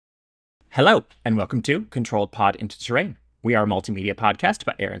Hello, and welcome to Controlled Pod into Terrain. We are a multimedia podcast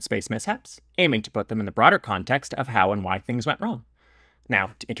about air and space mishaps, aiming to put them in the broader context of how and why things went wrong.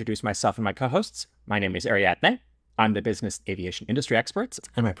 Now, to introduce myself and my co-hosts, my name is Ariadne. I'm the business aviation industry expert,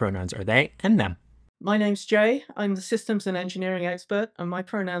 and my pronouns are they and them. My name's Jay. I'm the systems and engineering expert, and my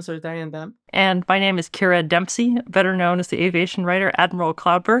pronouns are they and them. And my name is Kyra Dempsey, better known as the aviation writer Admiral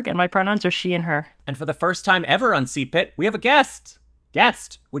Cloudberg, and my pronouns are she and her. And for the first time ever on CPIT, we have a guest.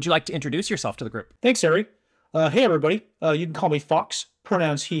 Guest, would you like to introduce yourself to the group? Thanks, Harry. Hey, everybody. You can call me Fox,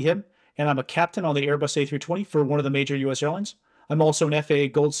 pronouns he, him, and I'm a captain on the Airbus A320 for one of the major U.S. airlines. I'm also an FAA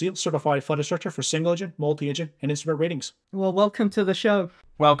Gold Seal certified flight instructor for single-engine, multi-engine, and instrument ratings. Well, welcome to the show.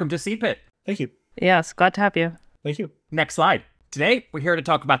 Welcome to CPIT. Thank you. Yes, glad to have you. Thank you. Next slide. Today, we're here to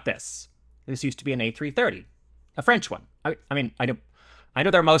talk about this. This used to be an A330, a French one. I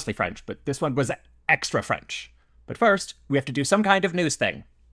know they're mostly French, but this one was extra French. But first, we have to do some kind of news thing.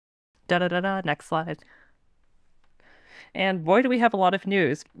 Da-da-da-da, next slide. And boy, do we have a lot of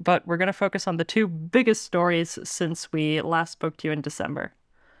news, but we're going to focus on the two biggest stories since we last spoke to you in December.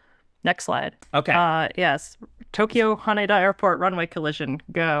 Next slide. Okay. Yes. Tokyo Haneda Airport runway collision.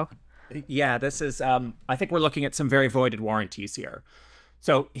 Go. Yeah, this is, I think we're looking at some very voided warranties here.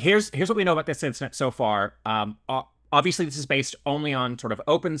 So here's what we know about this incident so far. Obviously, this is based only on sort of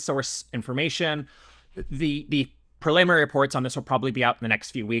open source information. The preliminary reports on this will probably be out in the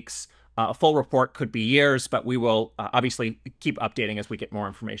next few weeks. A full report could be years, but we will obviously keep updating as we get more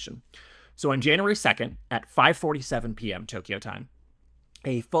information. So on January 2nd at 5:47 p.m. Tokyo time,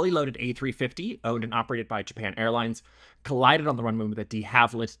 a fully loaded A350 owned and operated by Japan Airlines collided on the runway with a de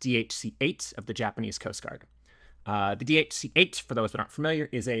Havilland DHC-8 of the Japanese Coast Guard. The DHC-8, for those that aren't familiar,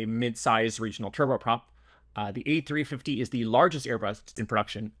 is a mid-size regional turboprop. The A350 is the largest Airbus in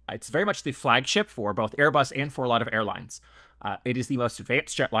production. It's very much the flagship for both Airbus and for a lot of airlines. It is the most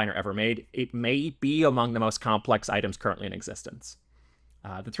advanced jetliner ever made. It may be among the most complex items currently in existence.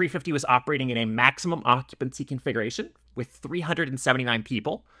 The 350 was operating in a maximum occupancy configuration with 379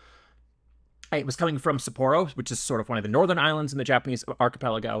 people. It was coming from Sapporo, which is sort of one of the northern islands in the Japanese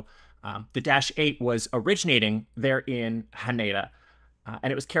archipelago. The Dash 8 was originating there in Haneda,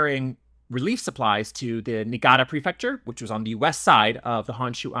 and it was carrying relief supplies to the Niigata prefecture, which was on the west side of the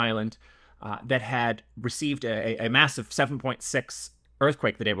Honshu island, that had received a massive 7.6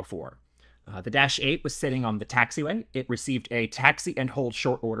 earthquake the day before. The Dash 8 was sitting on the taxiway. It received a taxi and hold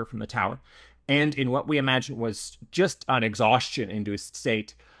short order from the tower. And in what we imagine was just an exhaustion-induced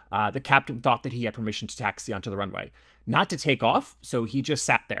state, the captain thought that he had permission to taxi onto the runway. Not to take off, so he just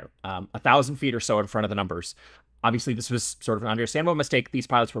sat there, 1,000 feet or so in front of the numbers. Obviously, this was sort of an understandable mistake. These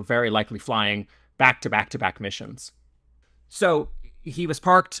pilots were very likely flying back-to-back-to-back missions. So he was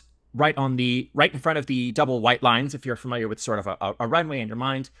parked right in front of the double white lines. If you're familiar with sort of a runway in your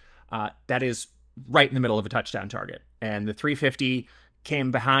mind, that is right in the middle of a touchdown target. And the 350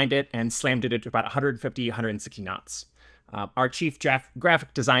 came behind it and slammed it at about 150, 160 knots. Our chief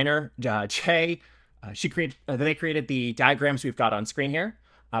graphic designer, Jay, they created the diagrams we've got on screen here,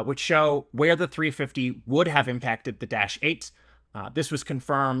 which show where the 350 would have impacted the Dash 8. This was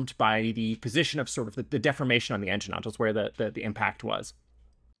confirmed by the position of sort of the deformation on the engine nodules where the impact was.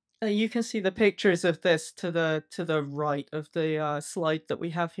 You can see the pictures of this to the right of the slide that we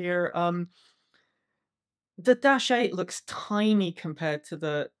have here. The Dash 8 looks tiny compared to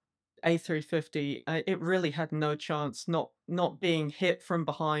the A350. It really had no chance not being hit from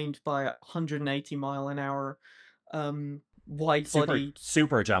behind by a 180 mile an hour wide body.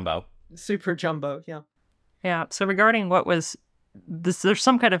 Super jumbo. Super jumbo, yeah. Yeah, so regarding what was this, there's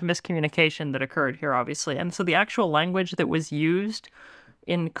some kind of miscommunication that occurred here, obviously. And so the actual language that was used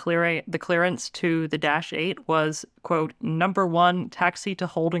in the clearance to the Dash 8 was, quote, "Number 1, taxi to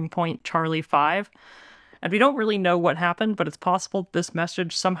holding point Charlie 5. And we don't really know what happened, but it's possible this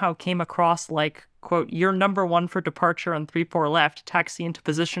message somehow came across like, quote, "You're number 1 for departure on 34 left, taxi into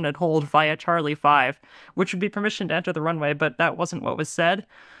position at hold via Charlie 5, which would be permission to enter the runway, but that wasn't what was said.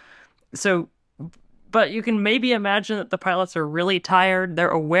 So, but you can maybe imagine that the pilots are really tired. They're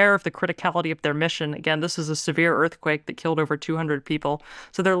aware of the criticality of their mission. Again, this is a severe earthquake that killed over 200 people.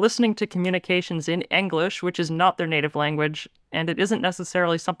 So they're listening to communications in English, which is not their native language, and it isn't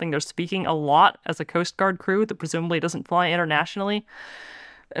necessarily something they're speaking a lot as a Coast Guard crew that presumably doesn't fly internationally.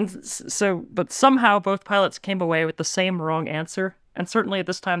 And so, but somehow both pilots came away with the same wrong answer. And certainly at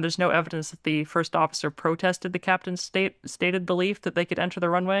this time, there's no evidence that the first officer protested the captain's stated belief that they could enter the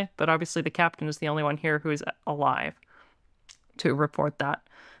runway. But obviously the captain is the only one here who is alive to report that.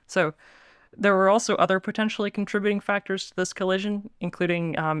 So There were also other potentially contributing factors to this collision,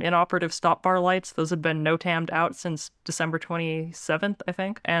 including inoperative stop bar lights. Those had been NOTAM'd out since December 27th, I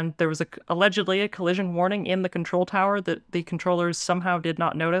think. And there was allegedly a collision warning in the control tower that the controllers somehow did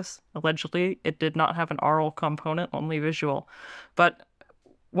not notice. Allegedly, it did not have an aural component, only visual. But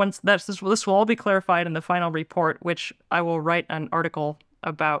once this will all be clarified in the final report, which I will write an article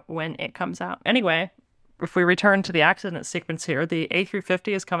about when it comes out. Anyway, if we return to the accident sequence here, the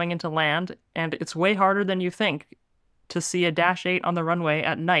A350 is coming into land, and it's way harder than you think to see a Dash 8 on the runway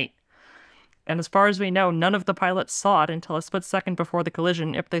at night. And as far as we know, none of the pilots saw it until a split second before the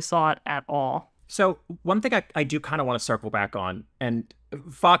collision, if they saw it at all. So one thing I do kind of want to circle back on, and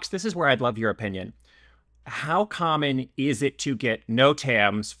Fox, this is where I'd love your opinion. How common is it to get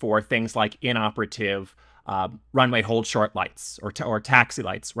NOTAMs for things like inoperative runway hold short lights or taxi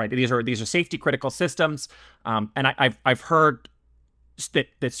lights, right? These are safety critical systems, and I've heard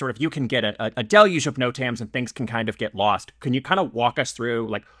that sort of you can get a deluge of NOTAMs and things can kind of get lost. Can you kind of walk us through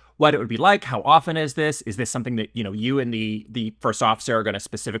like what it would be like? How often is this? Is this something that you and the first officer are going to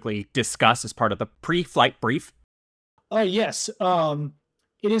specifically discuss as part of the pre-flight brief? Yes.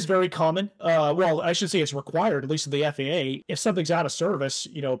 It is very common. Well, I should say it's required, at least in the FAA. If something's out of service,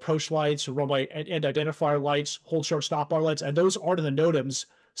 approach lights, runway end identifier lights, hold short stop bar lights, and those aren't in the NOTAMs,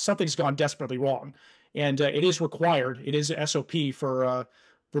 something's gone desperately wrong. And it is required. It is a SOP for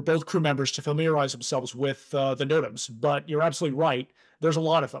both crew members to familiarize themselves with the NOTAMs. But you're absolutely right. There's a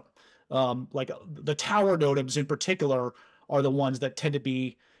lot of them. Like the tower NOTAMs in particular are the ones that tend to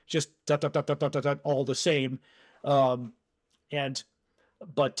be just all the same.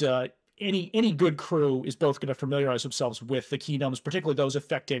 But any good crew is both going to familiarize themselves with the key NOMs, particularly those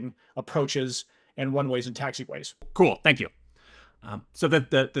affecting approaches and runways and taxiways. Cool, thank you. So the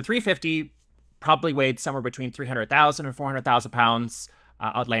 350 probably weighed somewhere between 300,000 and 400,000 pounds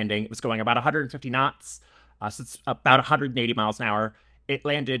at landing. It was going about 150 knots, so it's about 180 miles an hour. It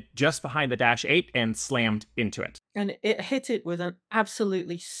landed just behind the Dash 8 and slammed into it. And it hit it with an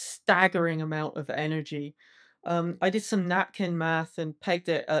absolutely staggering amount of energy. I did some napkin math and pegged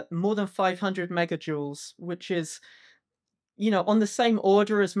it at more than 500 megajoules, which is, on the same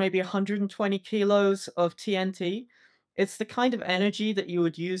order as maybe 120 kilos of TNT. It's the kind of energy that you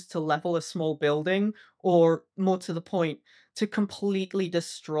would use to level a small building, or more to the point, to completely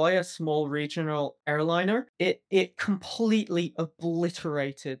destroy a small regional airliner. It completely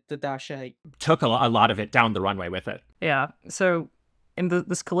obliterated the Dash 8. Took a lot of it down the runway with it. Yeah, so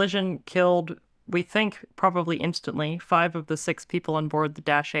this collision killed, we think, probably instantly, 5 of the 6 people on board the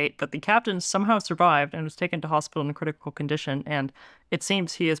Dash 8, but the captain somehow survived and was taken to hospital in critical condition, and it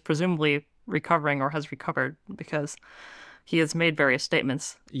seems he is presumably recovering or has recovered because he has made various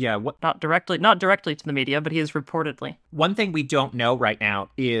statements. Yeah, not directly to the media, but he is reportedly. One thing we don't know right now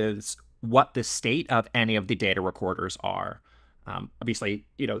is what the state of any of the data recorders are. Obviously,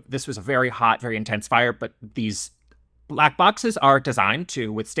 this was a very hot, very intense fire, but these black boxes are designed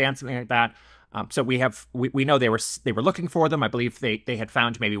to withstand something like that. So we know they were looking for them. I believe they had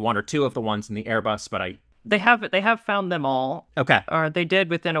found maybe 1 or 2 of the ones in the Airbus, but they have found them all. Okay. Or they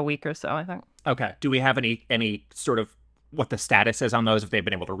did within a week or so, I think. Okay. Do we have any sort of what the status is on those, if they've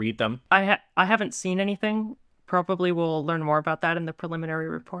been able to read them? I haven't seen anything. Probably we'll learn more about that in the preliminary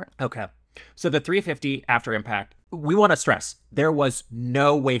report. Okay. So the 350 after impact, we want to stress, there was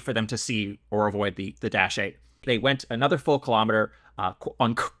no way for them to see or avoid the Dash 8. They went another full kilometer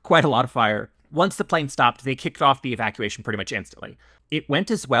on quite a lot of fire. Once the plane stopped, they kicked off the evacuation pretty much instantly. It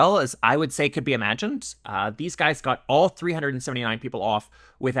went as well as I would say could be imagined. These guys got all 379 people off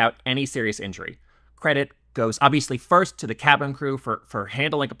without any serious injury. Credit goes obviously first to the cabin crew for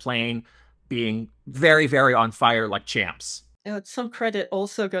handling a plane, being very, very on fire like champs. Some credit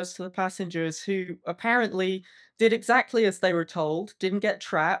also goes to the passengers who apparently did exactly as they were told, didn't get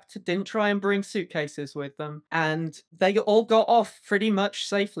trapped, didn't try and bring suitcases with them, and they all got off pretty much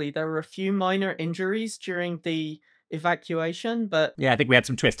safely. There were a few minor injuries during the evacuation, but... Yeah, I think we had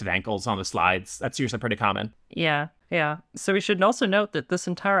some twisted ankles on the slides. That's usually pretty common. Yeah. So we should also note that this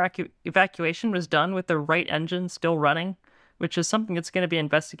entire evacuation was done with the right engine still running, which is something that's going to be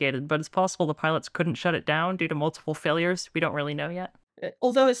investigated, but it's possible the pilots couldn't shut it down due to multiple failures. We don't really know yet.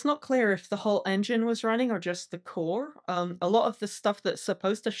 Although it's not clear if the whole engine was running or just the core. A lot of the stuff that's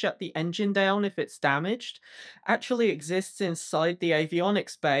supposed to shut the engine down if it's damaged actually exists inside the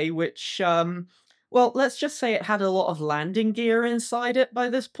avionics bay, which, well, let's just say it had a lot of landing gear inside it by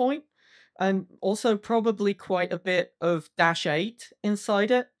this point, and also probably quite a bit of Dash 8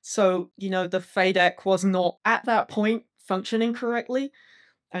 inside it. So, the FADEC was not, at that point, functioning correctly,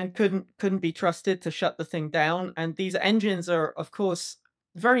 and couldn't be trusted to shut the thing down. And these engines are, of course,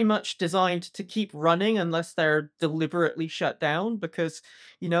 very much designed to keep running unless they're deliberately shut down, because,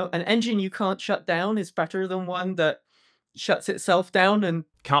 you know, an engine you can't shut down is better than one that shuts itself down and,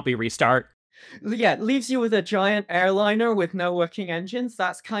 Can't be restart. yeah, leaves you with a giant airliner with no working engines.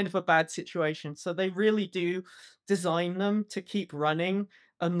 That's kind of a bad situation. So they really do design them to keep running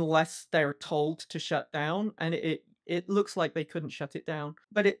unless they're told to shut down, and it looks like they couldn't shut it down.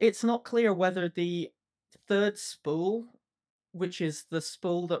 But it's not clear whether the third spool, which is the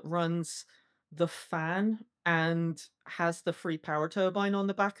spool that runs the fan and has the free power turbine on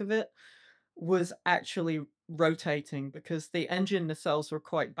the back of it, was actually rotating, because the engine nacelles were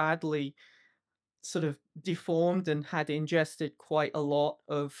quite badly sort of deformed and had ingested quite a lot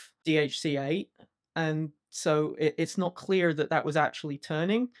of DHC8. And so it's not clear that that was actually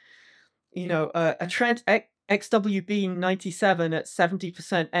turning. You know, a Trent XWB-97 at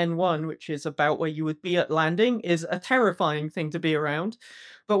 70% N1, which is about where you would be at landing, is a terrifying thing to be around.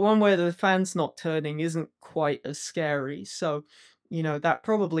 But one where the fan's not turning isn't quite as scary. So, you know, that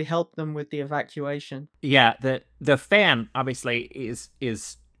probably helped them with the evacuation. Yeah, the fan obviously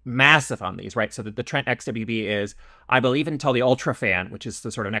is massive on these, right? So the Trent XWB is, I believe, until the Ultra fan, which is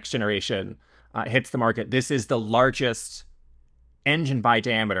the sort of next generation, hits the market, this is the largest engine by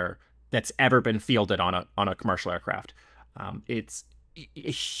diameter that's ever been fielded on a commercial aircraft. It's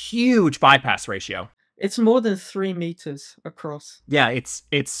a huge bypass ratio. It's more than 3 meters across. Yeah,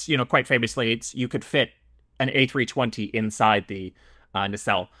 it's you know, quite famously, you could fit an A320 inside the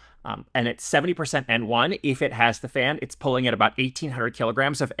nacelle. And it's 70% N1. If it has the fan, it's pulling at about 1,800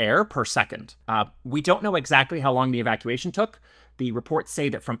 kilograms of air per second. We don't know exactly how long the evacuation took. The reports say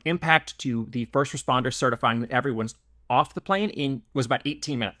that from impact to the first responders certifying that everyone's off the plane was about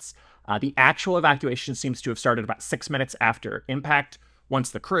 18 minutes. The actual evacuation seems to have started about 6 minutes after impact,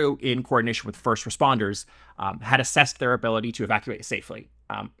 once the crew, in coordination with first responders, had assessed their ability to evacuate safely.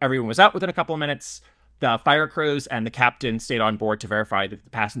 Everyone was out within a couple of minutes. The fire crews and the captain stayed on board to verify that the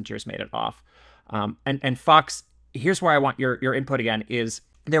passengers made it off. And Fox, here's where I want your input again, is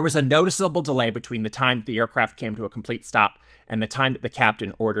there was a noticeable delay between the time that the aircraft came to a complete stop and the time that the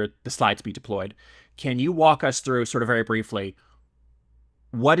captain ordered the slides be deployed. Can you walk us through, sort of very briefly,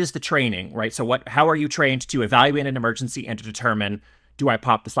 what is the training, right? So how are you trained to evaluate an emergency and to determine, do I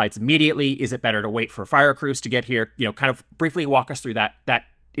pop the slides immediately? Is it better to wait for fire crews to get here? You know, kind of briefly walk us through that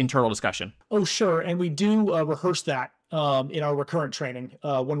internal discussion. Oh, sure. And we do rehearse that in our recurrent training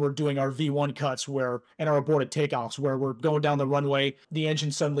when we're doing our V1 cuts and our aborted takeoffs, where we're going down the runway, the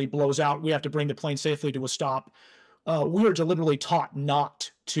engine suddenly blows out. We have to bring the plane safely to a stop. We are deliberately taught not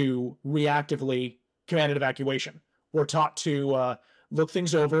to reactively command an evacuation. We're taught to look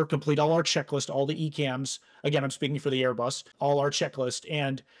things over, complete all our checklist, all the ECAMs. Again, I'm speaking for the Airbus, all our checklist,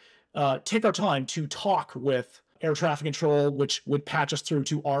 and take our time to talk with air traffic control, which would patch us through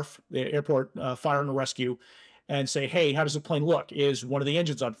to ARF, the Airport Fire and Rescue, and say, hey, how does the plane look? Is one of the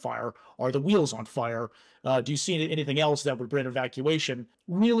engines on fire? Are the wheels on fire? Do you see anything else that would bring evacuation?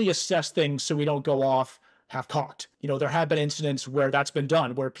 Really assess things so we don't go off half-cocked. You know, there have been incidents where that's been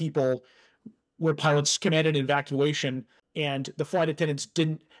done, where pilots commanded an evacuation and the flight attendants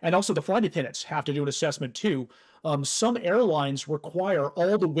didn't, and also the flight attendants have to do an assessment too. Some airlines require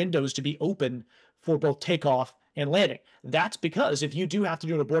all the windows to be open for both takeoff and landing. That's because if you do have to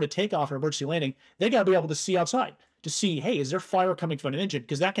do an aborted takeoff or emergency landing, they got to be able to see outside to see, hey, is there fire coming from an engine?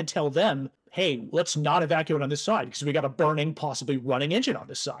 Because that can tell them, hey, let's not evacuate on this side because we got a burning, possibly running engine on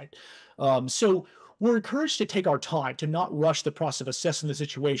this side. So we're encouraged to take our time, to not rush the process of assessing the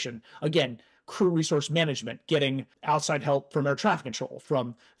situation. Again, crew resource management, getting outside help from air traffic control,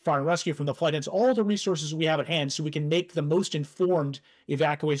 from fire and rescue, from the flight attendants, all the resources we have at hand so we can make the most informed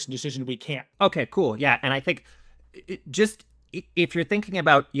evacuation decision we can. Okay, cool. Yeah, and I think just if you're thinking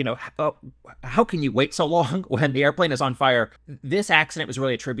about, you know, how can you wait so long when the airplane is on fire? This accident was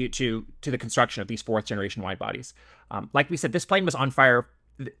really a tribute to the construction of these fourth generation wide bodies. Like we said, this plane was on fire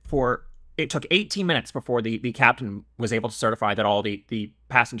it took 18 minutes before the captain was able to certify that all the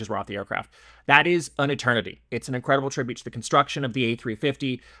passengers were off the aircraft. That is an eternity. It's an incredible tribute to the construction of the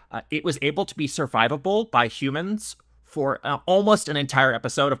A350. It was able to be survivable by humans for almost an entire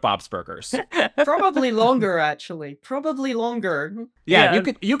episode of Bob's Burgers. Probably longer, actually. Probably longer. Yeah,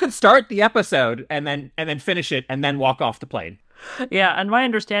 you could start the episode and then finish it and then walk off the plane. Yeah, and my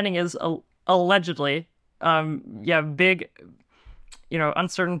understanding is allegedly, big,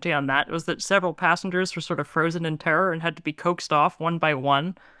 uncertainty on that was that several passengers were sort of frozen in terror and had to be coaxed off one by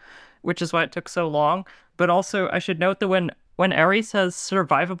one, which is why it took so long. But also, I should note that when when Ari says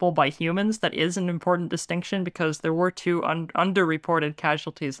survivable by humans, that is an important distinction because there were two underreported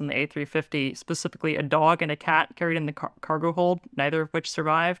casualties in the A350, specifically a dog and a cat carried in the cargo hold, neither of which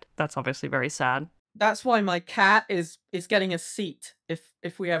survived. That's obviously very sad. That's why my cat is getting a seat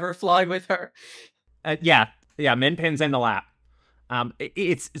if we ever fly with her. Yeah, Min Pin's in the lap.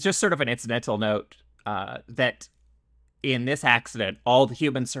 It's just sort of an incidental note that in this accident, all the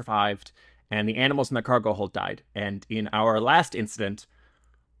humans survived and the animals in the cargo hold died. And in our last incident,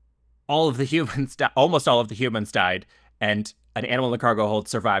 almost all of the humans died, and an animal in the cargo hold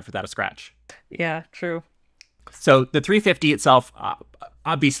survived without a scratch. Yeah, true. So the 350 itself,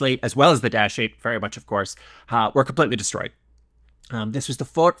 obviously, as well as the Dash 8, very much, of course, were completely destroyed. This was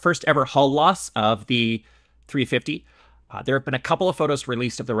the first ever hull loss of the 350. There have been a couple of photos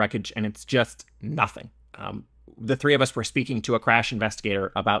released of the wreckage, and it's just nothing. The three of us were speaking to a crash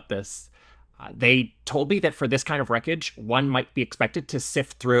investigator about this. They told me that for this kind of wreckage, one might be expected to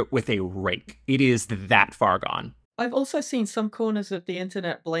sift through it with a rake. It is that far gone. I've also seen some corners of the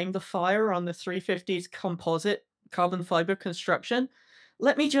internet blame the fire on the 350's composite carbon fiber construction.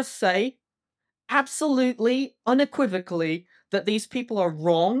 Let me just say, absolutely, unequivocally, that these people are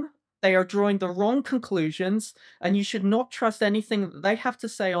wrong. They are drawing the wrong conclusions, and you should not trust anything that they have to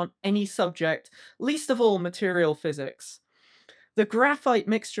say on any subject, least of all material physics. The graphite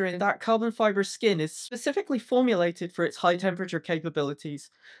mixture in that carbon fiber skin is specifically formulated for its high temperature capabilities.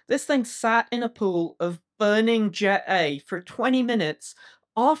 This thing sat in a pool of burning Jet A for 20 minutes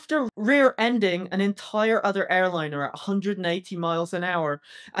after rear-ending an entire other airliner at 180 miles an hour,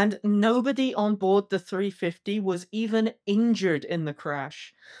 and nobody on board the 350 was even injured in the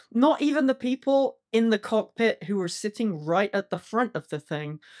crash. Not even the people in the cockpit who were sitting right at the front of the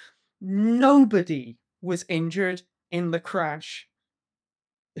thing. Nobody was injured in the crash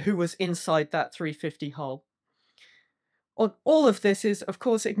who was inside that 350 hull. All of this is, of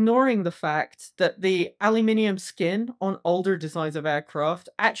course, ignoring the fact that the aluminium skin on older designs of aircraft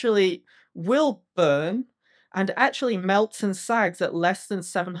actually will burn and actually melts and sags at less than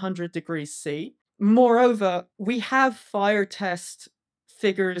 700 degrees C. Moreover, we have fire test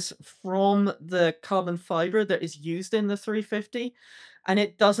figures from the carbon fiber that is used in the 350, and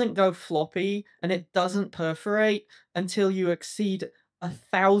it doesn't go floppy and it doesn't perforate until you exceed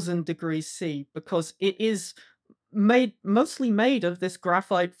 1,000 degrees C, because it is mostly made of this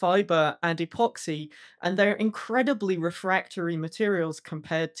graphite fiber and epoxy, and they're incredibly refractory materials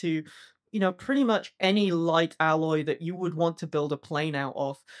compared to, pretty much any light alloy that you would want to build a plane out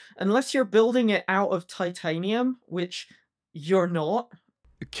of, unless you're building it out of titanium, which you're not.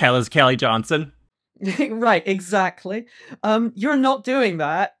 Kelly Johnson. Right, exactly. You're not doing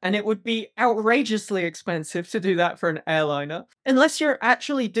that, and it would be outrageously expensive to do that for an airliner. Unless you're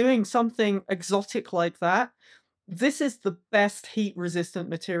actually doing something exotic like that, this is the best heat-resistant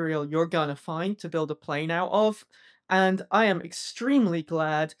material you're gonna find to build a plane out of, and I am extremely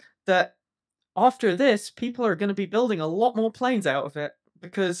glad that after this, people are going to be building a lot more planes out of it,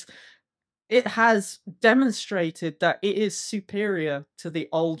 because it has demonstrated that it is superior to the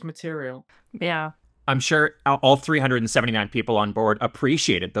old material. Yeah. I'm sure all 379 people on board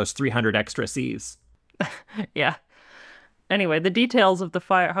appreciated those 300 extra Cs. Yeah. Anyway, the details of the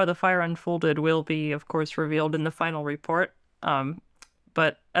fire, how the fire unfolded, will be, of course, revealed in the final report.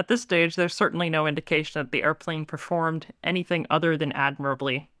 But at this stage, there's certainly no indication that the airplane performed anything other than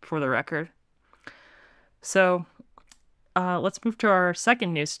admirably, for the record. So, let's move to our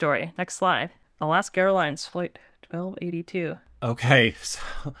second news story. Next slide. Alaska Airlines Flight 1282. Okay,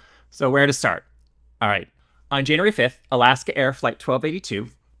 so where to start? All right. On January 5th, Alaska Air Flight 1282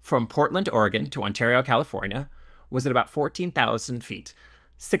 from Portland, Oregon to Ontario, California was at about 14,000 feet,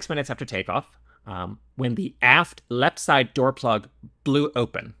 6 minutes after takeoff, when the aft left side door plug blew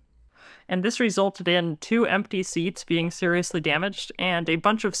open. And this resulted in 2 empty seats being seriously damaged and a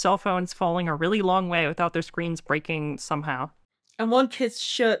bunch of cell phones falling a really long way without their screens breaking somehow. And one kid's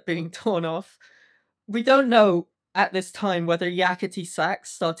shirt being torn off. We don't know at this time whether Yakety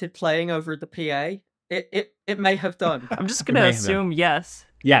Sax started playing over the PA. It may have done. I'm just going to assume yes.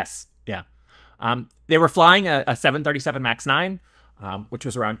 Yes, yeah. They were flying a 737 MAX 9, which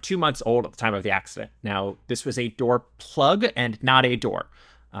was around 2 months old at the time of the accident. Now, this was a door plug and not a door.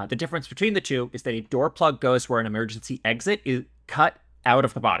 The difference between the two is that a door plug goes where an emergency exit is cut out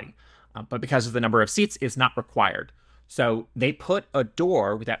of the body, but because of the number of seats, is not required. So they put a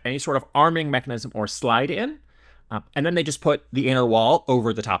door without any sort of arming mechanism or slide in, and then they just put the inner wall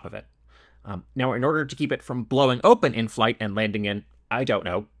over the top of it. Now, in order to keep it from blowing open in flight and landing in, I don't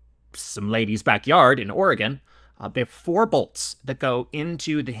know, some lady's backyard in Oregon, They have 4 bolts that go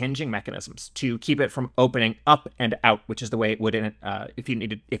into the hinging mechanisms to keep it from opening up and out, which is the way it would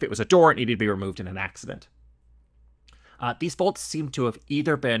if it was a door, it needed to be removed in an accident. These bolts seem to have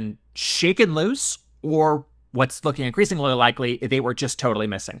either been shaken loose or, what's looking increasingly likely, they were just totally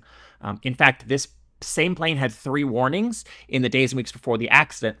missing. In fact, this same plane had 3 warnings in the days and weeks before the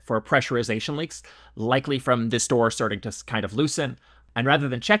accident for pressurization leaks, likely from this door starting to kind of loosen. And rather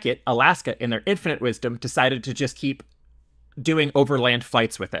than check it, Alaska, in their infinite wisdom, decided to just keep doing overland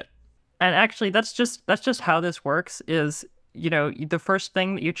flights with it. And actually, that's just how this works. Is, you know, the first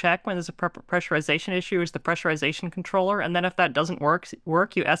thing that you check when there's a pressurization issue is the pressurization controller, and then if that doesn't work,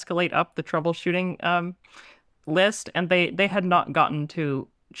 you escalate up the troubleshooting list. And they had not gotten to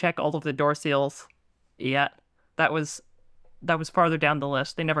check all of the door seals yet. That was farther down the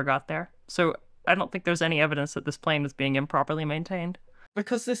list. They never got there. So I don't think there's any evidence that this plane was being improperly maintained.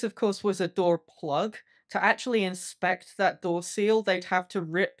 Because this, of course, was a door plug, to actually inspect that door seal, they'd have to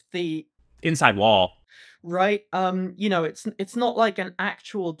rip the inside wall. Right. You know, it's not like an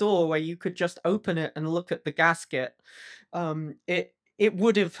actual door where you could just open it and look at the gasket. It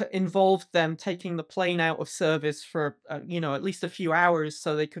would have involved them taking the plane out of service for, you know, at least a few hours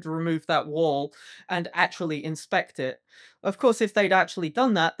so they could remove that wall and actually inspect it. Of course, if they'd actually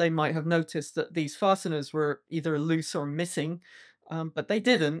done that, they might have noticed that these fasteners were either loose or missing, but they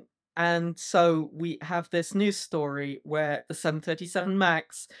didn't. And so we have this news story where the 737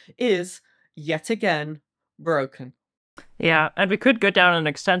 MAX is, yet again, broken. Yeah, and we could go down an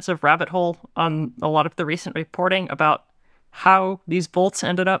extensive rabbit hole on a lot of the recent reporting about how these bolts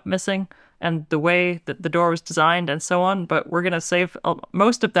ended up missing and the way that the door was designed and so on, but we're going to save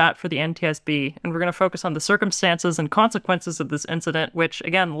most of that for the NTSB, and we're going to focus on the circumstances and consequences of this incident, which,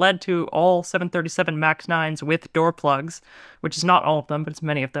 again, led to all 737 MAX 9s with door plugs, which is not all of them, but it's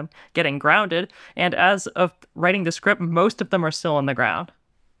many of them, getting grounded, and as of writing the script, most of them are still on the ground,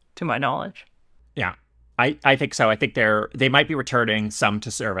 to my knowledge. Yeah, I think so. I think they might be returning some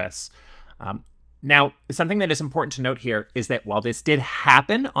to service. Now, something that is important to note here is that while this did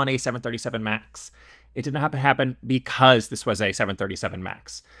happen on a 737 MAX, it did not happen because this was a 737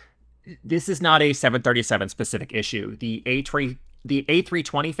 MAX. This is not a 737 specific issue. The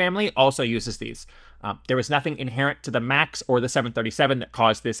A320 family also uses these. There was nothing inherent to the MAX or the 737 that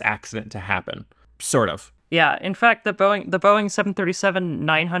caused this accident to happen. Sort of. Yeah, in fact, the Boeing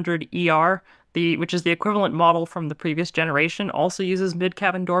 737-900ER, which is the equivalent model from the previous generation, also uses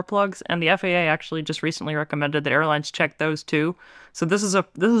mid-cabin door plugs, and the FAA actually just recently recommended that airlines check those too. So this is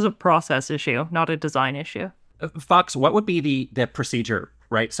a process issue, not a design issue. Fox, what would be the procedure,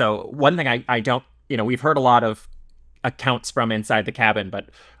 right? So one thing I don't, we've heard a lot of accounts from inside the cabin, but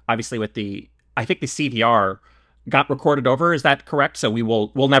obviously I think the CVR got recorded over. Is that correct? So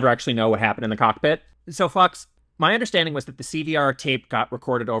we'll never actually know what happened in the cockpit. So Fox, my understanding was that the CVR tape got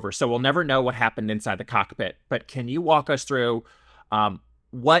recorded over, so we'll never know what happened inside the cockpit. But can you walk us through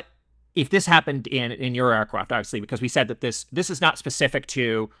what if this happened in your aircraft? Obviously, because we said that this is not specific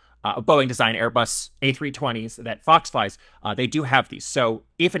to Boeing design Airbus A320s that Fox flies. They do have these. So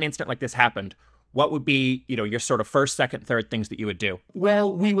if an incident like this happened, what would be your sort of first, second, third things that you would do?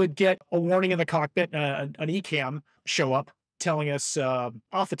 Well, we would get a warning in the cockpit, an ECAM show up, telling us,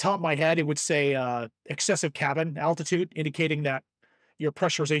 off the top of my head, it would say excessive cabin altitude, indicating that your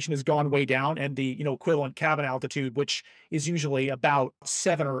pressurization has gone way down, and the equivalent cabin altitude, which is usually about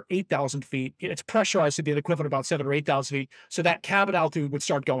 7,000 or 8,000 feet, it's pressurized to be the equivalent of about 7,000 or 8,000 feet. So that cabin altitude would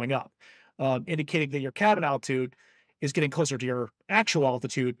start going up, indicating that your cabin altitude is getting closer to your actual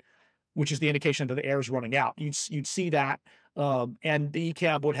altitude, which is the indication that the air is running out. You'd see that, and the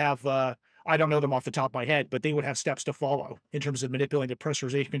ECAM would have. I don't know them off the top of my head, but they would have steps to follow in terms of manipulating the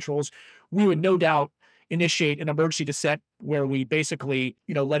pressurization controls. We would no doubt initiate an emergency descent where we basically,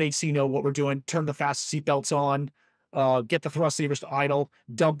 let AC know what we're doing, turn the fast seat belts on, get the thrust levers to idle,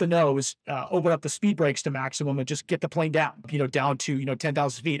 dump the nose, open up the speed brakes to maximum, and just get the plane down, down to,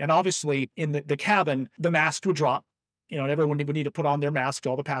 10,000 feet. And obviously in the cabin, the mask would drop, and everyone would need to put on their mask,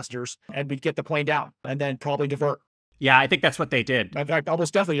 all the passengers, and we'd get the plane down and then probably divert. Yeah, I think that's what they did. In fact,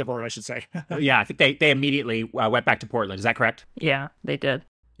 almost definitely divert, I should say. Yeah, I think they immediately went back to Portland. Is that correct? Yeah, they did.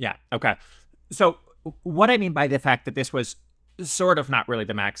 Yeah, okay. So what I mean by the fact that this was sort of not really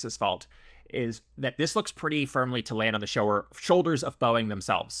the MAX's fault is that this looks pretty firmly to land on the shoulders of Boeing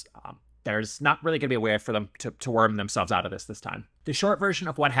themselves. there's not really going to be a way for them to worm themselves out of this time. The short version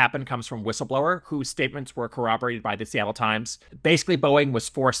of what happened comes from whistleblower, whose statements were corroborated by the Seattle Times. Basically, Boeing was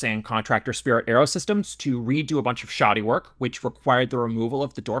forcing contractor Spirit Aerosystems to redo a bunch of shoddy work, which required the removal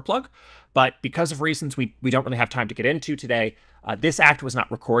of the door plug. But because of reasons we don't really have time to get into today, this act was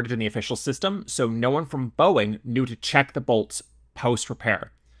not recorded in the official system, so no one from Boeing knew to check the bolts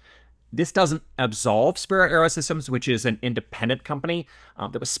post-repair. This doesn't absolve Spirit Aerosystems, which is an independent company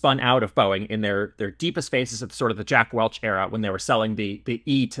that was spun out of Boeing in their deepest phases of sort of the Jack Welch era when they were selling the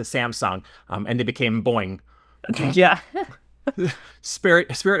E to Samsung, and they became Boeing. Yeah. Spirit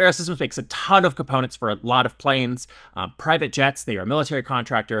Aerosystems makes a ton of components for a lot of planes, private jets. They are a military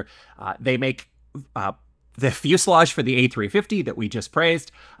contractor. They make the fuselage for the A350 that we just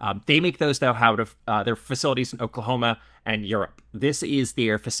praised. They make those, though, out of their facilities in Oklahoma and Europe. This is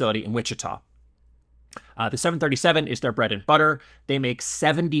their facility in Wichita. The 737 is their bread and butter. They make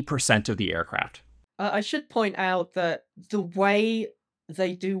 70% of the aircraft. I should point out that the way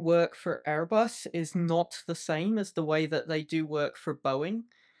they do work for Airbus is not the same as the way that they do work for Boeing.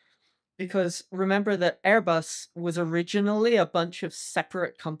 Because remember that Airbus was originally a bunch of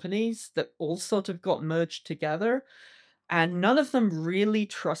separate companies that all sort of got merged together, and none of them really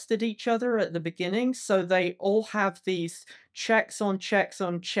trusted each other at the beginning, so they all have these checks on checks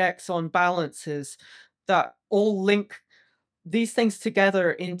on checks on balances that all link these things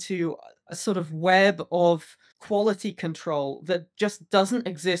together into a sort of web of quality control that just doesn't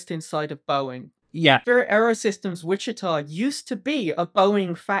exist inside of Boeing. Yeah. Spirit Aerosystems Wichita used to be a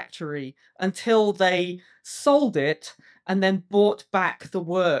Boeing factory until they sold it and then bought back the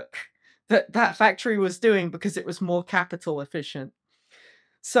work that factory was doing because it was more capital efficient.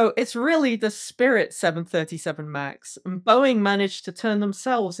 So it's really the Spirit 737 MAX, and Boeing managed to turn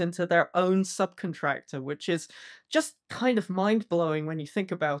themselves into their own subcontractor, which is just kind of mind-blowing when you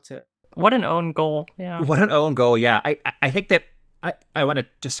think about it. What an own goal. Yeah. What an own goal. Yeah. I think that I want to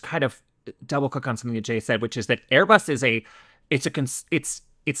just kind of double click on something that Jay said, which is that Airbus is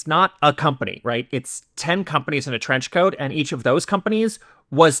it's not a company, right? It's 10 companies in a trench coat, and each of those companies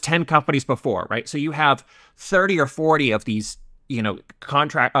was 10 companies before, right? So you have 30 or 40 of these,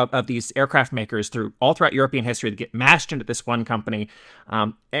 contract of these aircraft makers all throughout European history that get mashed into this one company.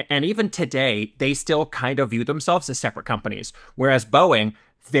 And even today, they still kind of view themselves as separate companies, whereas Boeing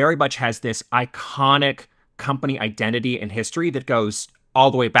very much has this iconic company identity and history that goes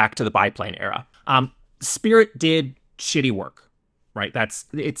all the way back to the biplane era. Spirit did shitty work, right?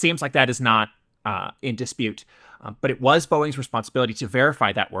 It seems like that is not in dispute, but it was Boeing's responsibility to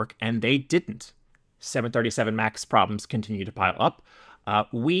verify that work, and they didn't. 737 MAX problems continue to pile up.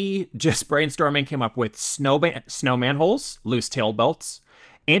 We just brainstorming came up with snow manholes, loose tail belts,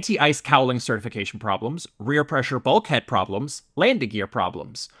 anti-ice cowling certification problems, rear pressure bulkhead problems, landing gear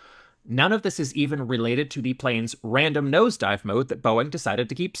problems. None of this is even related to the plane's random nosedive mode that Boeing decided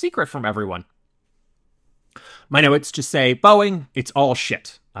to keep secret from everyone. My notes just say, Boeing, it's all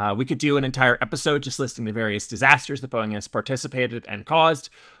shit. We could do an entire episode just listing the various disasters that Boeing has participated and caused.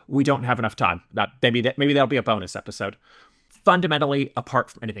 We don't have enough time. Maybe that'll be a bonus episode. Fundamentally, apart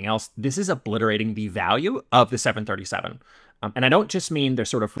from anything else, this is obliterating the value of the 737. And I don't just mean their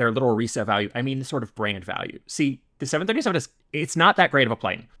little resale value. I mean the sort of brand value. See, the 737 it's not that great of a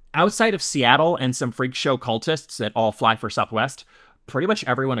plane. Outside of Seattle and some freak show cultists that all fly for Southwest, pretty much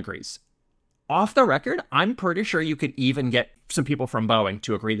everyone agrees. Off the record, I'm pretty sure you could even get some people from Boeing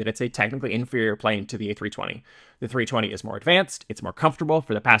to agree that it's a technically inferior plane to the A320. The 320 is more advanced, it's more comfortable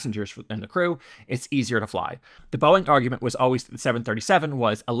for the passengers and the crew, it's easier to fly. The Boeing argument was always that the 737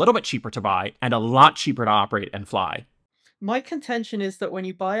 was a little bit cheaper to buy and a lot cheaper to operate and fly. My contention is that when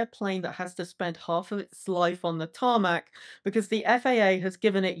you buy a plane that has to spend half of its life on the tarmac because the FAA has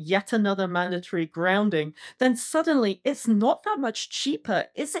given it yet another mandatory grounding, then suddenly it's not that much cheaper,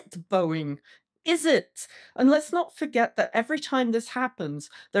 is it, Boeing? Is it? And let's not forget that every time this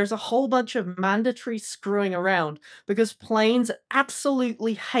happens, there's a whole bunch of mandatory screwing around because planes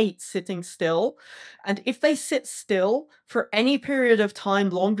absolutely hate sitting still. And if they sit still for any period of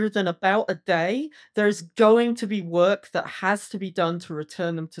time longer than about a day, there's going to be work that has to be done to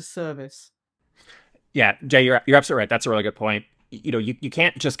return them to service. Yeah, Jay, you're absolutely right. That's a really good point. You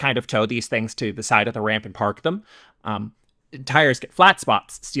can't just kind of tow these things to the side of the ramp and park them. Tires get flat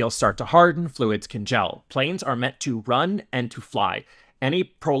spots, steels start to harden, fluids can gel. Planes are meant to run and to fly. Any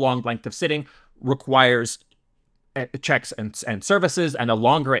prolonged length of sitting requires checks and services, and the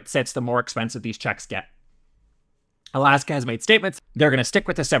longer it sits, the more expensive these checks get. Alaska has made statements. They're going to stick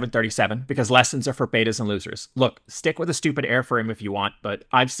with the 737 because lessons are for betas and losers. Look, stick with a stupid airframe if you want, but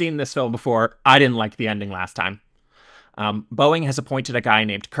I've seen this film before. I didn't like the ending last time. Boeing has appointed a guy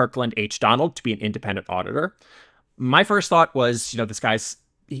named Kirkland H. Donald to be an independent auditor. My first thought was, this guy's,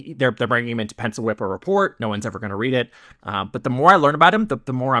 they're bringing him in to pencil whip a report. No one's ever going to read it. But the more I learn about him,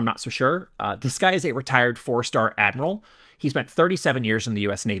 the more I'm not so sure. This guy is a retired 4-star admiral. He spent 37 years in the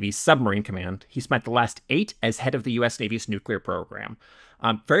U.S. Navy's submarine command. He spent the last 8 as head of the U.S. Navy's nuclear program.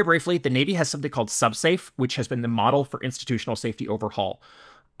 Very briefly, the Navy has something called SubSafe, which has been the model for institutional safety overhaul.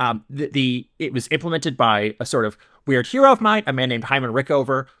 It was implemented by a sort of weird hero of mine, a man named Hyman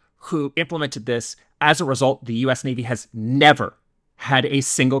Rickover, who implemented this. As a result, the U.S. Navy has never had a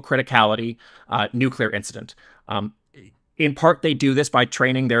single criticality nuclear incident. In part, they do this by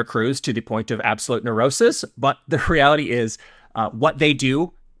training their crews to the point of absolute neurosis, but the reality is what they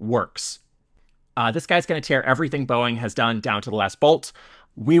do works. This guy's going to tear everything Boeing has done down to the last bolt.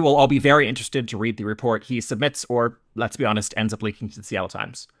 We will all be very interested to read the report he submits, or, let's be honest, ends up leaking to the Seattle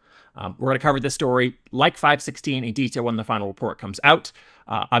Times. We're going to cover this story, like 516, in detail when the final report comes out.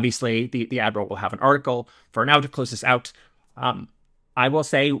 Obviously, the Admiral will have an article. For now, to close this out, I will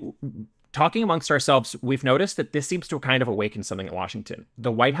say, talking amongst ourselves, we've noticed that this seems to kind of awaken something at Washington.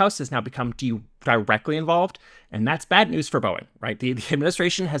 The White House has now become directly involved, and that's bad news for Boeing, right? The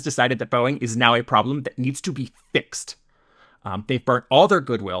administration has decided that Boeing is now a problem that needs to be fixed. They've burnt all their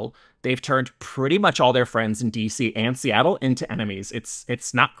goodwill. They've turned pretty much all their friends in D.C. and Seattle into enemies.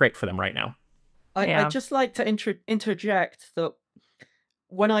 It's not great for them right now. I'd just like to interject that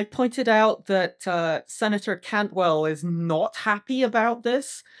when I pointed out that Senator Cantwell is not happy about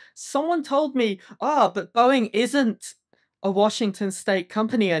this, someone told me, but Boeing isn't a Washington state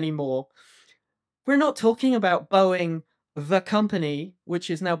company anymore. We're not talking about Boeing, the company, which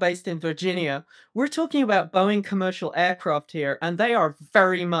is now based in Virginia. We're talking about Boeing Commercial Aircraft here, and they are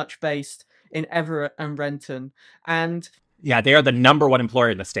very much based in Everett and Renton. And yeah, they are the #1 employer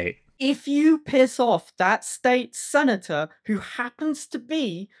in the state. If you piss off that state senator who happens to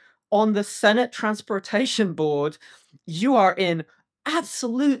be on the Senate Transportation Board, you are in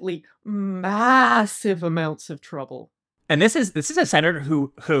absolutely massive amounts of trouble. And this is a senator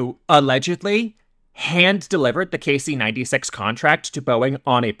who allegedly hand-delivered the KC-96 contract to Boeing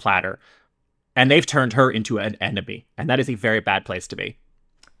on a platter. And they've turned her into an enemy. And that is a very bad place to be.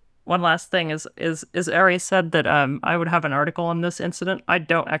 One last thing is Ari said that I would have an article on this incident. I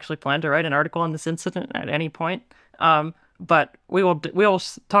don't actually plan to write an article on this incident at any point, but we will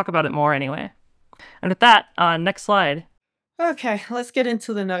talk about it more anyway. And with that, next slide. Okay, let's get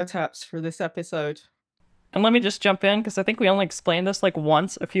into the note apps for this episode. And let me just jump in, because I think we only explained this like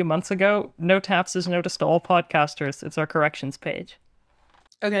once a few months ago. No taps is noticed to all podcasters. It's our corrections page.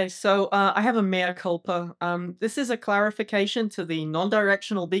 Okay, so I have a mea culpa. This is a clarification to the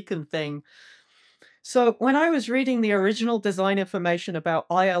non-directional beacon thing. So when I was reading the original design information about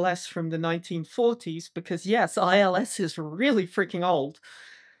ILS from the 1940s, because yes, ILS is really freaking old,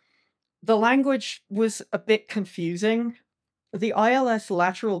 the language was a bit confusing. The ILS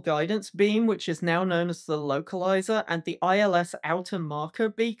lateral guidance beam, which is now known as the localizer, and the ILS outer marker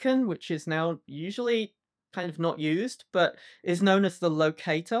beacon, which is now usually kind of not used, but is known as the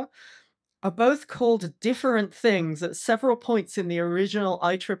locator, are both called different things at several points in the original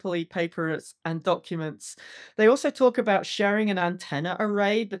IEEE papers and documents. They also talk about sharing an antenna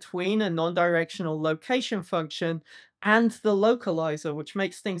array between a non-directional location function and the localizer, which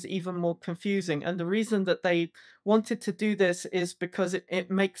makes things even more confusing. And the reason that they wanted to do this is because it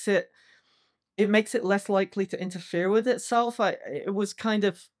makes it less likely to interfere with itself. It was kind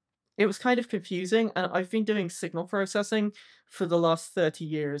of confusing, and I've been doing signal processing for the last 30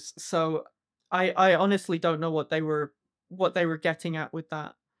 years, so I honestly don't know what they were getting at with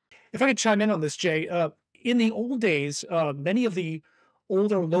that. If I could chime in on this, Jay, in the old days, many of the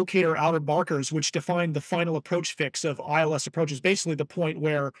older locator outer markers, which defined the final approach fix of ILS approaches, basically the point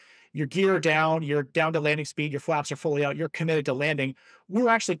where your gear down, you're down to landing speed, your flaps are fully out, you're committed to landing, were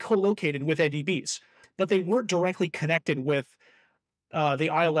actually co-located with NDBs, but they weren't directly connected with the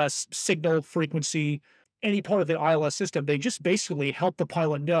ILS signal frequency, any part of the ILS system. They just basically help the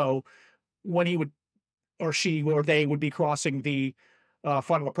pilot know when he would, or she, or they would be crossing the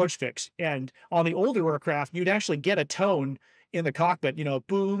final approach fix. And on the older aircraft, you'd actually get a tone in the cockpit,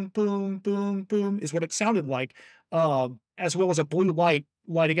 boom, boom, boom, boom is what it sounded like, as well as a blue light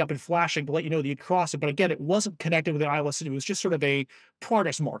lighting up and flashing to let you know that you'd cross it. But again, it wasn't connected with the ILS system. It was just sort of a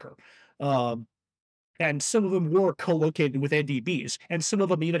progress marker. And some of them were co-located with NDBs, and some of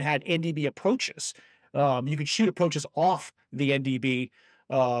them even had NDB approaches. You could shoot approaches off the NDB,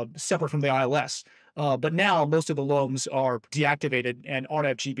 separate from the ILS. But now most of the LOMs are deactivated and aren't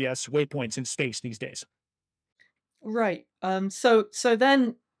at GPS waypoints in space these days. Right. So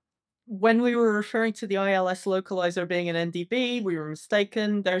then When we were referring to the ILS localizer being an NDB, we were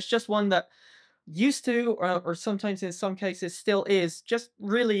mistaken. There's just one that used to, or sometimes in some cases still is, just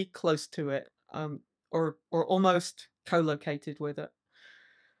really close to it, or almost co-located with it.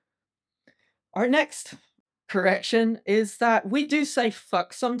 Our next correction is that we do say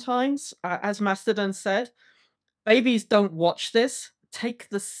fuck sometimes, as Mastodon said. Babies don't watch this. Take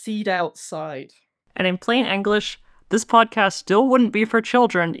the seed outside. And in plain English, this podcast still wouldn't be for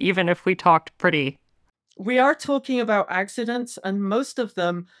children even if we talked pretty. We are talking about accidents, and most of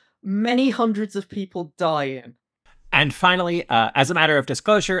them, many hundreds of people die in. And finally, as a matter of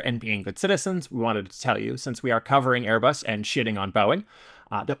disclosure and being good citizens, we wanted to tell you, since we are covering Airbus and shitting on Boeing,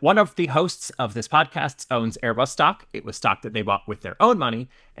 that one of the hosts of this podcast owns Airbus stock. It was stock that they bought with their own money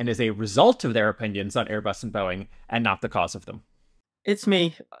and is a result of their opinions on Airbus and Boeing and not the cause of them. It's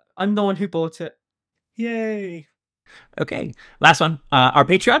me. I'm the one who bought it. Yay. Okay, last one. Our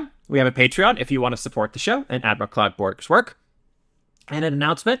Patreon. We have a Patreon if you want to support the show and Admiral Cloudberg's work. And an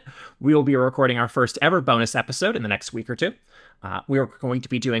announcement, we will be recording our first ever bonus episode in the next week or two. We are going to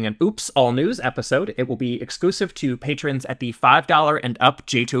be doing an Oops All News episode. It will be exclusive to patrons at the $5 and up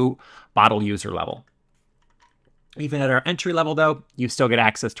J2 bottle user level. Even at our entry level, though, you still get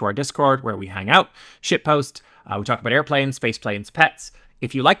access to our Discord where we hang out, shitpost, we talk about airplanes, spaceplanes, pets.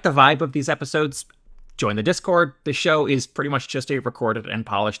 If you like the vibe of these episodes, join the Discord. The show is pretty much just a recorded and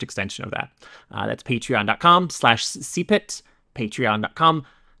polished extension of that. That's patreon.com/cpit,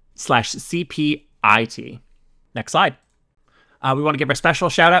 patreon.com/CPIT. Next slide. We want to give a special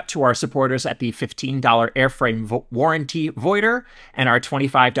shout out to our supporters at the $15 airframe warranty voider and our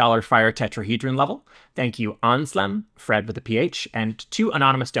 $25 fire tetrahedron level. Thank you, Anslem, Fred with a PH, and 2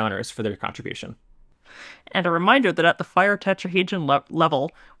 anonymous donors for their contribution. And a reminder that at the fire tetrahedron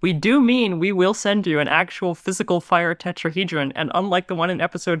level, we do mean we will send you an actual physical fire tetrahedron, and unlike the one in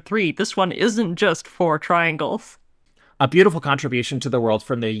episode 3, this one isn't just 4 triangles. A beautiful contribution to the world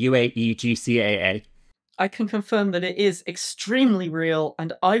from the UAE GCAA. I can confirm that it is extremely real,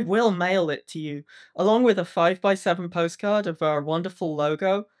 and I will mail it to you, along with a 5x7 postcard of our wonderful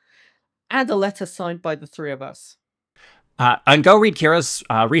logo, and a letter signed by the 3 of us. And go read Kyra's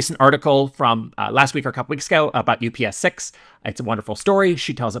recent article from last week or a couple weeks ago about UPS 6. It's a wonderful story.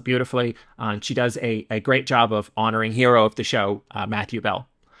 She tells it beautifully. And she does a great job of honoring hero of the show, Matthew Bell.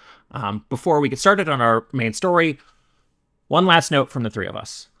 Before we get started on our main story, one last note from the 3 of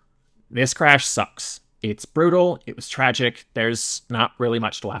us. This crash sucks. It's brutal. It was tragic. There's not really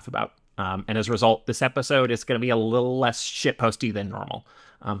much to laugh about. And as a result, this episode is going to be a little less shitposty than normal.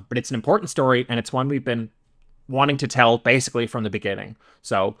 But it's an important story, and it's one we've been wanting to tell basically from the beginning.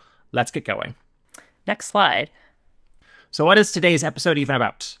 So let's get going. Next slide. So what is today's episode even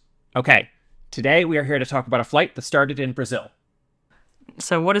about? Okay, today we are here to talk about a flight that started in Brazil.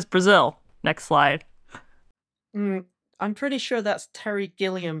 So what is Brazil? Next slide. I'm pretty sure that's Terry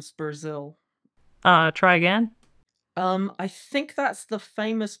Gilliam's Brazil. Try again. I think that's the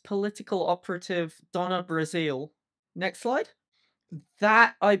famous political operative Donna Brazil. Next slide.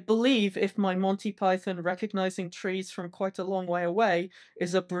 That, I believe, if my Monty Python recognizing trees from quite a long way away,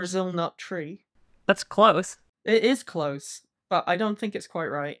 is a Brazil nut tree. That's close. It is close, but I don't think it's quite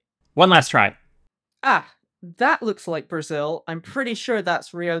right. One last try. That looks like Brazil. I'm pretty sure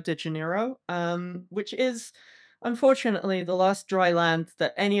that's Rio de Janeiro, which is, unfortunately, the last dry land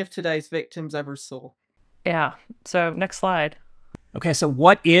that any of today's victims ever saw. Yeah, so next slide. Okay, so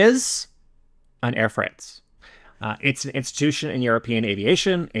what is an Air France? It's an institution in European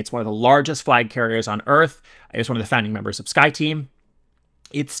aviation. It's one of the largest flag carriers on Earth. It was one of the founding members of SkyTeam.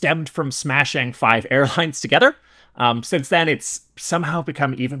 It stemmed from smashing 5 airlines together. Since then, it's somehow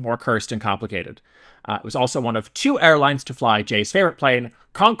become even more cursed and complicated. It was also one of 2 airlines to fly Jay's favorite plane,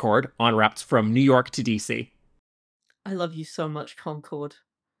 Concorde, on routes from New York to DC. I love you so much, Concorde.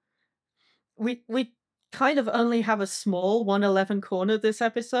 We kind of only have a small 111 corner this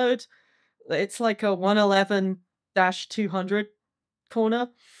episode. It's like a 111-200 corner.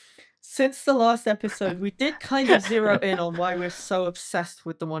 Since the last episode, we did kind of zero in on why we're so obsessed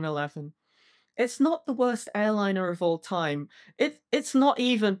with the 111. It's not the worst airliner of all time. It's not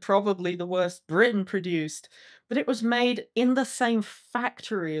even probably the worst Britain produced, but it was made in the same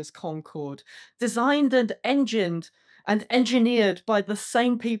factory as Concorde, designed and engined and engineered by the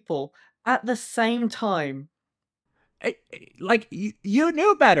same people at the same time. Like, you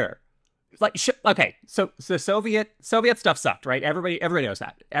knew better. Like, okay, so Soviet stuff sucked, right? Everybody knows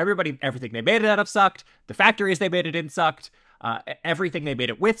that. Everything they made it out of sucked. The factories they made it in sucked. Everything they made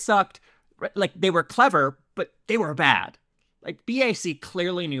it with sucked. Like, they were clever, but they were bad. Like, BAC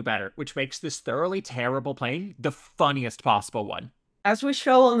clearly knew better, which makes this thoroughly terrible plane the funniest possible one. As we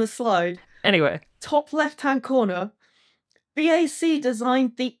show on the slide, Anyway, top left-hand corner, BAC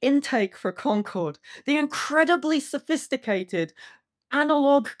designed the intake for Concorde, the incredibly sophisticated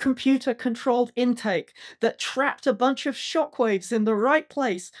analog computer-controlled intake that trapped a bunch of shockwaves in the right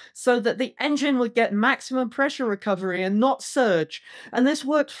place so that the engine would get maximum pressure recovery and not surge. And this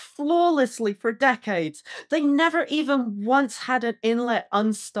worked flawlessly for decades. They never even once had an inlet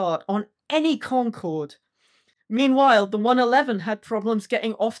unstart on any Concorde. Meanwhile, the 111 had problems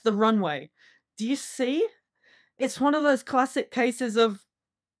getting off the runway. Do you see? It's one of those classic cases of,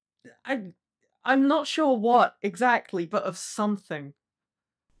 I'm not sure what exactly, but of something.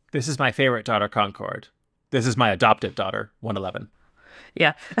 This is my favorite daughter, Concorde. This is my adopted daughter, 111.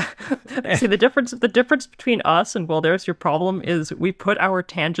 yeah. See, the difference between us and, well, there's your problem, is we put our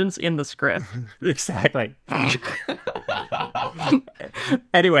tangents in the script. Exactly.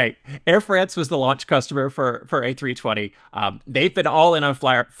 Anyway, Air France was the launch customer for A320. They've been all in on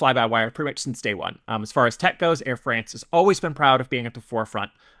fly-by-wire pretty much since day one. As far as tech goes, Air France has always been proud of being at the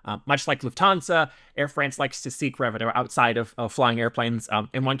forefront. Much like Lufthansa, Air France likes to seek revenue outside of flying airplanes.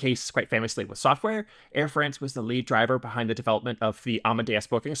 In one case, quite famously with software, Air France was the lead driver behind the development of the Amadeus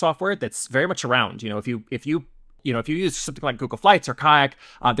booking software that's very much around. If you use something like Google Flights or Kayak,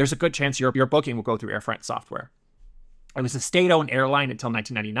 there's a good chance your booking will go through Air France software. It was a state-owned airline until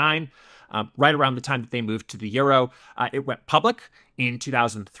 1999, right around the time that they moved to the euro. It went public in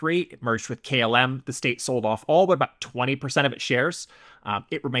 2003. It merged with KLM. The state sold off all but about 20% of its shares.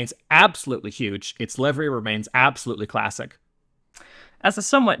 It remains absolutely huge. Its livery remains absolutely classic. As a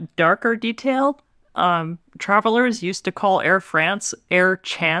somewhat darker detail, travelers used to call Air France Air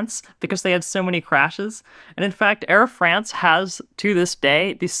Chance because they had so many crashes. And in fact, Air France has, to this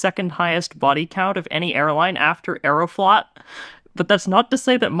day, the second highest body count of any airline after Aeroflot. But that's not to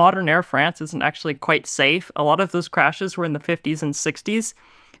say that modern Air France isn't actually quite safe. A lot of those crashes were in the 50s and 60s,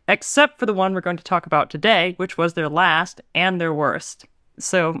 except for the one we're going to talk about today, which was their last and their worst.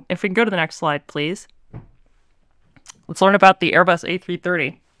 So if we can go to the next slide, please. Let's learn about the Airbus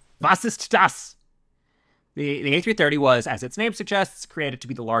A330. Was ist das? The A330 was, as its name suggests, created to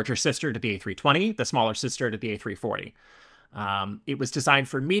be the larger sister to the A320, the smaller sister to the A340. It was designed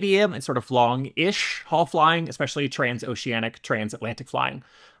for medium and sort of long-ish haul flying, especially transoceanic, transatlantic flying.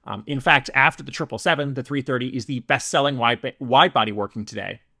 In fact, after the 777, the 330 is the best-selling wide-body working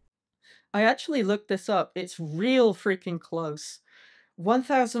today. I actually looked this up. It's real freaking close.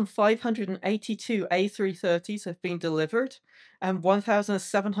 1,582 A330s have been delivered, and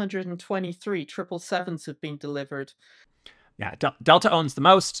 1,723 777s have been delivered. Yeah, Delta owns the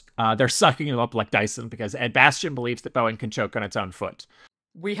most. They're sucking them up like Dyson because Ed Bastian believes that Boeing can choke on its own foot.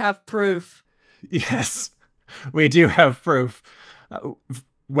 We have proof. Yes, we do have proof.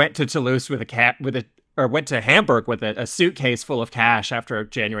 Went to Toulouse went to Hamburg with a suitcase full of cash after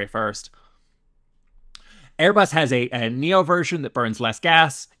January 1st. Airbus has a Neo version that burns less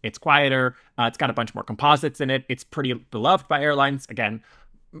gas. It's quieter. It's got a bunch more composites in it. It's pretty beloved by airlines. Again,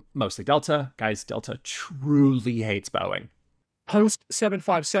 mostly Delta. Guys, Delta truly hates Boeing. Post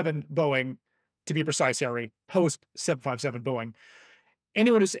 757 Boeing, to be precise, Harry. Post 757 Boeing.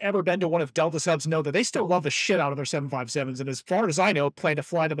 Anyone who's ever been to one of Delta subs know that they still love the shit out of their 757s, and as far as I know, plan to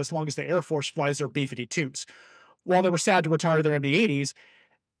fly them as long as the Air Force flies their B-52s. While they were sad to retire their MD-80s,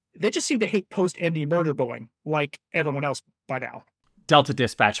 they just seem to hate post-MD murder Boeing, like everyone else by now. Delta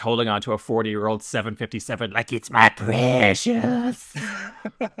Dispatch holding on to a 40-year-old 757 like it's my precious.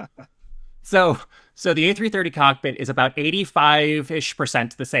 So the A330 cockpit is about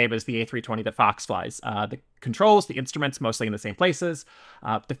 85-ish% the same as the A320 that Fox flies. The controls, the instruments, mostly in the same places.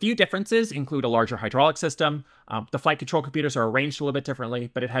 The few differences include a larger hydraulic system. The flight control computers are arranged a little bit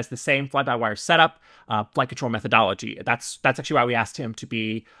differently, but it has the same fly-by-wire setup, flight control methodology. That's actually why we asked him to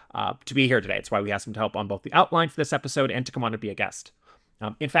be here today. It's why we asked him to help on both the outline for this episode and to come on and be a guest.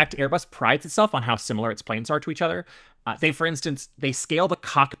 In fact, Airbus prides itself on how similar its planes are to each other. For instance, they scale the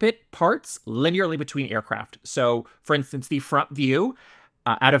cockpit parts linearly between aircraft. So, for instance, the front view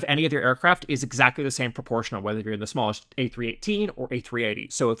out of any of their aircraft is exactly the same proportional, whether you're in the smallest A318 or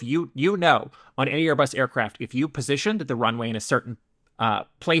A380. So if you know on any Airbus aircraft, if you positioned the runway in a certain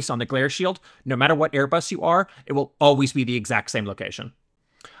place on the glare shield, no matter what Airbus you are, it will always be the exact same location.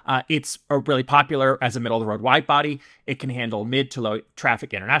 It's really popular as a middle-of-the-road wide body. It can handle mid to low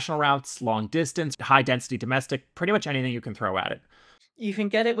traffic international routes, long distance, high density domestic, pretty much anything you can throw at it. You can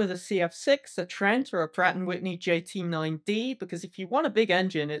get it with a CF6, a Trent, or a Pratt & Whitney JT9D, because if you want a big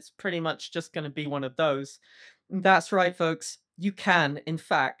engine, it's pretty much just going to be one of those. That's right, folks. You can, in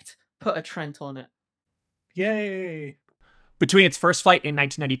fact, put a Trent on it. Yay! Between its first flight in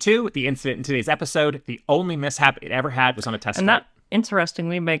 1992, the incident in today's episode, the only mishap it ever had was on a test flight.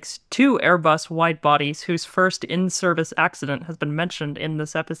 interestingly makes 2 Airbus wide bodies whose first in-service accident has been mentioned in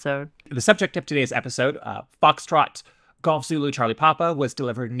this episode. The subject of today's episode, Foxtrot Golf Zulu Charlie Papa, was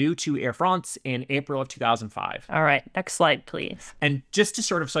delivered new to Air France in April of 2005. All right, next slide, please. And just to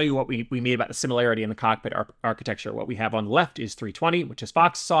sort of show you what we made about the similarity in the cockpit architecture, what we have on the left is 320, which is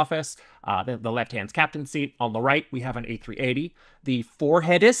Fox's office. The left-hand's captain's seat. On the right, we have an A380, the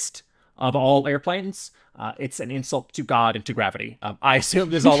foreheadest of all airplanes. It's an insult to God and to gravity. I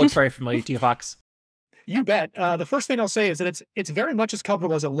assume this all looks very familiar to you, Fox. You bet. The first thing I'll say is that it's very much as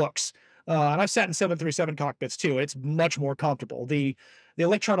comfortable as it looks. And I've sat in 737 cockpits too. It's much more comfortable. The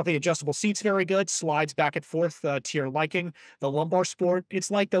electronically adjustable seat's very good, slides back and forth to your liking. The lumbar support,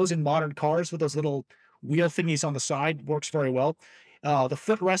 it's like those in modern cars with those little wheel thingies on the side, works very well. The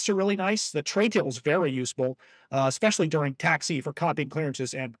footrests are really nice. The tray table is very useful, especially during taxi for cockpit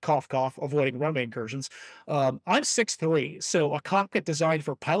clearances and cough, avoiding runway incursions. I'm 6'3", so a cockpit designed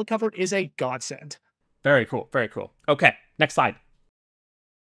for pilot comfort is a godsend. Very cool. Very cool. Okay, next slide.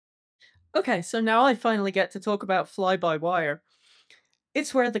 Okay, so now I finally get to talk about fly-by-wire.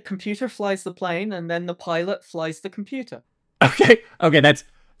 It's where the computer flies the plane and then the pilot flies the computer. Okay,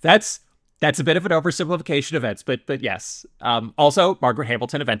 that's a bit of an oversimplification of events, but yes. Also, Margaret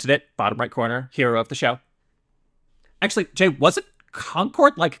Hamilton invented it, bottom right corner, hero of the show. Actually, Jay, wasn't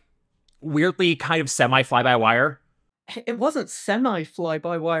Concorde like weirdly kind of semi-fly-by-wire? It wasn't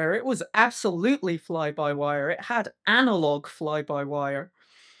semi-fly-by-wire, it was absolutely fly-by-wire. It had analog fly-by-wire.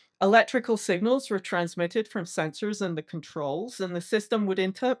 Electrical signals were transmitted from sensors in the controls, and the system would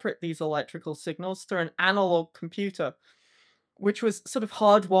interpret these electrical signals through an analog computer, which was sort of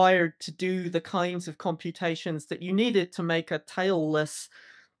hardwired to do the kinds of computations that you needed to make a tailless,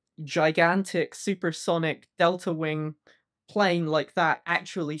 gigantic, supersonic delta wing plane like that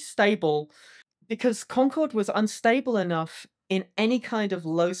actually stable, because Concorde was unstable enough in any kind of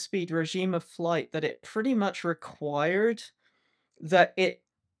low-speed regime of flight that it pretty much required that it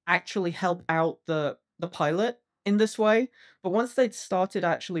actually help out the pilot in this way. But once they'd started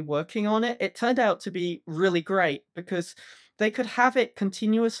actually working on it, it turned out to be really great because they could have it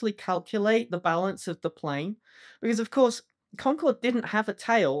continuously calculate the balance of the plane. Because of course, Concorde didn't have a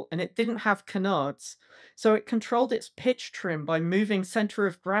tail and it didn't have canards. So it controlled its pitch trim by moving center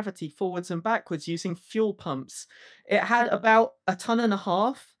of gravity forwards and backwards using fuel pumps. It had about 1.5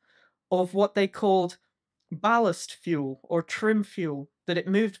 tons of what they called ballast fuel or trim fuel that it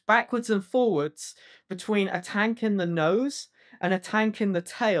moved backwards and forwards between a tank in the nose and a tank in the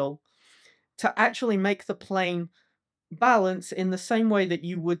tail to actually make the plane balance in the same way that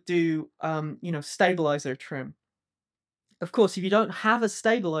you would do, stabilizer trim. Of course, if you don't have a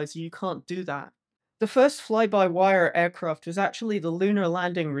stabilizer, you can't do that. The first fly-by-wire aircraft was actually the Lunar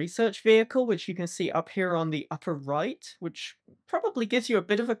Landing Research Vehicle, which you can see up here on the upper right, which probably gives you a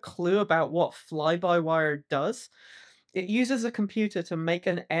bit of a clue about what fly-by-wire does. It uses a computer to make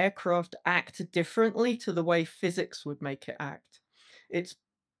an aircraft act differently to the way physics would make it act. It's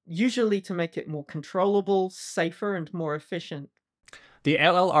usually to make it more controllable, safer, and more efficient. The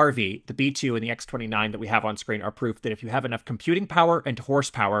LLRV, the B2, and the X-29 that we have on screen are proof that if you have enough computing power and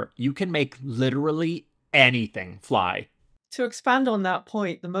horsepower, you can make literally anything fly. To expand on that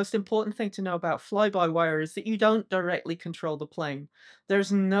point, the most important thing to know about fly-by-wire is that you don't directly control the plane.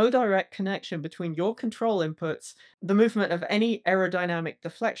 There's no direct connection between your control inputs, the movement of any aerodynamic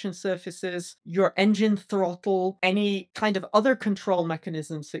deflection surfaces, your engine throttle, any kind of other control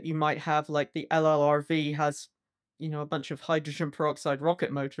mechanisms that you might have, like the LLRV has, a bunch of hydrogen peroxide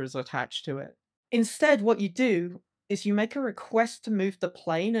rocket motors attached to it. Instead, what you do is you make a request to move the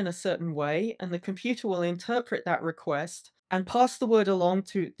plane in a certain way, and the computer will interpret that request and pass the word along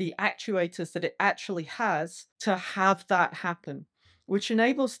to the actuators that it actually has to have that happen, which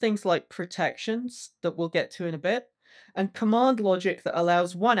enables things like protections that we'll get to in a bit, and command logic that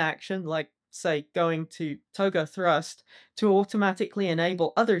allows one action, like, say, going to toga thrust, to automatically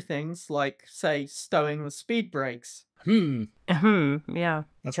enable other things, like, say, stowing the speed brakes. Yeah.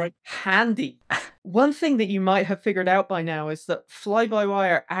 That's right. Handy. One thing that you might have figured out by now is that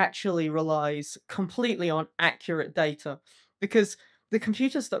fly-by-wire actually relies completely on accurate data, because the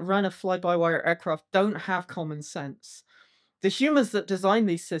computers that run a fly-by-wire aircraft don't have common sense. The humans that design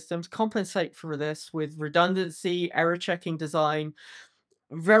these systems compensate for this with redundancy, error-checking design,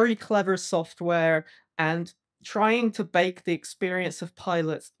 very clever software, and trying to bake the experience of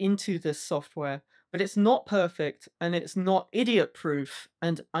pilots into this software. But it's not perfect, and it's not idiot-proof,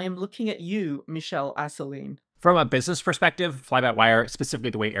 and I am looking at you, Michel Asseline. From a business perspective, fly-by-wire,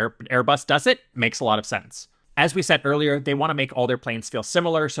 specifically the way Airbus does it, makes a lot of sense. As we said earlier, they want to make all their planes feel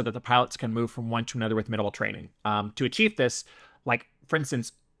similar so that the pilots can move from one to another with minimal training. To achieve this, Like, for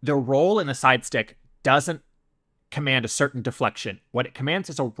instance, the roll in the side stick doesn't command a certain deflection. What it commands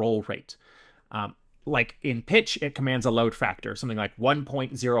is a roll rate. Like in pitch, it commands a load factor, something like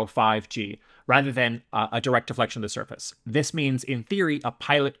 1.05 G, rather than a direct deflection of the surface. This means, in theory, a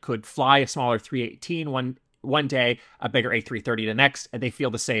pilot could fly a smaller 318 one day, a bigger A330 the next, and they feel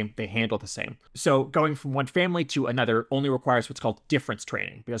the same, they handle the same. So going from one family to another only requires what's called difference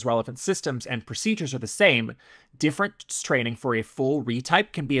training. Because relevant systems and procedures are the same, difference training for a full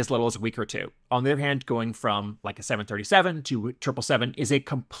retype can be as little as a week or two. On the other hand, going from like a 737 to 777 is a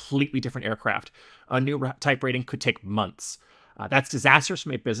completely different aircraft. A new type rating could take months. That's disastrous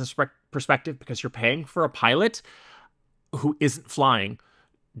from a business perspective because you're paying for a pilot who isn't flying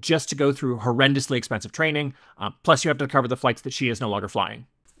just to go through horrendously expensive training. Plus, you have to cover the flights that she is no longer flying.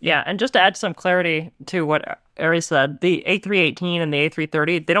 Yeah, and just to add some clarity to what Ari said, the A318 and the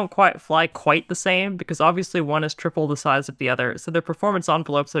A330, they don't quite fly quite the same because obviously one is triple the size of the other. So their performance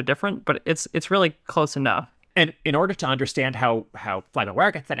envelopes are different, but it's really close enough. And in order to understand how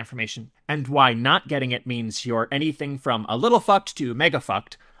fly-by-wire gets that information and why not getting it means you're anything from a little fucked to mega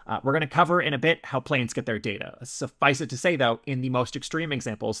fucked, we're going to cover in a bit how planes get their data. Suffice it to say, though, in the most extreme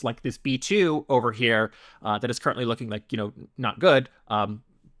examples, like this B-2 over here that is currently looking like, not good,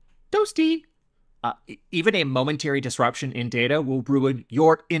 toasty. Even a momentary disruption in data will ruin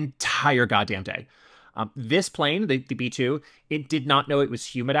your entire goddamn day. This plane, the B-2, it did not know it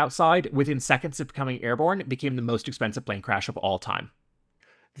was humid outside. Within seconds of becoming airborne, it became the most expensive plane crash of all time.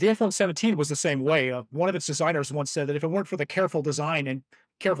 The F-117 was the same way. One of its designers once said that if it weren't for the careful design and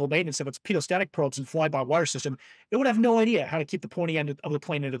careful maintenance of its pitot-static probes and fly-by-wire system, it would have no idea how to keep the pointy end of the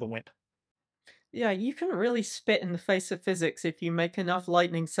plane into the wind. Yeah, you can really spit in the face of physics if you make enough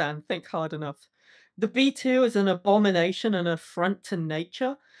lightning sound, think hard enough. The B-2 is an abomination and affront to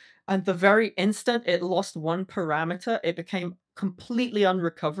nature, and the very instant it lost one parameter, it became completely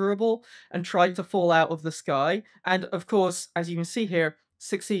unrecoverable and tried to fall out of the sky, and of course, as you can see here,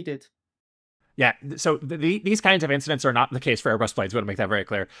 succeeded. Yeah, so these kinds of incidents are not the case for Airbus planes. We want to make that very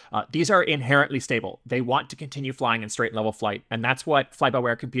clear. These are inherently stable. They want to continue flying in straight level flight, and that's what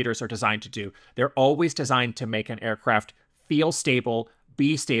fly-by-wire computers are designed to do. They're always designed to make an aircraft feel stable,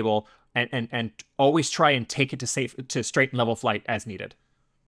 be stable, and always try and take it to straight and level flight as needed.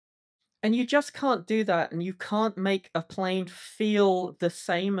 And you just can't do that, and you can't make a plane feel the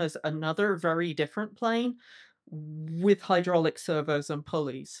same as another very different plane with hydraulic servos and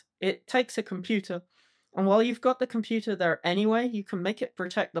pulleys. It takes a computer, and while you've got the computer there anyway, you can make it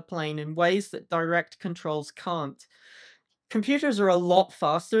protect the plane in ways that direct controls can't. Computers are a lot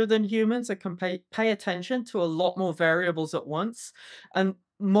faster than humans and can pay attention to a lot more variables at once, and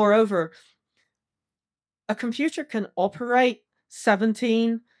moreover, a computer can operate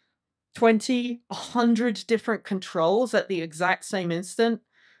 17, 20, 100 different controls at the exact same instant,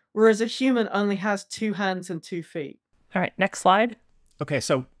 whereas a human only has 2 hands and 2 feet. All right, next slide. Okay,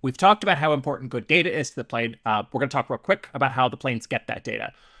 so we've talked about how important good data is to the plane. We're going to talk real quick about how the planes get that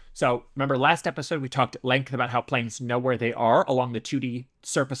data. So remember last episode, we talked at length about how planes know where they are along the 2D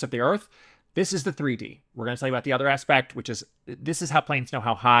surface of the Earth. This is the 3D. We're going to tell you about the other aspect, which is this is how planes know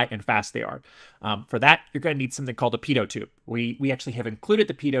how high and fast they are. For that, you're going to need something called a pitot tube. We actually have included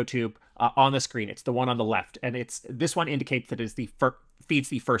the pitot tube on the screen. It's the one on the left, and this one indicates that it feeds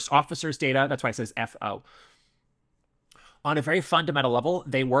the first officer's data. That's why it says FO. On a very fundamental level,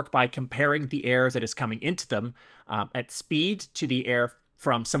 they work by comparing the air that is coming into them at speed to the air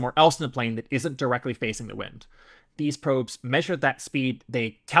from somewhere else in the plane that isn't directly facing the wind. These probes measure that speed,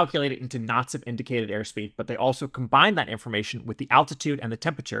 they calculate it into knots of indicated airspeed, but they also combine that information with the altitude and the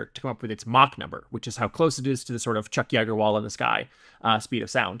temperature to come up with its Mach number, which is how close it is to the sort of Chuck Yeager wall in the sky speed of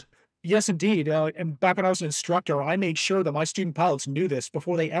sound. Yes, indeed. And back when I was an instructor, I made sure that my student pilots knew this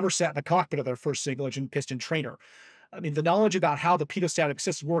before they ever sat in the cockpit of their first single-engine piston trainer. I mean, the knowledge about how the pitot-static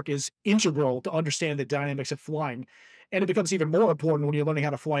systems work is integral to understand the dynamics of flying, and it becomes even more important when you're learning how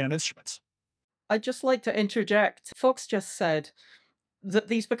to fly on instruments. I'd just like to interject. Fox just said that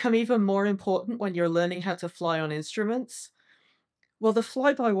these become even more important when you're learning how to fly on instruments. Well, the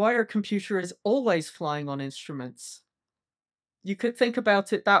fly-by-wire computer is always flying on instruments. You could think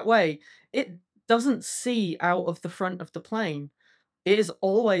about it that way. It doesn't see out of the front of the plane. It is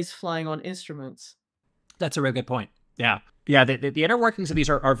always flying on instruments. That's a really good point. Yeah. Yeah, the inner workings of these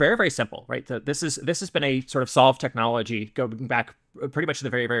are very, very simple, right? This has been a sort of solved technology going back pretty much to the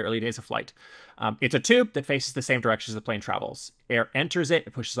very, very early days of flight. It's a tube that faces the same direction as the plane travels. Air enters it,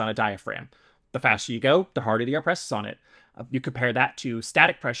 it pushes on a diaphragm. The faster you go, the harder the air presses on it. You compare that to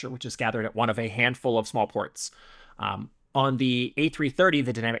static pressure, which is gathered at one of a handful of small ports. On the A330,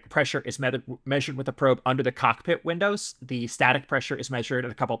 the dynamic pressure is measured with a probe under the cockpit windows. The static pressure is measured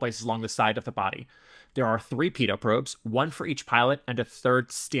at a couple places along the side of the body. There are 3 pitot probes, 1 for each pilot, and a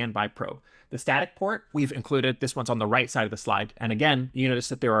 3rd standby probe. The static port, we've included, this one's on the right side of the slide. And again, you notice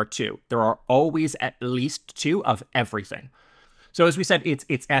that there are 2. There are always at least 2 of everything. So as we said,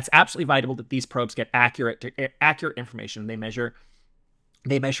 it's absolutely vital that these probes get accurate information. They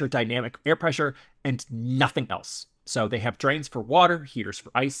measure dynamic air pressure and nothing else. So they have drains for water, heaters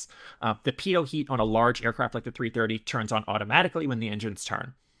for ice. The pitot heat on a large aircraft like the 330 turns on automatically when the engines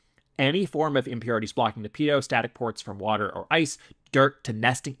turn. Any form of impurities blocking the pitot, static ports from water or ice, dirt to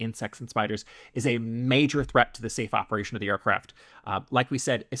nesting insects and spiders is a major threat to the safe operation of the aircraft. Like we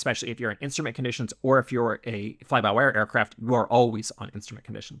said, especially if you're in instrument conditions or if you're a fly-by-wire aircraft, you are always on instrument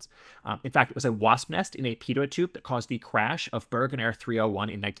conditions. In fact, it was a wasp nest in a pitot tube that caused the crash of Bergen Air 301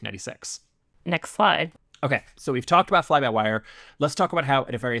 in 1996. Next slide. Okay, so we've talked about fly-by-wire. Let's talk about how,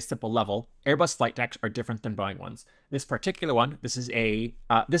 at a very simple level, Airbus flight decks are different than Boeing ones. This particular one, this is an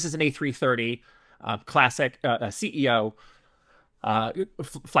A330 classic CEO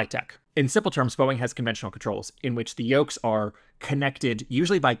flight deck. In simple terms, Boeing has conventional controls in which the yokes are connected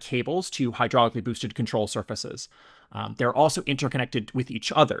usually by cables to hydraulically boosted control surfaces. They're also interconnected with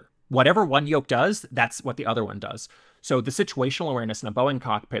each other. Whatever one yoke does, that's what the other one does. So the situational awareness in the Boeing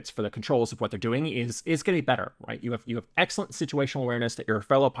cockpits for the controls of what they're doing is going to be better, right? You have excellent situational awareness that your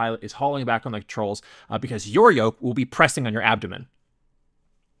fellow pilot is hauling back on the controls because your yoke will be pressing on your abdomen.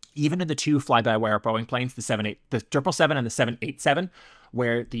 Even in the 2 fly-by-wire Boeing planes, the 777 and the 787,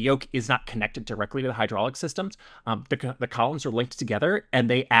 where the yoke is not connected directly to the hydraulic systems, the columns are linked together, and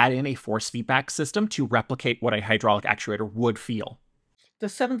they add in a force feedback system to replicate what a hydraulic actuator would feel. The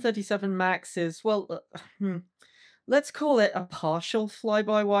 737 MAX is, well, let's call it a partial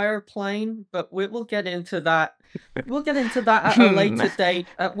fly-by-wire plane, but we'll get into that. We'll get into that at a later date,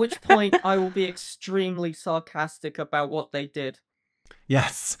 at which point I will be extremely sarcastic about what they did.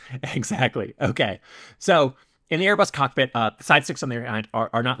 Yes, exactly. Okay. So in the Airbus cockpit, the side sticks on the other hand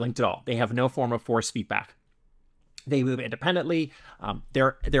are not linked at all. They have no form of force feedback. They move independently.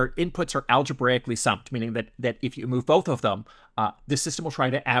 Their inputs are algebraically summed, meaning that if you move both of them, the system will try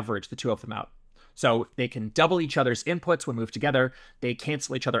to average the 2 of them out. So they can double each other's inputs when moved together. They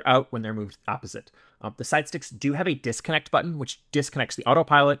cancel each other out when they're moved opposite. The side sticks do have a disconnect button, which disconnects the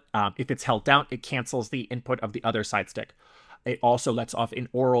autopilot. If it's held down, it cancels the input of the other side stick. It also lets off an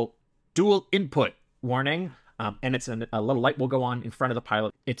oral dual input warning, and it's a little light will go on in front of the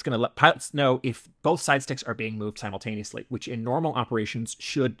pilot. It's going to let pilots know if both side sticks are being moved simultaneously, which in normal operations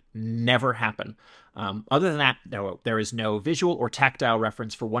should never happen. Other than that, there is no visual or tactile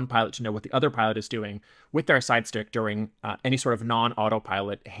reference for one pilot to know what the other pilot is doing with their side stick during any sort of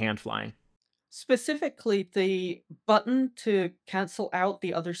non-autopilot hand flying. Specifically, the button to cancel out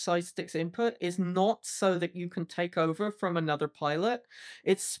the other side stick's input is not so that you can take over from another pilot.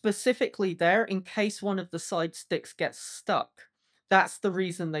 It's specifically there in case one of the side sticks gets stuck. That's the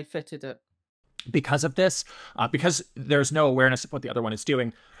reason they fitted it. Because of this, because there's no awareness of what the other one is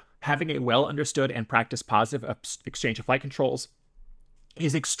doing, having a well-understood and practiced positive exchange of flight controls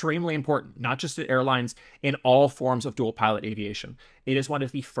is extremely important, not just at airlines, in all forms of dual pilot aviation. It is one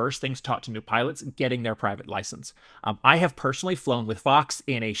of the first things taught to new pilots getting their private license. I have personally flown with Fox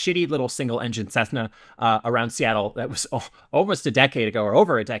in a shitty little single engine Cessna around Seattle. That was almost a decade ago, or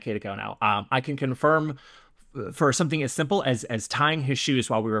over a decade ago now. I can confirm for something as simple as tying his shoes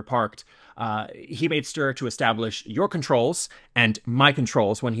while we were parked, he made sure to establish your controls and my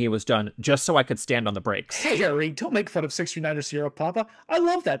controls when he was done, just so I could stand on the brakes. Hey, Harry, don't make fun of 639er Sierra Papa. I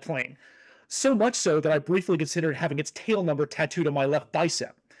love that plane. So much so that I briefly considered having its tail number tattooed on my left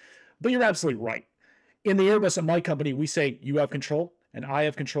bicep. But you're absolutely right. In the Airbus at my company, we say you have control, and I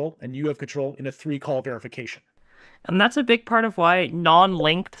have control, and you have control in a 3-call verification. And that's a big part of why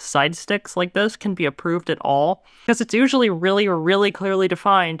non-linked side sticks like this can be approved at all, because it's usually really, really clearly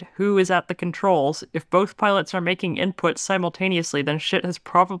defined who is at the controls. If both pilots are making inputs simultaneously, then shit has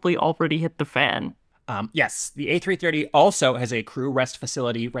probably already hit the fan. Yes, the A330 also has a crew rest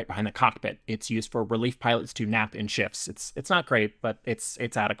facility right behind the cockpit. It's used for relief pilots to nap in shifts. It's not great, but it's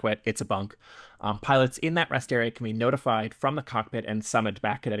adequate. It's a bunk. Pilots in that rest area can be notified from the cockpit and summoned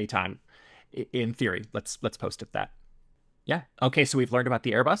back at any time. In theory, let's post it that. Yeah. Okay, so we've learned about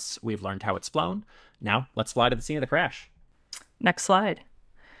the Airbus. We've learned how it's flown. Now let's fly to the scene of the crash. Next slide.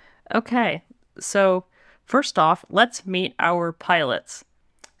 Okay, so first off, let's meet our pilots.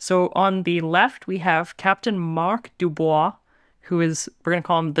 So on the left, we have Captain Marc Dubois, who is, we're going to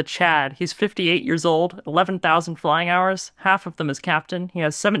call him the Chad. He's 58 years old, 11,000 flying hours. Half of them as captain. He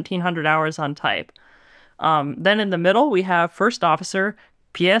has 1,700 hours on type. Then in the middle, we have First Officer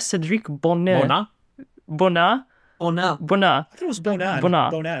Pierre-Cédric Bonnet. Bona? Bonnet? Oh no. Bonnet. I thought it was Bonan.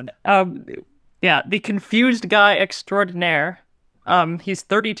 Bonan. Bonan. Yeah, the confused guy extraordinaire. He's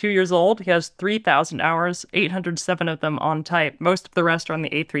 32 years old. He has 3,000 hours, 807 of them on type. Most of the rest are on the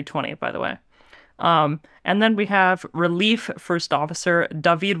A320, by the way. And then we have Relief First Officer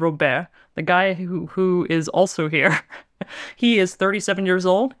David Robert, the guy who is also here. He is 37 years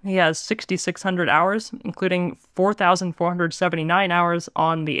old. He has 6,600 hours, including 4,479 hours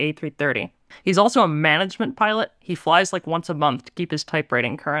on the A330. He's also a management pilot. He flies like once a month to keep his type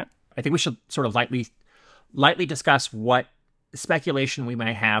rating current. I think we should sort of lightly discuss what speculation we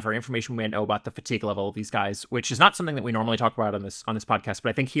may have or information we may know about the fatigue level of these guys, which is not something that we normally talk about on this podcast, but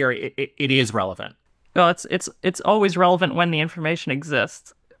I think here it is relevant. Well, it's always relevant when the information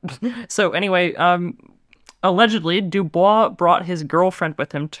exists. So anyway, allegedly, Dubois brought his girlfriend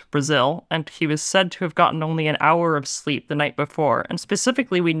with him to Brazil, and he was said to have gotten only an hour of sleep the night before. And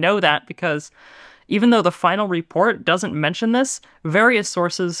specifically, we know that because even though the final report doesn't mention this, various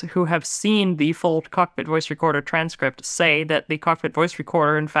sources who have seen the full cockpit voice recorder transcript say that the cockpit voice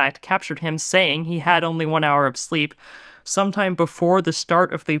recorder, in fact, captured him saying he had only 1 hour of sleep sometime before the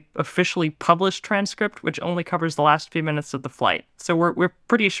start of the officially published transcript, which only covers the last few minutes of the flight. So we're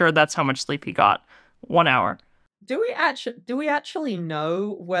pretty sure that's how much sleep he got. 1 hour. Do we actually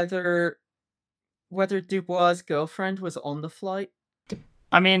know whether Dubois' girlfriend was on the flight?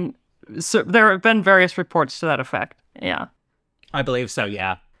 I mean, so there have been various reports to that effect. Yeah. I believe so,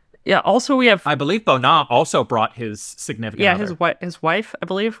 yeah. Yeah, also we have... I believe Bona also brought his significant other. His wife, I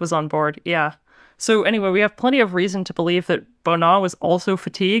believe, was on board. Yeah. So anyway, we have plenty of reason to believe that Bona was also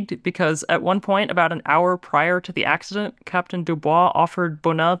fatigued because at one point, about an hour prior to the accident, Captain Dubois offered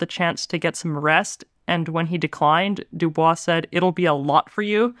Bona the chance to get some rest. And when he declined, Dubois said, "It'll be a lot for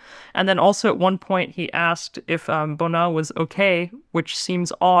you." And then also at one point, he asked if Bona was okay, which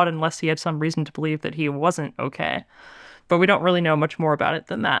seems odd unless he had some reason to believe that he wasn't okay. But we don't really know much more about it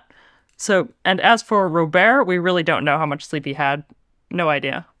than that. So, and as for Robert, we really don't know how much sleep he had. No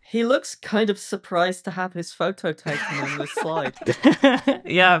idea. He looks kind of surprised to have his photo taken on this slide.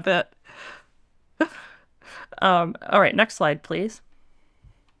 Yeah, I bet. All right, next slide, please.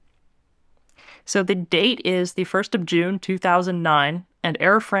 So the date is the 1st of June, 2009, and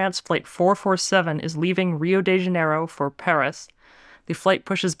Air France Flight 447 is leaving Rio de Janeiro for Paris. The flight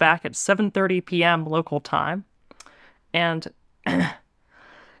pushes back at 7:30 p.m. local time. And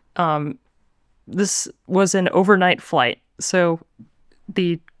this was an overnight flight, so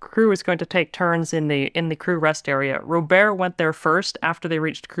the crew is going to take turns in the crew rest area. Robert went there first after they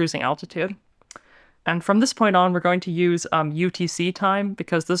reached cruising altitude. And from this point on, we're going to use UTC time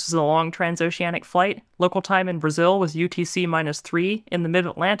because this is a long transoceanic flight. Local time in Brazil was UTC -3. In the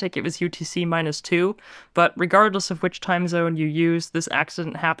mid-Atlantic, it was UTC -2. But regardless of which time zone you use, this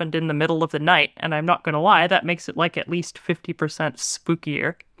accident happened in the middle of the night. And I'm not going to lie, that makes it like at least 50%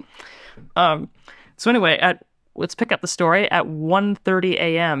 spookier. So anyway, let's pick up the story. At 1:30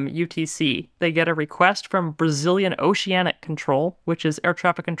 a.m. UTC, they get a request from Brazilian Oceanic Control, which is air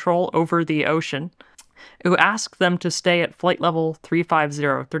traffic control over the ocean, who ask them to stay at flight level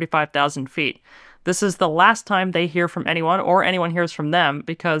 350, 35,000 feet. This is the last time they hear from anyone, or anyone hears from them,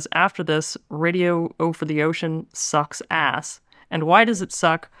 because after this, radio over the ocean sucks ass. And why does it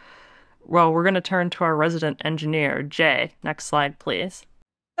suck? Well, we're going to turn to our resident engineer, Jay. Next slide, please.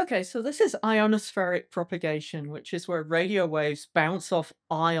 Okay, so this is ionospheric propagation, which is where radio waves bounce off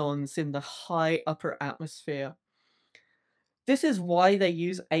ions in the high upper atmosphere. This is why they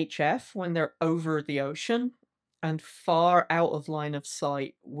use HF when they're over the ocean and far out of line of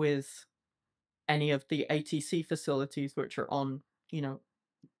sight with any of the ATC facilities, which are on,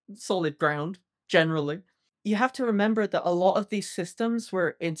 solid ground, generally. You have to remember that a lot of these systems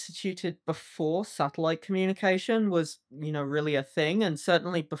were instituted before satellite communication was, really a thing, and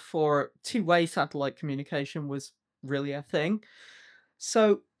certainly before two-way satellite communication was really a thing.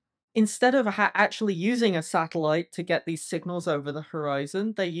 So instead of actually using a satellite to get these signals over the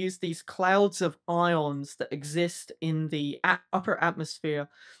horizon, they use these clouds of ions that exist in the upper atmosphere,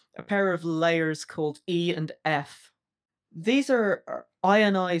 a pair of layers called E and F. These are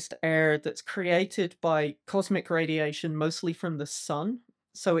ionized air that's created by cosmic radiation, mostly from the sun,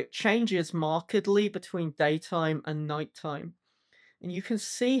 so it changes markedly between daytime and nighttime. And you can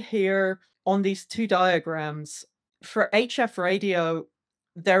see here on these two diagrams, for HF radio,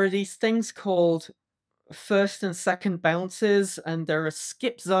 there are these things called first and second bounces, and there are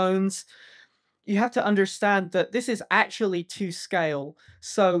skip zones. You have to understand that this is actually to scale.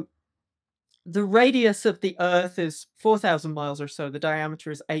 So the radius of the Earth is 4,000 miles or so. The diameter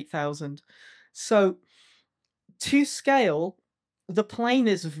is 8,000. So To scale, the plane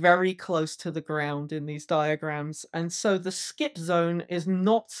is very close to the ground in these diagrams, and so the skip zone is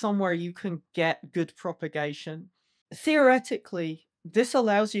not somewhere you can get good propagation. Theoretically, this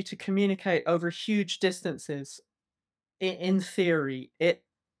allows you to communicate over huge distances. In theory, it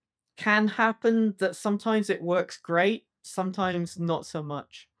can happen that sometimes it works great, sometimes not so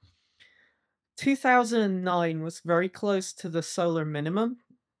much. 2009 was very close to the solar minimum,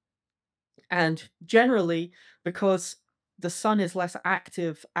 and generally, because the sun is less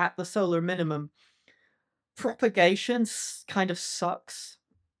active at the solar minimum, propagation kind of sucks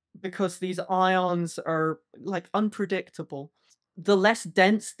because these ions are like unpredictable. The less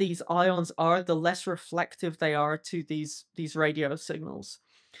dense these ions are, the less reflective they are to these radio signals.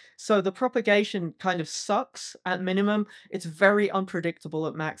 So the propagation kind of sucks at minimum. It's very unpredictable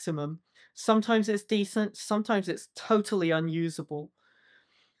at maximum. Sometimes it's decent, sometimes it's totally unusable.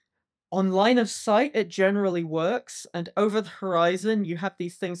 On line of sight, it generally works, and over the horizon, you have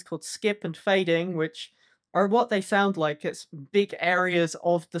these things called skip and fading, which are what they sound like. It's big areas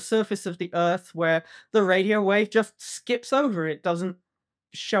of the surface of the Earth where the radio wave just skips over. It doesn't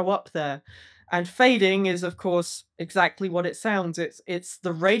show up there. And fading is, of course, exactly what it sounds. It's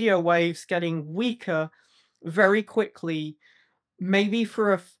the radio waves getting weaker very quickly, maybe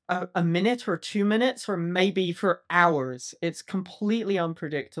for a minute or 2 minutes, or maybe for hours. It's completely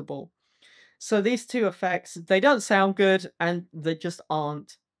unpredictable. So these two effects, they don't sound good, and they just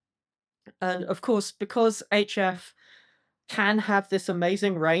aren't. And of course, because HF can have this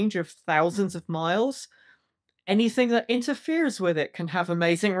amazing range of thousands of miles, anything that interferes with it can have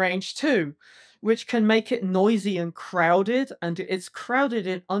amazing range too, which can make it noisy and crowded, and it's crowded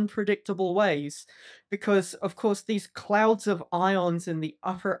in unpredictable ways because, of course, these clouds of ions in the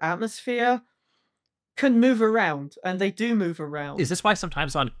upper atmosphere can move around, and they do move around. Is this why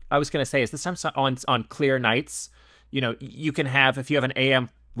sometimes I was going to say, is this sometimes on clear nights, you can have, if you have an AM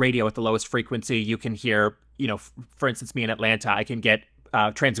radio at the lowest frequency, you can hear, for instance, me in Atlanta, I can get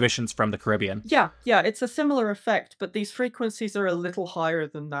transmissions from the Caribbean. Yeah, it's a similar effect, but these frequencies are a little higher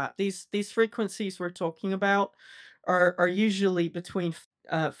than that. These frequencies we're talking about are usually between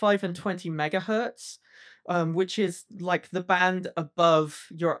 5 and 20 megahertz, which is like the band above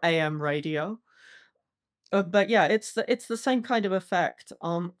your AM radio. But yeah, it's the same kind of effect.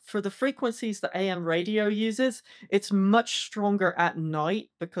 For the frequencies that AM radio uses, it's much stronger at night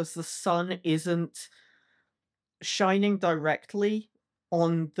because the sun isn't shining directly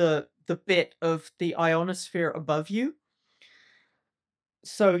on the bit of the ionosphere above you.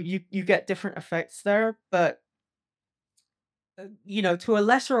 So you get different effects there, but to a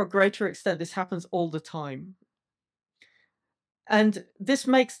lesser or greater extent, this happens all the time. And this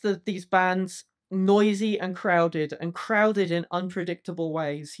makes these bands noisy and crowded in unpredictable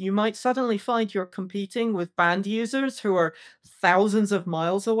ways. You might suddenly find you're competing with band users who are thousands of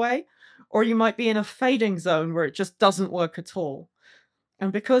miles away, or you might be in a fading zone where it just doesn't work at all.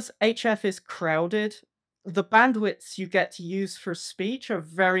 And because HF is crowded, the bandwidths you get to use for speech are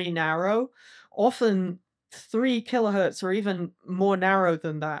very narrow, often 3 kilohertz or even more narrow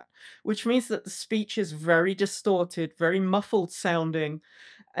than that, which means that the speech is very distorted, very muffled sounding,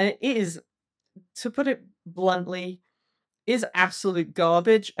 and it is, to put it bluntly, is absolute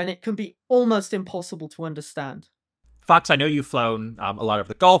garbage, and it can be almost impossible to understand. Fox, I know you've flown a lot of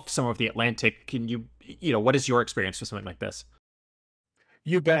the Gulf, some of the Atlantic. Can you, what is your experience with something like this?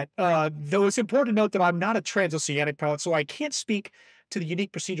 You bet. Though it's important to note that I'm not a transoceanic pilot, so I can't speak to the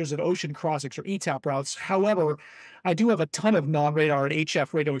unique procedures of ocean crossings or ETAP routes. However, I do have a ton of non-radar and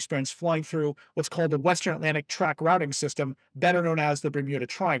HF radio experience flying through what's called the Western Atlantic Track Routing System, better known as the Bermuda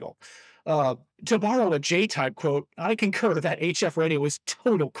Triangle. To borrow a J-type quote, I concur that HF radio is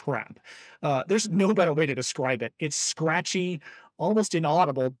total crap. There's no better way to describe it. It's scratchy, almost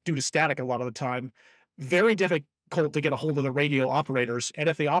inaudible due to static a lot of the time, very difficult to get a hold of the radio operators, and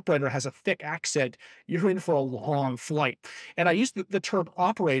if the operator has a thick accent, you're in for a long flight. And I use the term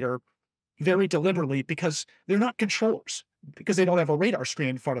operator very deliberately because they're not controllers, because they don't have a radar screen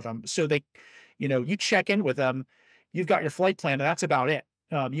in front of them. So they, you check in with them, you've got your flight plan, and that's about it.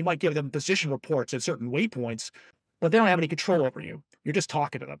 You might give them position reports at certain waypoints, but they don't have any control over you. You're just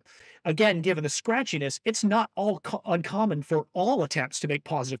talking to them. Again, given the scratchiness, it's not all uncommon for all attempts to make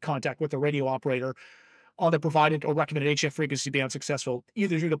positive contact with the radio operator on the provided or recommended HF frequency be unsuccessful,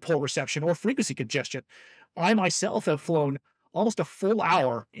 either due to poor reception or frequency congestion. I myself have flown almost a full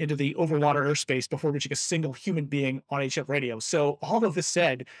hour into the overwater airspace before reaching a single human being on HF radio. So all of this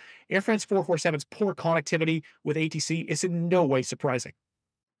said, Air France 447's poor connectivity with ATC is in no way surprising.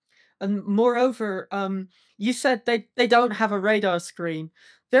 And moreover, you said they don't have a radar screen.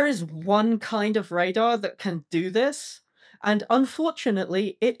 There is one kind of radar that can do this, and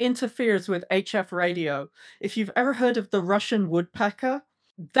unfortunately, it interferes with HF radio. If you've ever heard of the Russian woodpecker,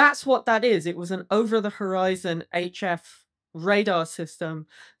 that's what that is. It was an over-the-horizon HF radar system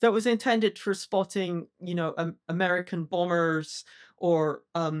that was intended for spotting, American bombers or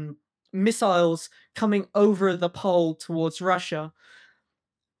missiles coming over the pole towards Russia.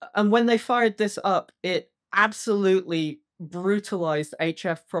 And when they fired this up, it absolutely brutalized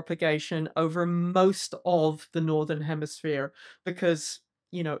HF propagation over most of the northern hemisphere because,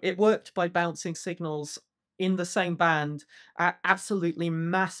 it worked by bouncing signals in the same band at absolutely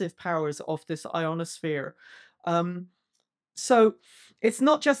massive powers of this ionosphere. So it's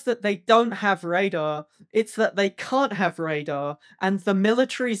not just that they don't have radar, it's that they can't have radar, and the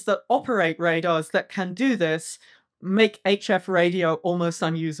militaries that operate radars that can do this make HF radio almost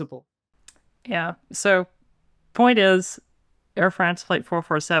unusable. Yeah. So, point is, Air France Flight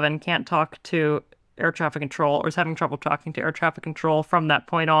 447 can't talk to air traffic control, or is having trouble talking to air traffic control from that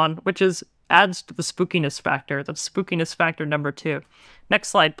point on, which adds to the spookiness factor. That's spookiness factor number 2. Next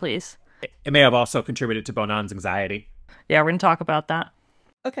slide, please. It may have also contributed to Bonan's anxiety. Yeah, we're going to talk about that.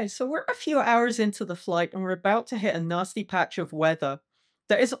 Okay, so we're a few hours into the flight and we're about to hit a nasty patch of weather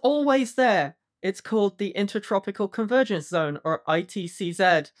that is always there. It's called the Intertropical Convergence Zone, or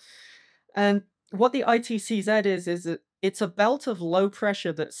ITCZ. And what the ITCZ is it's a belt of low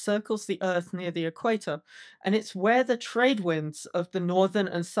pressure that circles the Earth near the equator, and it's where the trade winds of the northern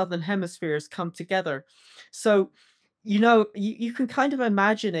and southern hemispheres come together. So, you can kind of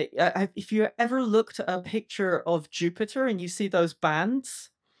imagine it. If you ever looked at a picture of Jupiter and you see those bands,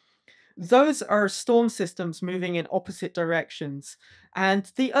 those are storm systems moving in opposite directions.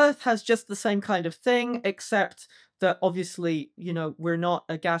 And the Earth has just the same kind of thing, except that obviously, we're not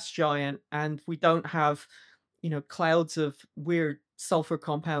a gas giant and we don't have, clouds of weird sulfur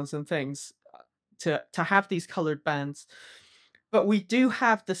compounds and things to have these colored bands. But we do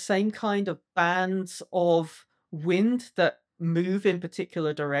have the same kind of bands of wind that move in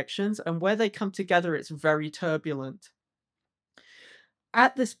particular directions, and where they come together, it's very turbulent.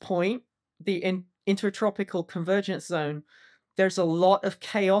 At this point, the intertropical convergence zone, there's a lot of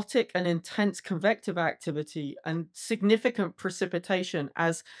chaotic and intense convective activity and significant precipitation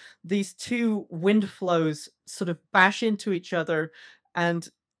as these two wind flows sort of bash into each other and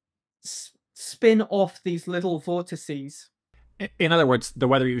spin off these little vortices. In other words, the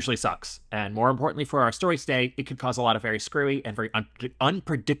weather usually sucks. And more importantly for our story today, it could cause a lot of very screwy and very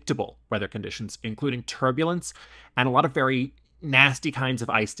unpredictable weather conditions, including turbulence and a lot of very nasty kinds of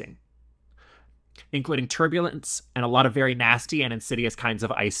icing, including turbulence and a lot of very nasty and insidious kinds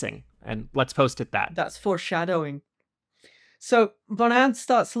of icing. And let's post it that. That's foreshadowing. So Bonan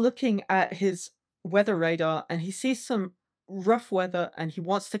starts looking at his weather radar and he sees some rough weather and he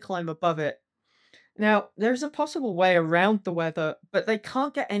wants to climb above it. Now, there's a possible way around the weather, but they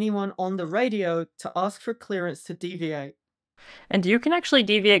can't get anyone on the radio to ask for clearance to deviate. And you can actually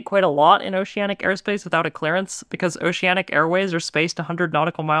deviate quite a lot in oceanic airspace without a clearance, because oceanic airways are spaced 100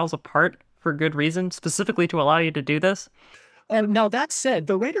 nautical miles apart for good reason, specifically to allow you to do this. Now, that said,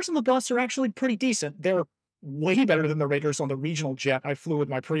 the radars on the bus are actually pretty decent. They're way better than the radars on the regional jet I flew with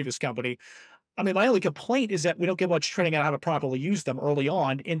my previous company. I mean, my only complaint is that we don't get much training on how to properly use them early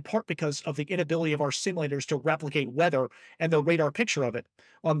on, in part because of the inability of our simulators to replicate weather and the radar picture of it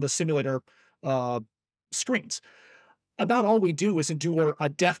on the simulator screens. About all we do is endure a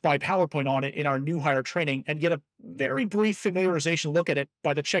death by PowerPoint on it in our new hire training and get a very brief familiarization look at it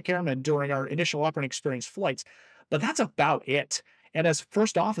by the check airmen during our initial operating experience flights. But that's about it. And as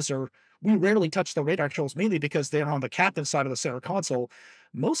first officer, we rarely touch the radar controls, mainly because they're on the captain's side of the center console.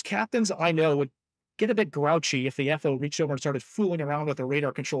 Most captains I know would get a bit grouchy if the FO reached over and started fooling around with the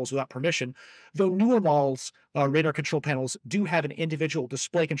radar controls without permission, though newer models' radar control panels do have an individual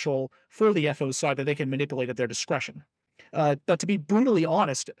display control for the FO's side that they can manipulate at their discretion. But to be brutally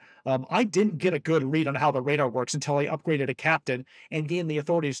honest, I didn't get a good read on how the radar works until I upgraded a captain and gained the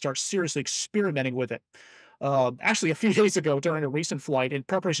authority to start seriously experimenting with it. Actually, a few days ago during a recent flight, in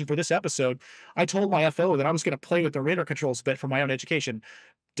preparation for this episode, I told my FO that I was going to play with the radar controls a bit for my own education.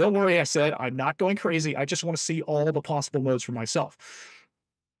 Don't worry, I said, I'm not going crazy. I just want to see all the possible modes for myself.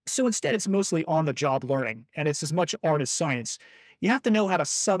 So instead, it's mostly on-the-job learning, and it's as much art as science. You have to know how to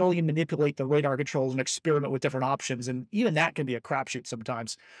subtly manipulate the radar controls and experiment with different options, and even that can be a crapshoot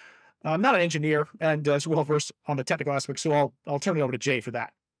sometimes. I'm not an engineer and as well versed on the technical aspects, so I'll turn it over to Jay for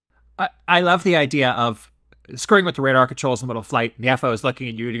that. I love the idea of screwing with the radar controls in the middle of flight, and the FO is looking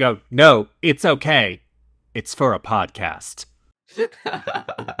at you to go, no, it's okay. It's for a podcast.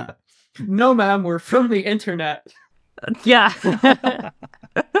 No, ma'am, we're from the internet. Yeah.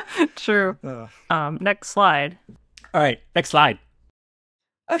 True. Uh, Next slide. All right, next slide.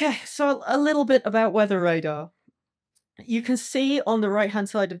 Okay, so a little bit about weather radar. You can see on the right-hand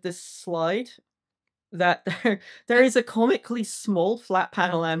side of this slide that there is a comically small flat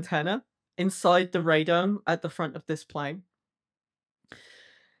panel antenna inside the radome at the front of this plane.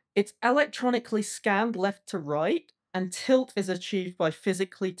 It's electronically scanned left to right, and tilt is achieved by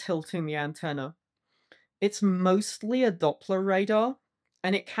physically tilting the antenna. It's mostly a Doppler radar,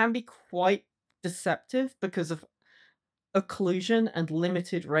 and it can be quite deceptive because of occlusion and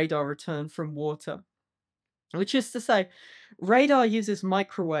limited radar return from water. Which is to say, radar uses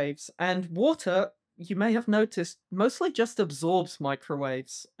microwaves, and water, you may have noticed, mostly just absorbs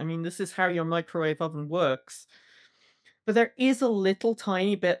microwaves. I mean, this is how your microwave oven works. But there is a little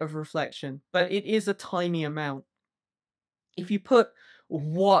tiny bit of reflection, but it is a tiny amount. If you put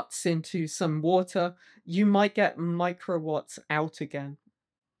watts into some water, you might get microwatts out again.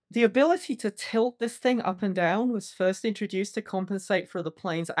 The ability to tilt this thing up and down was first introduced to compensate for the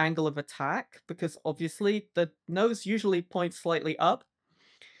plane's angle of attack, because obviously the nose usually points slightly up.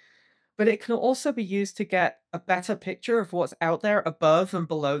 But it can also be used to get a better picture of what's out there above and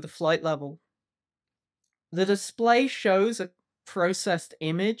below the flight level. The display shows a processed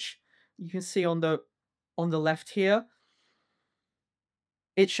image. You can see on the left here.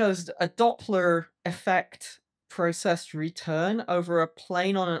 It shows a Doppler effect processed return over a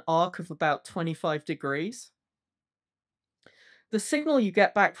plane on an arc of about 25 degrees. The signal you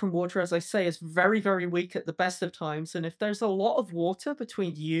get back from water, as I say, is very, very weak at the best of times, and if there's a lot of water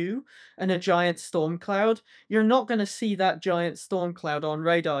between you and a giant storm cloud, you're not going to see that giant storm cloud on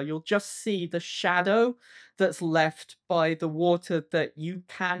radar. You'll just see the shadow that's left by the water that you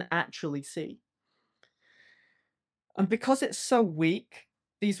can actually see. And because it's so weak,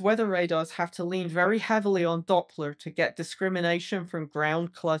 these weather radars have to lean very heavily on Doppler to get discrimination from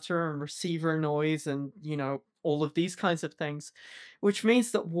ground clutter and receiver noise and, all of these kinds of things, which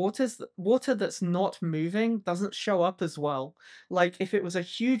means that water that's not moving doesn't show up as well, like if it was a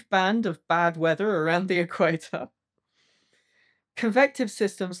huge band of bad weather around the equator. Convective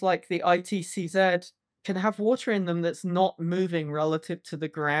systems like the ITCZ can have water in them that's not moving relative to the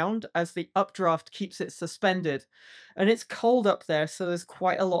ground, as the updraft keeps it suspended. And it's cold up there, so there's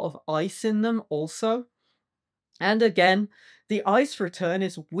quite a lot of ice in them also. And again, the ice return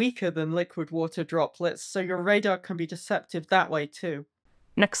is weaker than liquid water droplets, so your radar can be deceptive that way too.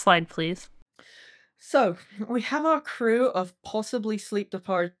 Next slide, please. So, we have our crew of possibly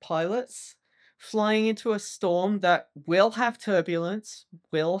sleep-deprived pilots flying into a storm that will have turbulence,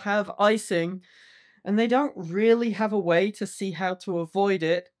 will have icing, and they don't really have a way to see how to avoid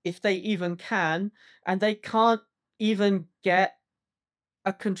it, if they even can, and they can't even get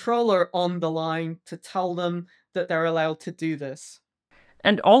a controller on the line to tell them that they're allowed to do this.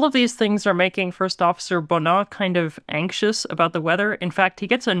 And all of these things are making First Officer Bonnat kind of anxious about the weather. In fact, he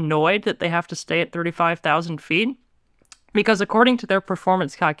gets annoyed that they have to stay at 35,000 feet. Because according to their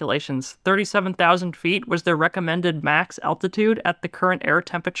performance calculations, 37,000 feet was their recommended max altitude at the current air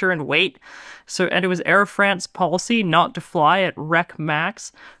temperature and weight. And it was Air France policy not to fly at rec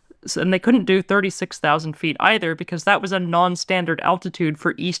max. And they couldn't do 36,000 feet either, because that was a non-standard altitude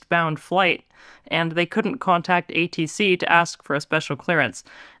for eastbound flight. And they couldn't contact ATC to ask for a special clearance.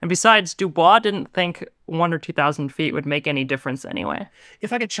 And besides, Dubois didn't think 1,000 or 2,000 feet would make any difference anyway.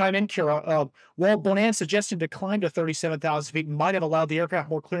 If I could chime in, Kyra, while Bonan suggested to climb to 37,000 feet might have allowed the aircraft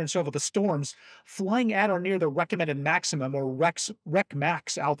more clearance over the storms, flying at or near the recommended maximum, or rec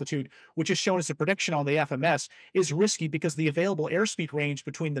max altitude, which is shown as a prediction on the FMS, is risky because the available airspeed range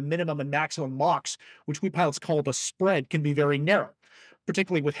between the minimum and maximum Machs, which we pilots call the spread, can be very narrow,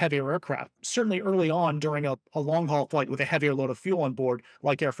 particularly with heavier aircraft. Certainly early on during a long-haul flight with a heavier load of fuel on board,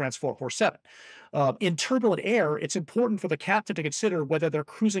 like Air France 447. In turbulent air, it's important for the captain to consider whether their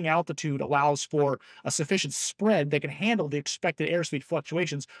cruising altitude allows for a sufficient spread that can handle the expected airspeed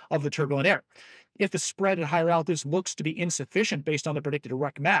fluctuations of the turbulent air. If the spread at higher altitudes looks to be insufficient based on the predicted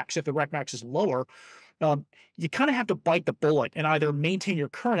rec max, if the rec max is lower, you kind of have to bite the bullet and either maintain your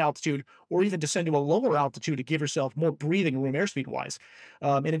current altitude or even descend to a lower altitude to give yourself more breathing room airspeed-wise.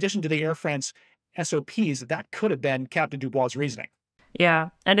 In addition to the Air France SOPs, that could have been Captain Dubois' reasoning. Yeah,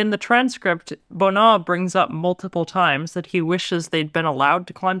 and in the transcript, Bonnat brings up multiple times that he wishes they'd been allowed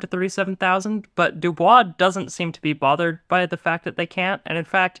to climb to 37,000, but Dubois doesn't seem to be bothered by the fact that they can't, and in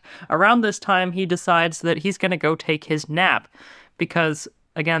fact, around this time, he decides that he's going to go take his nap, because,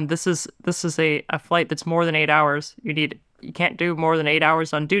 again, this is a flight that's more than 8 hours. You can't do more than 8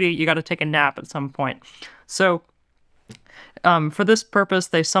 hours on duty, you got to take a nap at some point. So For this purpose,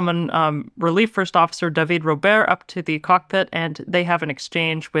 they summon Relief First Officer David Robert up to the cockpit, and they have an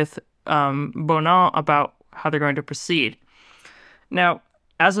exchange with Bonan about how they're going to proceed. Now,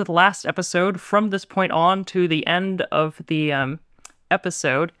 as with last episode, from this point on to the end of the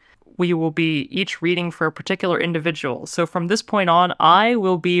episode, we will be each reading for a particular individual. So from this point on, I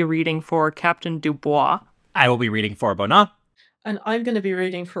will be reading for Captain Dubois. I will be reading for Bonan. And I'm going to be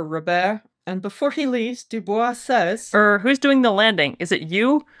reading for Robert. And before he leaves, Dubois says... Who's doing the landing? Is it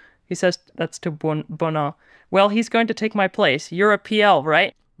you? He says that's to Bonan. Well, he's going to take my place. You're a PL,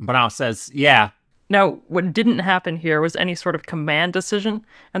 right? Bonan says, yeah. Now, what didn't happen here was any sort of command decision,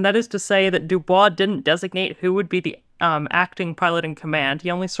 and that is to say that Dubois didn't designate who would be the acting pilot in command. He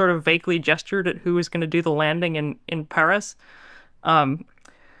only sort of vaguely gestured at who was going to do the landing in Paris.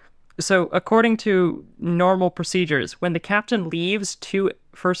 So, according to normal procedures, when the captain leaves two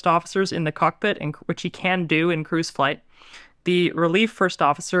first officers in the cockpit, which he can do in cruise flight, the relief first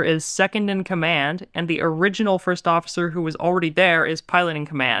officer is second in command, and the original first officer who was already there is pilot in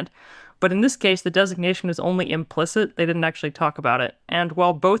command. But in this case, the designation is only implicit. They didn't actually talk about it. And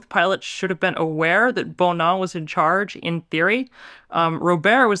while both pilots should have been aware that Bonan was in charge, in theory,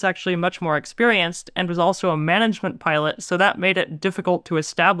 Robert was actually much more experienced and was also a management pilot, so that made it difficult to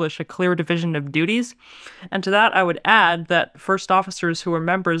establish a clear division of duties. And to that, I would add that first officers who were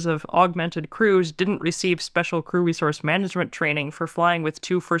members of augmented crews didn't receive special crew resource management training for flying with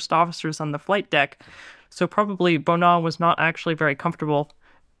two first officers on the flight deck, so probably Bonan was not actually very comfortable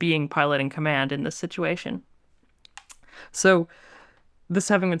being pilot in command in this situation. So, this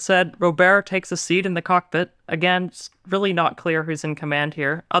having been said, Robert takes a seat in the cockpit. Again, it's really not clear who's in command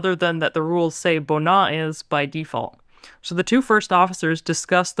here, other than that the rules say Bonan is by default. So the two first officers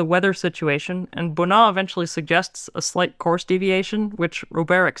discuss the weather situation, and Bonan eventually suggests a slight course deviation, which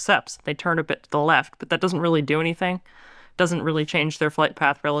Robert accepts. They turn a bit to the left, but that doesn't really do anything. Doesn't really change their flight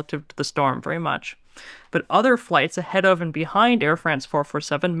path relative to the storm very much. But other flights ahead of and behind Air France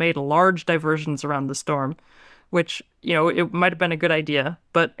 447 made large diversions around the storm, which, it might have been a good idea,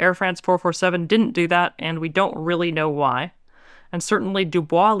 but Air France 447 didn't do that, and we don't really know why. And certainly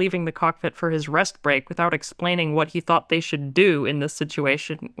Dubois leaving the cockpit for his rest break without explaining what he thought they should do in this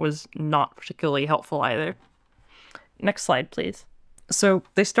situation was not particularly helpful either. Next slide, please. So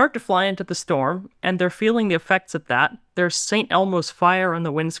they start to fly into the storm, and they're feeling the effects of that. There's St. Elmo's fire on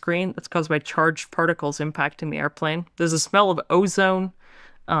the windscreen that's caused by charged particles impacting the airplane. There's a smell of ozone.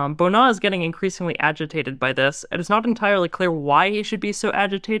 Bonan is getting increasingly agitated by this. It is not entirely clear why he should be so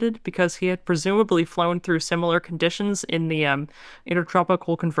agitated, because he had presumably flown through similar conditions in the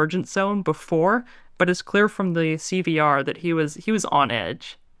intertropical convergence zone before, but it's clear from the CVR that he was on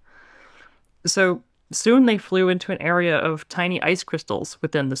edge. So soon they flew into an area of tiny ice crystals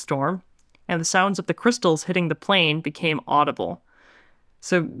within the storm, and the sounds of the crystals hitting the plane became audible.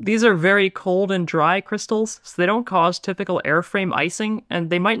 So these are very cold and dry crystals, so they don't cause typical airframe icing, and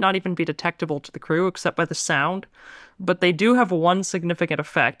they might not even be detectable to the crew except by the sound, but they do have one significant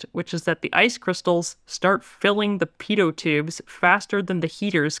effect, which is that the ice crystals start filling the pitot tubes faster than the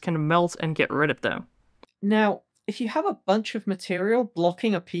heaters can melt and get rid of them. Now, if you have a bunch of material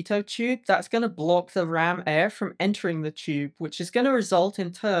blocking a pitot tube, that's going to block the ram air from entering the tube, which is going to result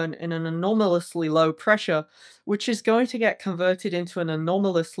in turn in an anomalously low pressure, which is going to get converted into an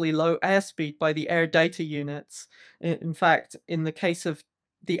anomalously low airspeed by the air data units. In fact, in the case of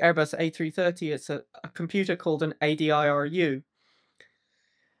the Airbus A330, it's a computer called an ADIRU.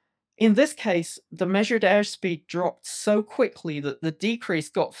 In this case, the measured airspeed dropped so quickly that the decrease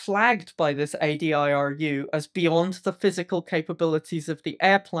got flagged by this ADIRU as beyond the physical capabilities of the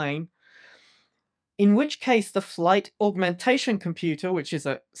airplane, in which case the flight augmentation computer, which is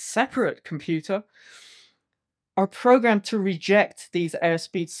a separate computer, are programmed to reject these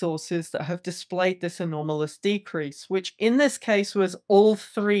airspeed sources that have displayed this anomalous decrease, which in this case was all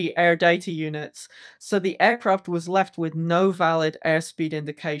three air data units, so the aircraft was left with no valid airspeed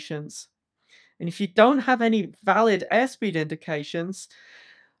indications. And if you don't have any valid airspeed indications,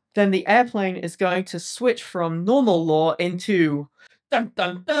 then the airplane is going to switch from normal law into dun,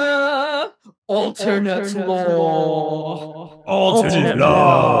 dun, dun, alternate law. Alternate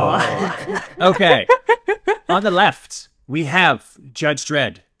law. Okay. On the left, we have Judge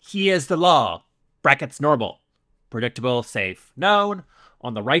Dredd. He is the law. Brackets normal. Predictable, safe, known.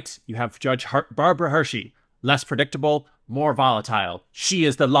 On the right, you have Judge Barbara Hershey. Less predictable, more volatile. She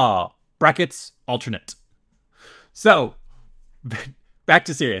is the law. Brackets alternate. So, back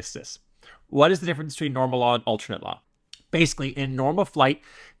to seriousness. What is the difference between normal law and alternate law? Basically, in normal flight,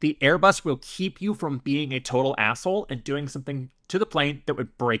 the Airbus will keep you from being a total asshole and doing something to the plane that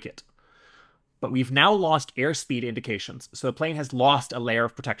would break it. but we've now lost airspeed indications, so the plane has lost a layer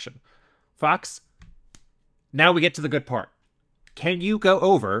of protection. Fox, now we get to the good part. Can you go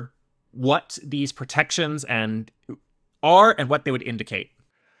over what these protections are and what they would indicate?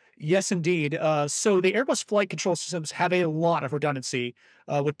 Yes, indeed. So the Airbus flight control systems have a lot of redundancy,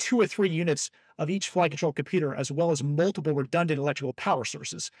 with 2 or 3 units of each flight control computer, as well as multiple redundant electrical power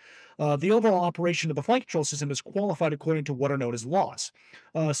sources. The overall operation of the flight control system is qualified according to what are known as laws,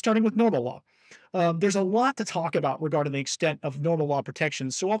 starting with normal law. There's a lot to talk about regarding the extent of normal law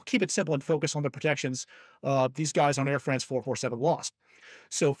protections, so I'll keep it simple and focus on the protections these guys on Air France 447 lost.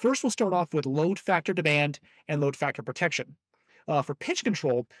 So first we'll start off with load factor demand and load factor protection. For pitch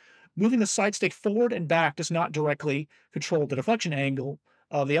control, moving the side stick forward and back does not directly control the deflection angle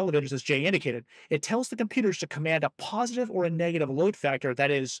of the elevators, as Jay indicated. It tells the computers to command a positive or a negative load factor, that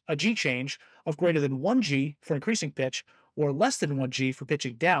is, a G change of greater than 1G for increasing pitch, or less than 1G for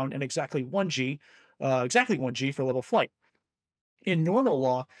pitching down, and exactly 1G for level flight. In normal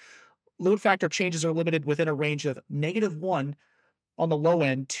law, load factor changes are limited within a range of -1 on the low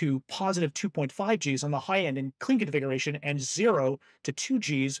end to positive 2.5 Gs on the high end in clean configuration, and 0 to 2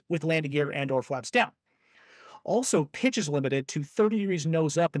 Gs with landing gear and or flaps down. Also, pitch is limited to 30 degrees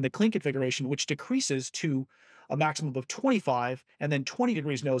nose up in the clean configuration, which decreases to a maximum of 25, and then 20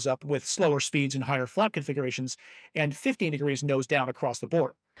 degrees nose up with slower speeds and higher flap configurations, and 15 degrees nose down across the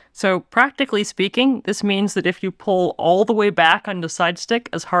board. So practically speaking, this means that if you pull all the way back on the side stick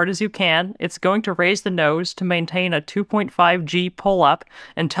as hard as you can, it's going to raise the nose to maintain a 2.5 G pull up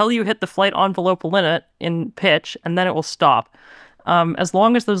until you hit the flight envelope limit in pitch, and then it will stop. As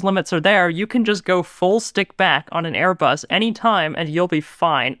long as those limits are there, you can just go full stick back on an Airbus anytime and you'll be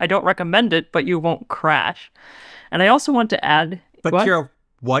fine. I don't recommend it, but you won't crash. And I also want to add... But Kyra,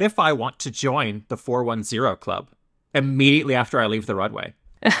 what if I want to join the 410 club immediately after I leave the runway?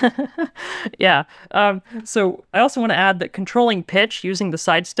 Yeah. So I also want to add that controlling pitch using the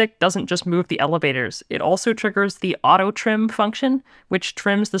side stick doesn't just move the elevators. It also triggers the auto trim function, which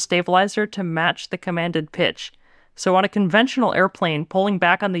trims the stabilizer to match the commanded pitch. So on a conventional airplane, pulling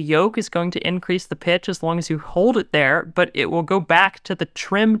back on the yoke is going to increase the pitch as long as you hold it there, but it will go back to the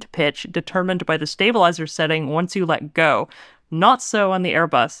trimmed pitch determined by the stabilizer setting once you let go. Not so on the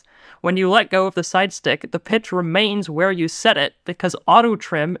Airbus. When you let go of the side stick, the pitch remains where you set it because auto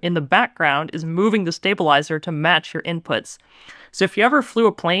trim in the background is moving the stabilizer to match your inputs. So if you ever flew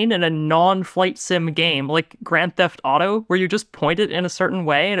a plane in a non-flight sim game like Grand Theft Auto, where you just point it in a certain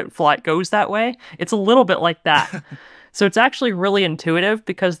way and it goes that way, it's a little bit like that. So it's actually really intuitive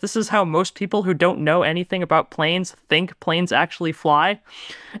because this is how most people who don't know anything about planes think planes actually fly.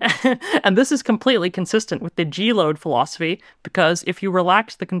 And this is completely consistent with the G-load philosophy because if you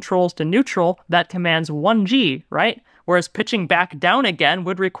relax the controls to neutral, that commands 1G, right? Whereas pitching back down again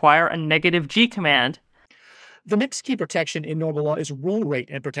would require a negative G command. The next key protection in normal law is roll rate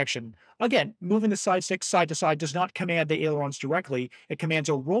and protection. Again, moving the side stick side to side does not command the ailerons directly. It commands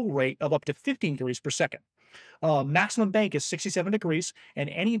a roll rate of up to 15 degrees per second. Maximum bank is 67 degrees,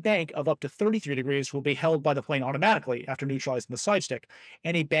 and any bank of up to 33 degrees will be held by the plane automatically after neutralizing the side stick.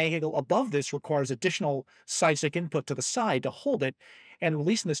 Any bank angle above this requires additional side stick input to the side to hold it, and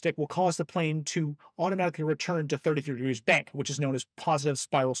releasing the stick will cause the plane to automatically return to 33 degrees bank, which is known as positive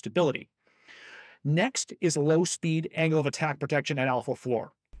spiral stability. Next is low speed angle of attack protection and alpha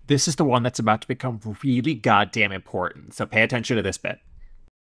floor. This is the one that's about to become really goddamn important, so pay attention to this bit.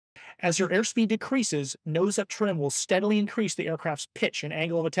 As your airspeed decreases, nose-up trim will steadily increase the aircraft's pitch and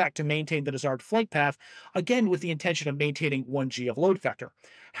angle of attack to maintain the desired flight path, again with the intention of maintaining 1G of load factor.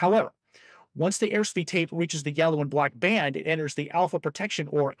 However, once the airspeed tape reaches the yellow and black band, it enters the alpha protection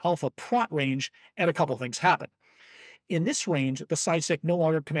or alpha prot range, and a couple things happen. In this range, the side stick no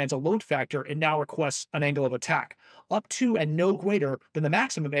longer commands a load factor and now requests an angle of attack, up to and no greater than the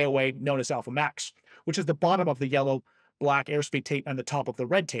maximum AOA known as alpha max, which is the bottom of the yellow-black airspeed tape and the top of the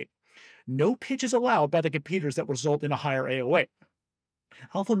red tape. No pitch is allowed by the computers that result in a higher AOA.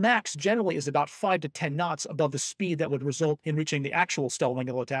 Alpha max generally is about 5 to 10 knots above the speed that would result in reaching the actual stall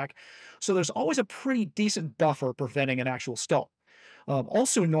angle attack, so there's always a pretty decent buffer preventing an actual stall.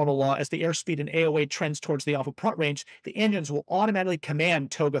 Also in normal law, as the airspeed and AOA trends towards the alpha prot range, the engines will automatically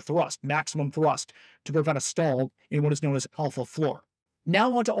command toga thrust, maximum thrust, to prevent a stall in what is known as alpha floor.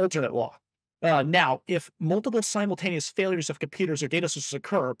 Now on to alternate law. Now, if multiple simultaneous failures of computers or data sources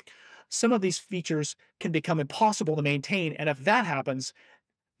occur, some of these features can become impossible to maintain, and if that happens,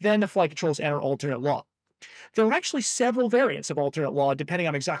 then the flight controls enter alternate law. There are actually several variants of alternate law depending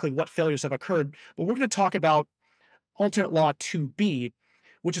on exactly what failures have occurred, but we're going to talk about alternate law 2B,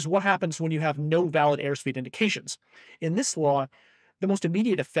 which is what happens when you have no valid airspeed indications. In this law, The most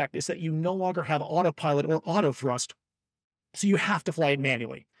immediate effect is that you no longer have autopilot or auto thrust, so you have to fly it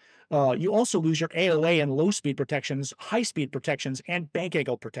manually. You also lose your AOA and low-speed protections, high-speed protections, and bank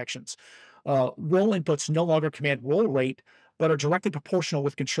angle protections. Roll inputs no longer command roll rate, but are directly proportional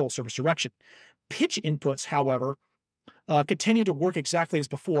with control surface direction. Pitch inputs, however, continue to work exactly as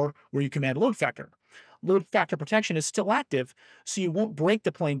before, where you command load factor. Load factor protection is still active, so you won't break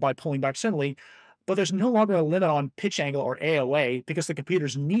the plane by pulling back suddenly, but there's no longer a limit on pitch angle or AOA because the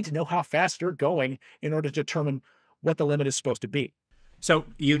computers need to know how fast you're going in order to determine what the limit is supposed to be. So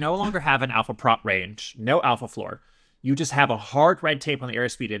you no longer have an alpha prop range, no alpha floor. You just have a hard red tape on the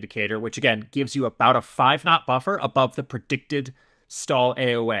airspeed indicator, which again gives you about a 5-knot buffer above the predicted stall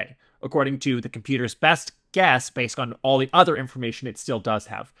AOA, according to the computer's best guess based on all the other information it still does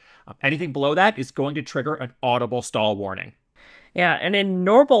have. Anything below that is going to trigger an audible stall warning. Yeah, and in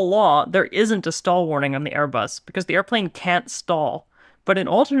normal law, there isn't a stall warning on the Airbus because the airplane can't stall. But in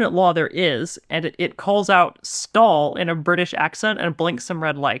alternate law, there is, and it calls out stall in a British accent and blinks some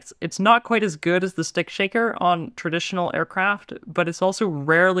red lights. It's not quite as good as the stick shaker on traditional aircraft, but it's also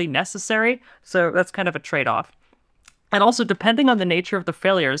rarely necessary, so that's kind of a trade-off. And also, depending on the nature of the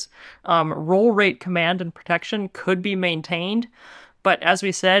failures, roll rate command and protection could be maintained. But as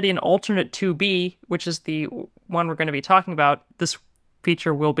we said, in alternate 2B, which is the one we're going to be talking about, this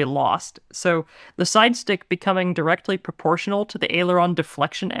feature will be lost. So the side stick becoming directly proportional to the aileron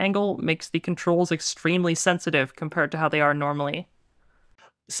deflection angle makes the controls extremely sensitive compared to how they are normally.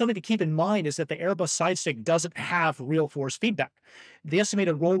 Something to keep in mind is that the Airbus side stick doesn't have real force feedback. The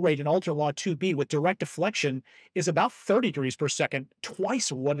estimated roll rate in alternate law 2B with direct deflection is about 30 degrees per second,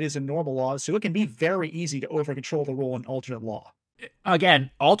 twice what it is in normal law, so it can be very easy to over-control the roll in alternate law.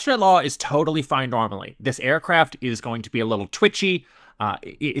 Again, alternate law is totally fine normally. This aircraft is going to be a little twitchy.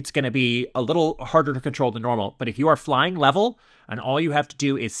 It's going to be a little harder to control than normal. But if you are flying level and all you have to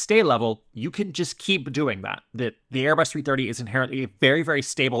do is stay level, you can just keep doing that. The Airbus 330 is inherently a very, very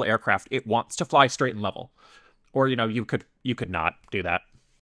stable aircraft. It wants to fly straight and level. Or, you could not do that.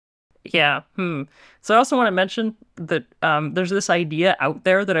 Yeah. So I also want to mention that there's this idea out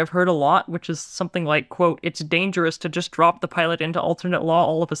there that I've heard a lot, which is something like, quote, it's dangerous to just drop the pilot into alternate law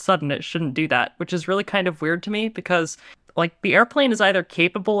all of a sudden. It shouldn't do that, which is really kind of weird to me because, like, the airplane is either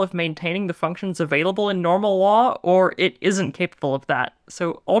capable of maintaining the functions available in normal law or it isn't capable of that.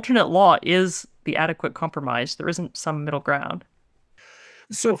 So alternate law is the adequate compromise. There isn't some middle ground.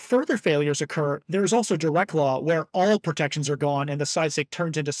 So further failures occur. There is also direct law where all protections are gone and the side stick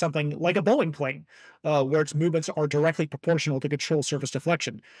turns into something like a Boeing plane, where its movements are directly proportional to control surface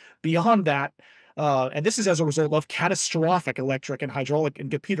deflection. Beyond that, and this is as a result of catastrophic electric and hydraulic and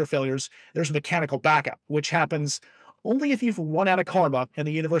computer failures, there's mechanical backup, which happens only if you've run out of karma and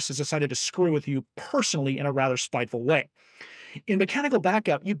the universe has decided to screw with you personally in a rather spiteful way. In mechanical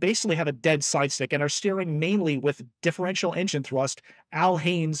backup, you basically have a dead side stick and are steering mainly with differential engine thrust, Al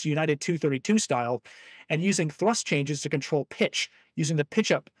Haynes United 232 style, and using thrust changes to control pitch, using the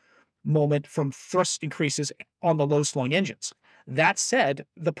pitch up moment from thrust increases on the low-slung engines. That said,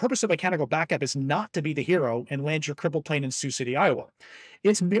 the purpose of mechanical backup is not to be the hero and land your crippled plane in Sioux City, Iowa.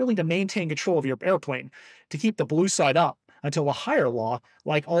 It's merely to maintain control of your airplane, to keep the blue side up, until a higher law,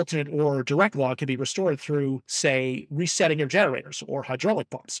 like alternate or direct law, can be restored through, say, resetting your generators or hydraulic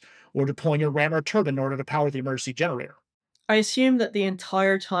pumps, or deploying your ram or turbine in order to power the emergency generator. I assume that the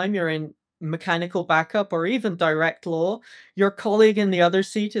entire time you're in mechanical backup or even direct law, your colleague in the other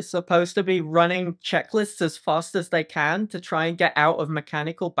seat is supposed to be running checklists as fast as they can to try and get out of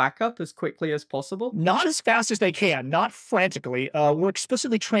mechanical backup as quickly as possible. Not as fast as they can, not frantically. We're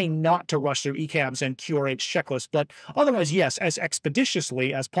explicitly trained not to rush through ECAMs and QRH checklists, but otherwise, yes, as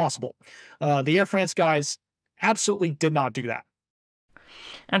expeditiously as possible. The Air France guys absolutely did not do that.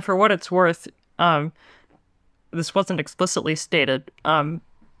 And for what it's worth, this wasn't explicitly stated,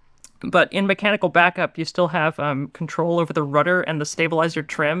 but in mechanical backup, you still have control over the rudder and the stabilizer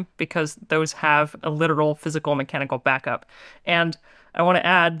trim because those have a literal physical mechanical backup. And I want to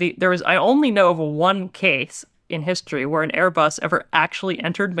add, I only know of one case in history where an Airbus ever actually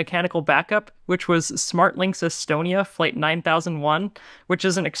entered mechanical backup, which was SmartLynx Estonia Flight 9001, which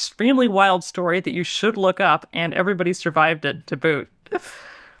is an extremely wild story that you should look up, and everybody survived it to boot.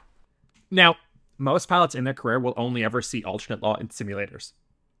 Now, most pilots in their career will only ever see alternate law in simulators.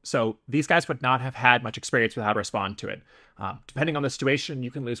 So these guys would not have had much experience with how to respond to it. Depending on the situation,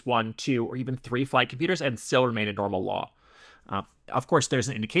 you can lose 1, 2, or even 3 flight computers and still remain in normal law. Of course, there's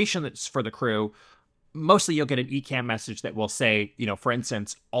an indication that's for the crew. Mostly you'll get an ECAM message that will say, for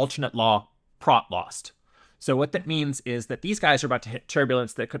instance, alternate law, prop lost. So what that means is that these guys are about to hit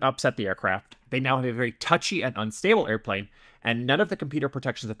turbulence that could upset the aircraft. They now have a very touchy and unstable airplane, and none of the computer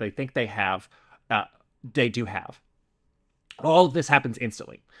protections that they think they have, they do have. All of this happens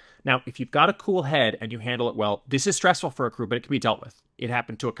instantly. Now, if you've got a cool head and you handle it well, this is stressful for a crew, but it can be dealt with. It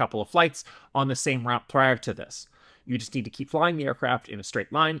happened to a couple of flights on the same route prior to this. You just need to keep flying the aircraft in a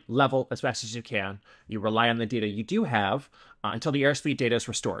straight line, level, as fast as you can. You rely on the data you do have until the airspeed data is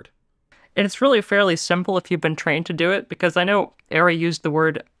restored. And it's really fairly simple if you've been trained to do it, because I know Ari used the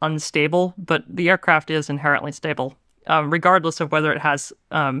word unstable, but the aircraft is inherently stable, regardless of whether it has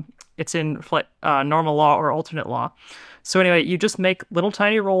it's in normal law or alternate law. So anyway, you just make little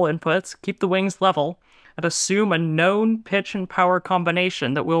tiny roll inputs, keep the wings level, and assume a known pitch and power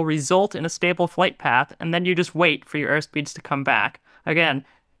combination that will result in a stable flight path, and then you just wait for your airspeeds to come back. Again,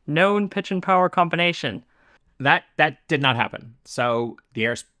 known pitch and power combination. That did not happen. So the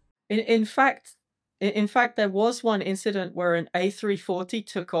airspeed... In fact, there was one incident where an A340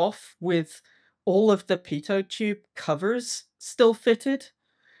 took off with all of the pitot tube covers still fitted,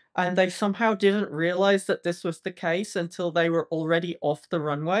 and they somehow didn't realize that this was the case until they were already off the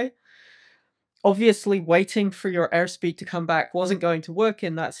runway. Obviously, waiting for your airspeed to come back wasn't going to work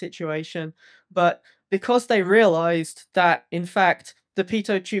in that situation, but because they realized that, in fact, the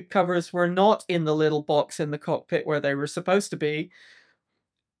pitot tube covers were not in the little box in the cockpit where they were supposed to be,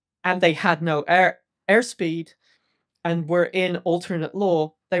 and they had no airspeed, and were in alternate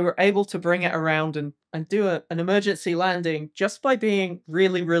law, they were able to bring it around and do an emergency landing just by being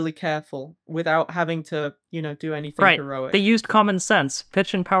really, really careful without having to, do anything heroic. They used common sense,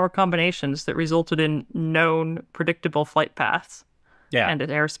 pitch and power combinations that resulted in known, predictable flight paths. Yeah. And at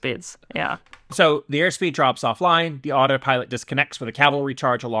airspeeds. Yeah. So the airspeed drops offline, the autopilot disconnects with a cavalry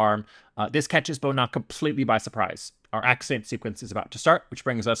charge alarm. This catches Bonin completely by surprise. Our accident sequence is about to start, which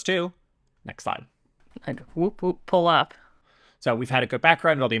brings us to... next slide. And whoop, whoop, pull up. So we've had a good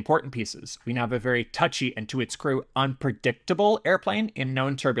background on all the important pieces. We now have a very touchy and, to its crew, unpredictable airplane in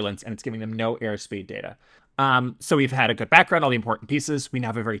known turbulence, and it's giving them no airspeed data. So we've had a good background on all the important pieces. We now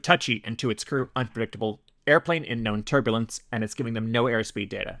have a very touchy and, to its crew, unpredictable airplane in known turbulence, and it's giving them no airspeed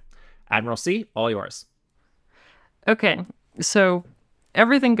data. Admiral C, all yours. Okay, so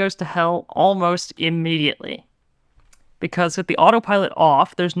everything goes to hell almost immediately. Because with the autopilot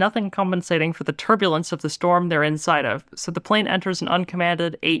off, there's nothing compensating for the turbulence of the storm they're inside of, so the plane enters an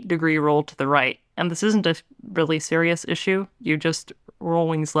uncommanded 8-degree roll to the right. And this isn't a really serious issue, you just roll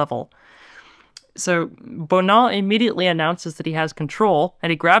wings level. So Bonin immediately announces that he has control, and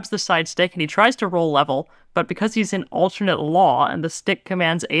he grabs the side stick and he tries to roll level, but because he's in alternate law and the stick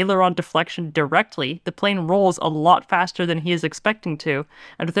commands aileron deflection directly, the plane rolls a lot faster than he is expecting to,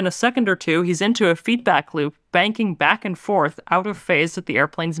 and within a second or two he's into a feedback loop, banking back and forth out of phase with the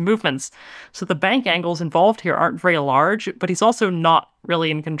airplane's movements. So the bank angles involved here aren't very large, but he's also not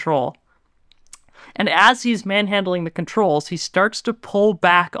really in control. And as he's manhandling the controls, he starts to pull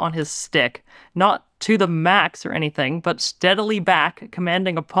back on his stick, not to the max or anything, but steadily back,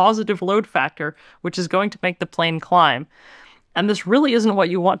 commanding a positive load factor, which is going to make the plane climb. And this really isn't what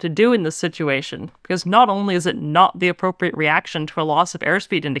you want to do in this situation, because not only is it not the appropriate reaction to a loss of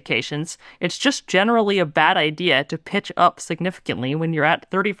airspeed indications, it's just generally a bad idea to pitch up significantly when you're at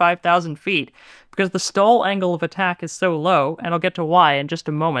 35,000 feet, because the stall angle of attack is so low, and I'll get to why in just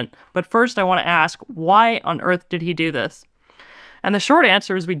a moment. But first I want to ask, why on earth did he do this? And the short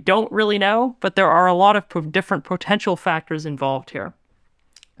answer is we don't really know, but there are a lot of different potential factors involved here.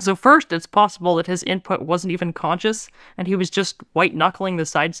 So first, it's possible that his input wasn't even conscious, and he was just white-knuckling the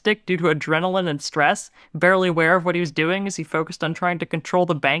side stick due to adrenaline and stress, barely aware of what he was doing as he focused on trying to control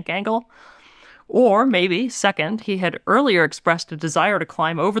the bank angle. Or maybe, second, he had earlier expressed a desire to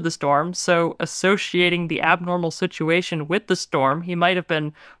climb over the storm, so associating the abnormal situation with the storm, he might have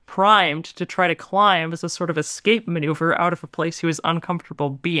been primed to try to climb as a sort of escape maneuver out of a place he was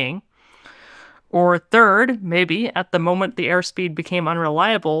uncomfortable being. Or third, maybe, at the moment the airspeed became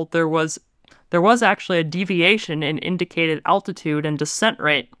unreliable, there was actually a deviation in indicated altitude and descent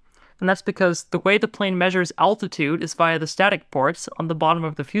rate. And that's because the way the plane measures altitude is via the static ports on the bottom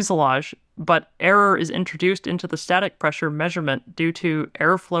of the fuselage, but error is introduced into the static pressure measurement due to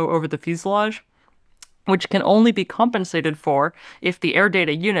airflow over the fuselage, which can only be compensated for if the air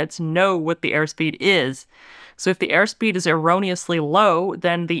data units know what the airspeed is. So if the airspeed is erroneously low,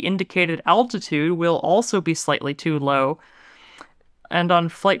 then the indicated altitude will also be slightly too low. And on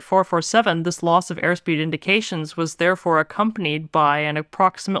Flight 447, this loss of airspeed indications was therefore accompanied by an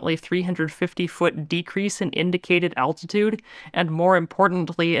approximately 350-foot decrease in indicated altitude, and more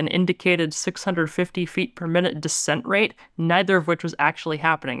importantly, an indicated 650 feet per minute descent rate, neither of which was actually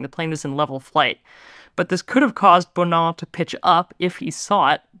happening. The plane was in level flight. But this could have caused Bonin to pitch up if he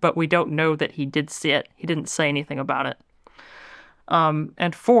saw it, but we don't know that he did see it. He didn't say anything about it.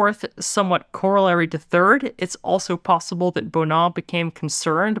 And fourth, somewhat corollary to third, it's also possible that Bonnat became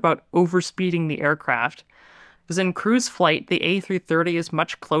concerned about overspeeding the aircraft. Because in cruise flight, the A330 is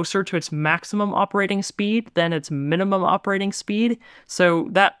much closer to its maximum operating speed than its minimum operating speed, so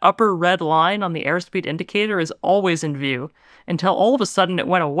that upper red line on the airspeed indicator is always in view, until all of a sudden it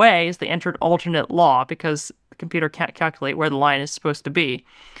went away as they entered alternate law, because the computer can't calculate where the line is supposed to be.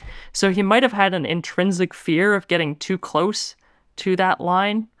 So he might have had an intrinsic fear of getting too close to that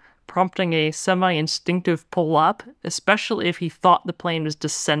line, prompting a semi-instinctive pull up, especially if he thought the plane was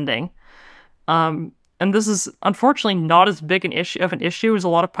descending. And this is unfortunately not as big an issue as a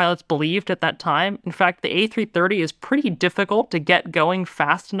lot of pilots believed at that time. In fact, the A330 is pretty difficult to get going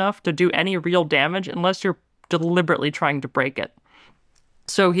fast enough to do any real damage unless you're deliberately trying to break it.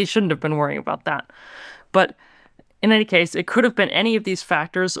 So he shouldn't have been worrying about that. But in any case, it could have been any of these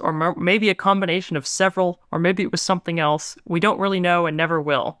factors, or maybe a combination of several, or maybe it was something else. We don't really know and never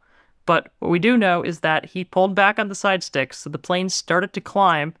will. But what we do know is that he pulled back on the side sticks, so the plane started to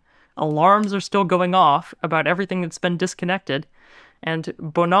climb. Alarms are still going off about everything that's been disconnected, and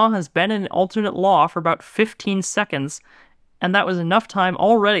Bonnat has been in alternate law for about 15 seconds, and that was enough time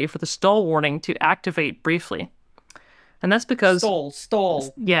already for the stall warning to activate briefly. And that's because...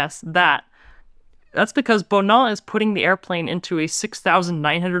 Stall. Yes, that. That's because Bonnat is putting the airplane into a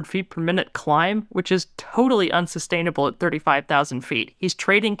 6,900 feet per minute climb, which is totally unsustainable at 35,000 feet. He's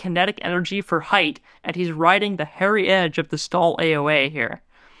trading kinetic energy for height, and he's riding the hairy edge of the stall AOA here.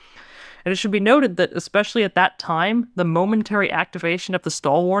 And it should be noted that, especially at that time, the momentary activation of the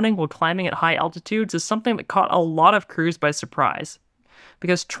stall warning while climbing at high altitudes is something that caught a lot of crews by surprise.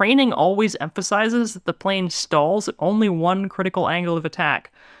 Because training always emphasizes that the plane stalls at only one critical angle of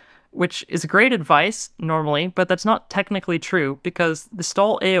attack, which is great advice, normally, but that's not technically true, because the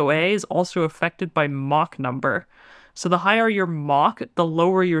stall AOA is also affected by Mach number. So the higher your Mach, the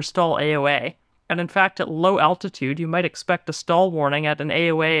lower your stall AOA. And in fact, at low altitude, you might expect a stall warning at an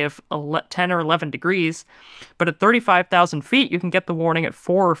AOA of 10 or 11 degrees, but at 35,000 feet, you can get the warning at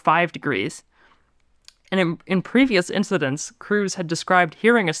 4 or 5 degrees. And in previous incidents, crews had described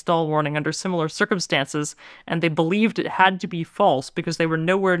hearing a stall warning under similar circumstances, and they believed it had to be false because they were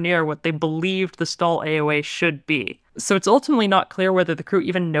nowhere near what they believed the stall AOA should be. So it's ultimately not clear whether the crew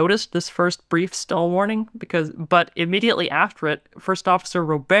even noticed this first brief stall warning, but immediately after it, First Officer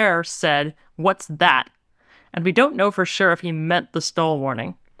Robert said, "What's that?" And we don't know for sure if he meant the stall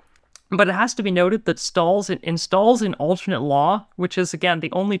warning. But it has to be noted that stalls in alternate law, which is, again,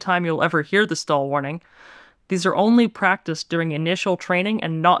 the only time you'll ever hear the stall warning, these are only practiced during initial training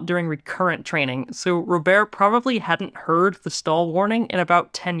and not during recurrent training, so Robert probably hadn't heard the stall warning in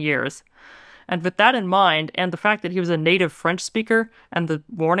about 10 years. And with that in mind, and the fact that he was a native French speaker and the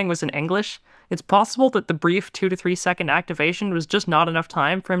warning was in English, it's possible that the brief 2 to 3 second activation was just not enough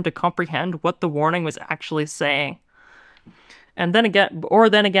time for him to comprehend what the warning was actually saying. And then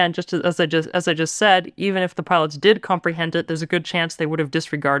again, just as I just said, even if the pilots did comprehend it, there's a good chance they would have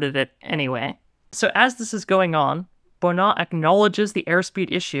disregarded it anyway. So as this is going on, Bonnat acknowledges the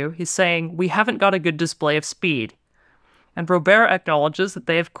airspeed issue. He's saying, "We haven't got a good display of speed." And Robert acknowledges that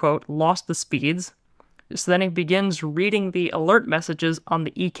they have, quote, "lost the speeds." So then he begins reading the alert messages on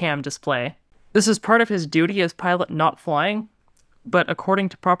the ECAM display. This is part of his duty as pilot not flying, but according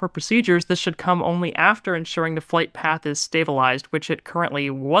to proper procedures, this should come only after ensuring the flight path is stabilized, which it currently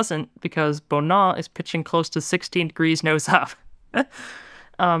wasn't because Bonnat is pitching close to 16 degrees nose up.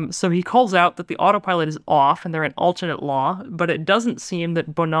 So he calls out that the autopilot is off and they're in alternate law, but it doesn't seem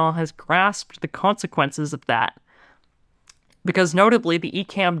that Bonnat has grasped the consequences of that. Because notably, the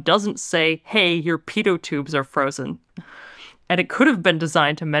ECAM doesn't say, "Hey, your pitot tubes are frozen." And it could have been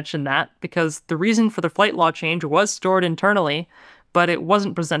designed to mention that, because the reason for the flight law change was stored internally, but it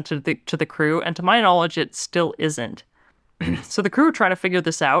wasn't presented to the crew, and to my knowledge, it still isn't. So the crew are trying to figure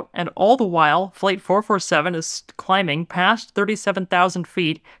this out, and all the while, Flight 447 is climbing past 37,000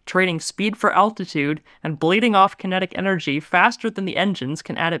 feet, trading speed for altitude, and bleeding off kinetic energy faster than the engines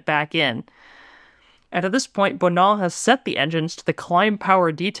can add it back in. And at this point, Bonnat has set the engines to the climb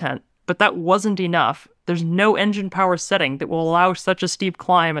power detent, but that wasn't enough. There's no engine power setting that will allow such a steep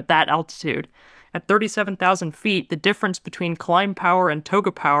climb at that altitude. At 37,000 feet, the difference between climb power and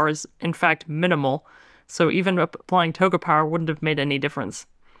toga power is, in fact, minimal, so even applying toga power wouldn't have made any difference.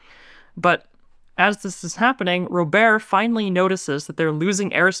 But as this is happening, Robert finally notices that they're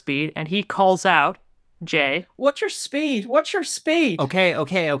losing airspeed, and he calls out, "Jay, what's your speed? What's your speed?" Okay,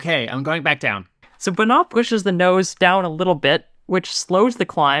 I'm going back down. So Bonnat pushes the nose down a little bit, which slows the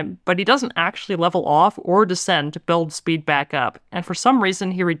climb, but he doesn't actually level off or descend to build speed back up, and for some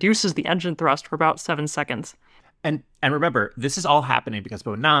reason he reduces the engine thrust for about 7 seconds. And And remember, this is all happening because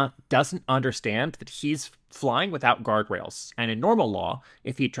Bona doesn't understand that he's flying without guardrails. And in normal law,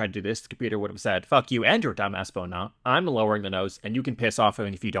 if he tried to do this, the computer would have said, fuck you and your dumbass Bona, I'm lowering the nose, and you can piss off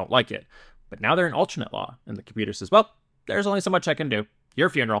if you don't like it. But now they're in alternate law, and the computer says, well, there's only so much I can do. Your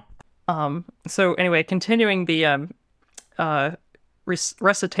funeral. So anyway, continuing the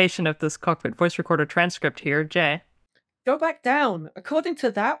recitation of this cockpit voice recorder transcript here, Jay. Go back down. According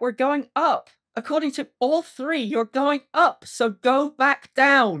to that, we're going up. According to all three, you're going up, so go back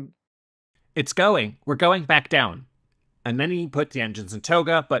down. It's going. We're going back down. And then he put the engines in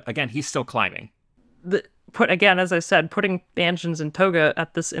toga, but again, he's still climbing. As I said, putting the engines in toga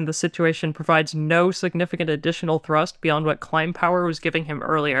in this situation provides no significant additional thrust beyond what climb power was giving him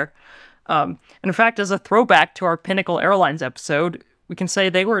earlier. And in fact, as a throwback to our Pinnacle Airlines episode, we can say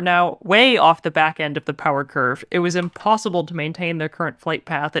they were now way off the back end of the power curve. It was impossible to maintain their current flight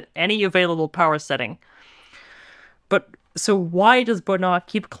path at any available power setting. But so why does Bona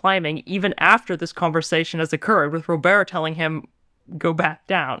keep climbing even after this conversation has occurred, with Robert telling him, go back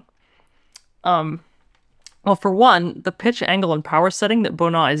down? Well, for one, the pitch, angle, and power setting that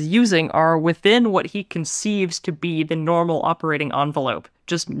Bona is using are within what he conceives to be the normal operating envelope,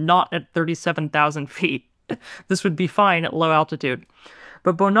 just not at 37,000 feet. This would be fine at low altitude.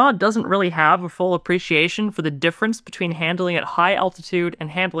 But Bona doesn't really have a full appreciation for the difference between handling at high altitude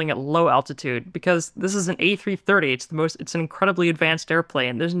and handling at low altitude, because this is an A330. It's an incredibly advanced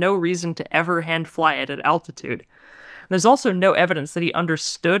airplane. There's no reason to ever hand fly it at altitude. There's also no evidence that he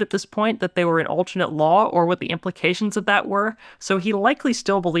understood at this point that they were in alternate law or what the implications of that were, so he likely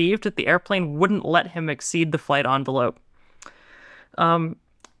still believed that the airplane wouldn't let him exceed the flight envelope.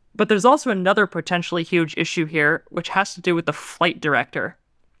 But there's also another potentially huge issue here, which has to do with the flight director.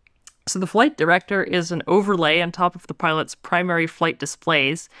 So the flight director is an overlay on top of the pilot's primary flight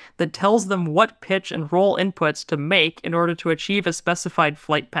displays that tells them what pitch and roll inputs to make in order to achieve a specified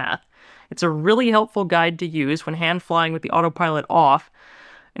flight path. It's a really helpful guide to use when hand flying with the autopilot off.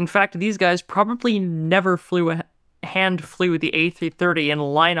 In fact, these guys probably never hand flew the A330 in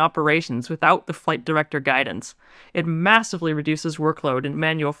line operations without the flight director guidance. It massively reduces workload in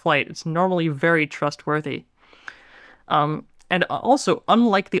manual flight. It's normally very trustworthy. And also,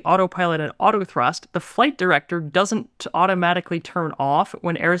 unlike the autopilot and autothrust, the flight director doesn't automatically turn off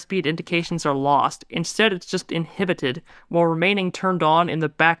when airspeed indications are lost. Instead, it's just inhibited while remaining turned on in the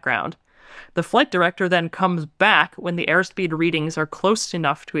background. The flight director then comes back when the airspeed readings are close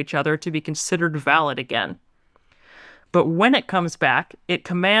enough to each other to be considered valid again. But when it comes back, it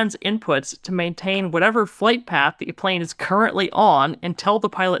commands inputs to maintain whatever flight path the plane is currently on until the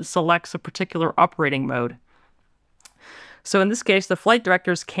pilot selects a particular operating mode. So in this case, the flight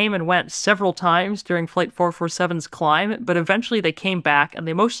directors came and went several times during Flight 447's climb, but eventually they came back, and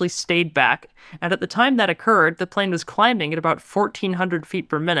they mostly stayed back. And at the time that occurred, the plane was climbing at about 1,400 feet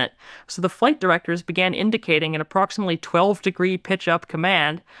per minute, so the flight directors began indicating an approximately 12-degree pitch-up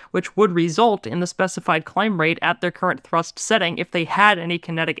command, which would result in the specified climb rate at their current thrust setting if they had any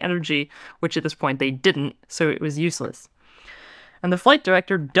kinetic energy, which at this point they didn't, so it was useless. And the flight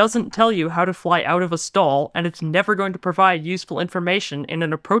director doesn't tell you how to fly out of a stall, and it's never going to provide useful information in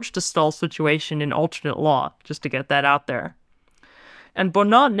an approach-to-stall situation in alternate law, just to get that out there. And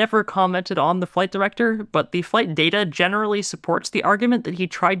Bona never commented on the flight director, but the flight data generally supports the argument that he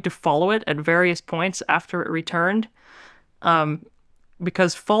tried to follow it at various points after it returned,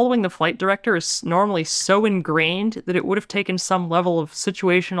 because following the flight director is normally so ingrained that it would have taken some level of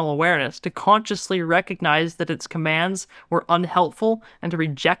situational awareness to consciously recognize that its commands were unhelpful and to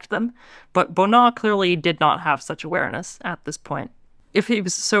reject them, but Bona clearly did not have such awareness at this point. If he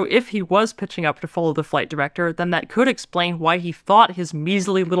was pitching up to follow the flight director, then that could explain why he thought his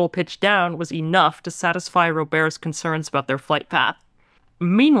measly little pitch down was enough to satisfy Robert's concerns about their flight path.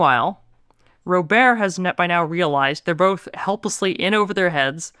 Meanwhile, Robert has by now realized they're both helplessly in over their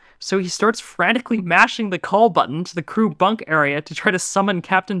heads, so he starts frantically mashing the call button to the crew bunk area to try to summon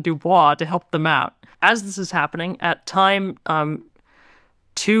Captain Dubois to help them out. As this is happening, at time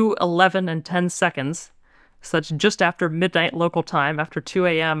 2:11 and 10 seconds, so that's just after midnight local time, after 2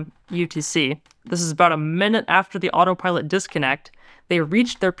 a.m. UTC, this is about a minute after the autopilot disconnect, they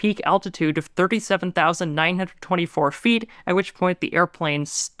reached their peak altitude of 37,924 feet, at which point the airplane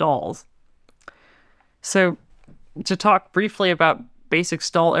stalls. So, to talk briefly about basic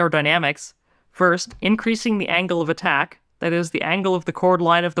stall aerodynamics, first, increasing the angle of attack, that is, the angle of the chord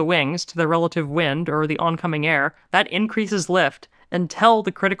line of the wings to the relative wind or the oncoming air, that increases lift until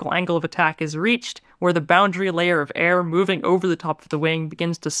the critical angle of attack is reached, where the boundary layer of air moving over the top of the wing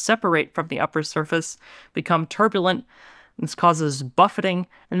begins to separate from the upper surface, become turbulent. This causes buffeting,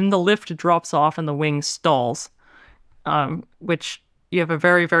 and then the lift drops off and the wing stalls. which you have a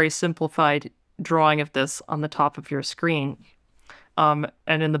very, very simplified drawing of this on the top of your screen. And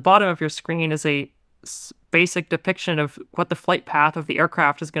in the bottom of your screen is a basic depiction of what the flight path of the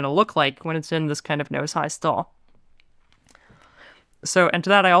aircraft is going to look like when it's in this kind of nose-high stall. So, and to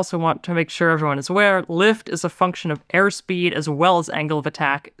that I also want to make sure everyone is aware, lift is a function of airspeed as well as angle of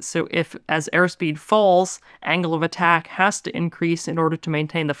attack. So if, as airspeed falls, angle of attack has to increase in order to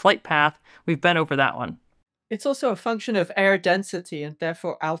maintain the flight path. We've been over that one. It's also a function of air density and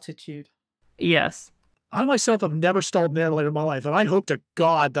therefore altitude. Yes. I myself have never stalled an airliner in my life, and I hope to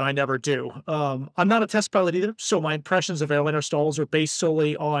God that I never do. I'm not a test pilot either, so my impressions of airliner stalls are based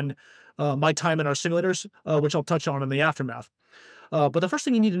solely on my time in our simulators, which I'll touch on in the aftermath. But the first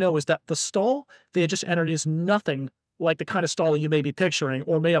thing you need to know is that the stall they had just entered is nothing like the kind of stall you may be picturing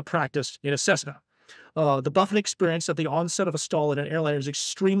or may have practiced in a Cessna. The buffet experience at the onset of a stall in an airliner is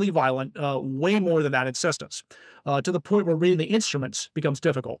extremely violent, way more than that in Cessnas, to the point where reading the instruments becomes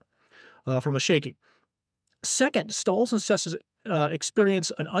difficult from the shaking. Second, stalls and Cessnas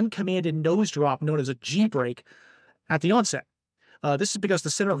experience an uncommanded nose drop known as a G-brake at the onset. This is because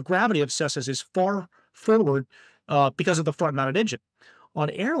the center of gravity of Cessnas is far forward because of the front-mounted engine. On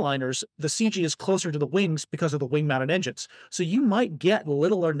airliners, the CG is closer to the wings because of the wing-mounted engines, so you might get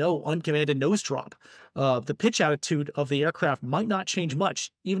little or no uncommanded nose drop. The pitch attitude of the aircraft might not change much,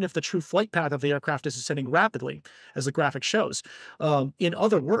 even if the true flight path of the aircraft is ascending rapidly, as the graphic shows. In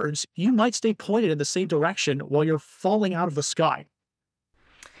other words, you might stay pointed in the same direction while you're falling out of the sky.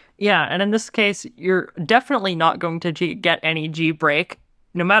 Yeah, and in this case, you're definitely not going to get any G-brake,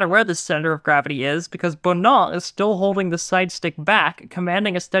 no matter where the center of gravity is, because Bonnat is still holding the side stick back,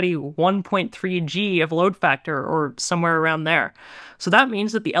 commanding a steady 1.3 G of load factor, or somewhere around there. So that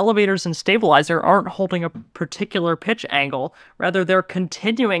means that the elevators and stabilizer aren't holding a particular pitch angle, rather they're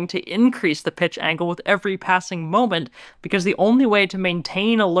continuing to increase the pitch angle with every passing moment, because the only way to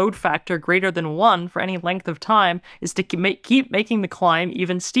maintain a load factor greater than 1 for any length of time is to keep making the climb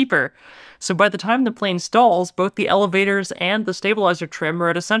even steeper. So by the time the plane stalls, both the elevators and the stabilizer trim are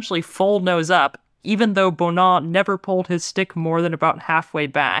at essentially full nose up, even though Bonnat never pulled his stick more than about halfway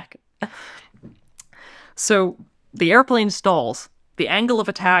back. So the airplane stalls. The angle of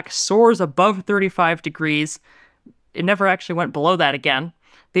attack soars above 35 degrees. It never actually went below that again.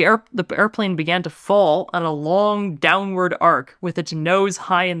 The airplane began to fall on a long downward arc with its nose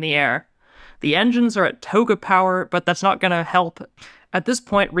high in the air. The engines are at toga power, but that's not going to help. At this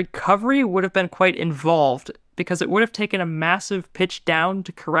point, recovery would have been quite involved, because it would have taken a massive pitch down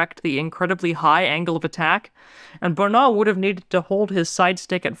to correct the incredibly high angle of attack, and Bonnat would have needed to hold his side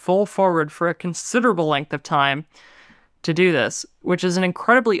stick at full forward for a considerable length of time to do this, which is an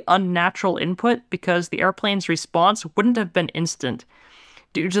incredibly unnatural input because the airplane's response wouldn't have been instant.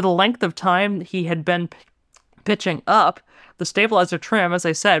 Due to the length of time he had been pitching up, the stabilizer trim, as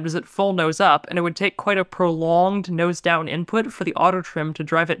I said, was at full nose up, and it would take quite a prolonged nose down input for the auto trim to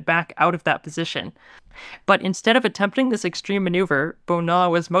drive it back out of that position. But instead of attempting this extreme maneuver,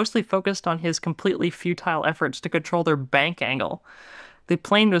 Bonnat was mostly focused on his completely futile efforts to control their bank angle. The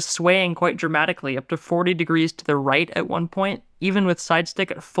plane was swaying quite dramatically, up to 40 degrees to the right at one point, even with side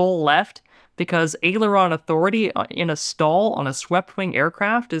stick at full left, because aileron authority in a stall on a swept-wing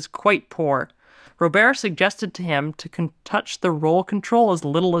aircraft is quite poor. Robert suggested to him to touch the roll control as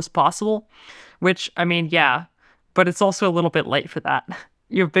little as possible, which, I mean, yeah, but it's also a little bit late for that.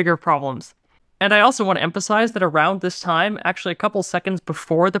 You have bigger problems. And I also want to emphasize that around this time, actually a couple seconds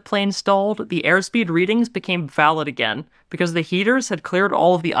before the plane stalled, the airspeed readings became valid again. Because the heaters had cleared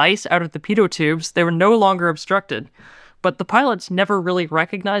all of the ice out of the pitot tubes, they were no longer obstructed. But the pilots never really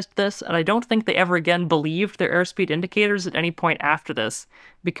recognized this, and I don't think they ever again believed their airspeed indicators at any point after this.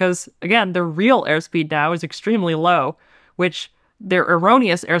 Because, again, their real airspeed now is extremely low, which their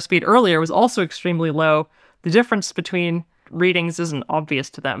erroneous airspeed earlier was also extremely low. The difference between readings isn't obvious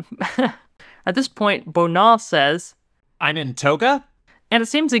to them. At this point, Bonnat says, "I'm in toga?" And it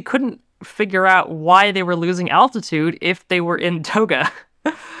seems he couldn't figure out why they were losing altitude if they were in toga.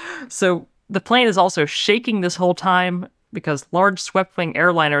 So the plane is also shaking this whole time because large swept-wing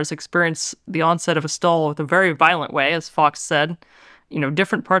airliners experience the onset of a stall with a very violent way, as Fox said. You know,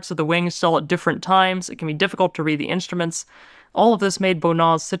 different parts of the wing stall at different times. It can be difficult to read the instruments. All of this made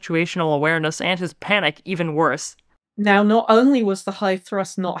Bonnat's situational awareness and his panic even worse. Now, not only was the high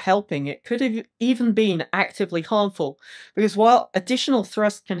thrust not helping, it could have even been actively harmful, because while additional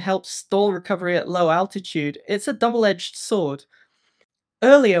thrust can help stall recovery at low altitude, it's a double-edged sword.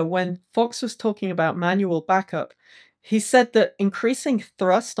 Earlier, when Fox was talking about manual backup, he said that increasing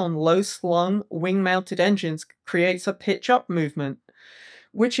thrust on low-slung, wing-mounted engines creates a pitch-up movement,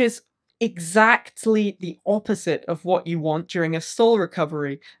 which is exactly the opposite of what you want during a stall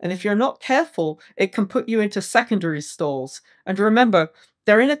recovery. And if you're not careful, it can put you into secondary stalls. And remember,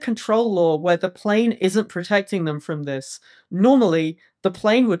 they're in a control law where the plane isn't protecting them from this. Normally, the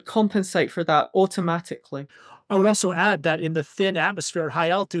plane would compensate for that automatically. I would also add that in the thin atmosphere at high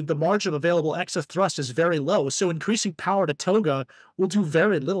altitude, the margin of available excess thrust is very low, so increasing power to toga will do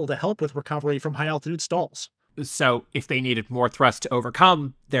very little to help with recovery from high altitude stalls. So if they needed more thrust to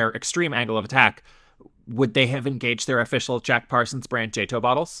overcome their extreme angle of attack, would they have engaged their official Jack Parsons brand JTO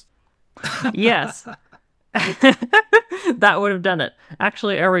bottles? Yes. That would have done it.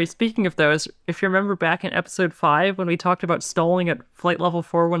 Actually, Ari, speaking of those, if you remember back in episode 5 when we talked about stalling at flight level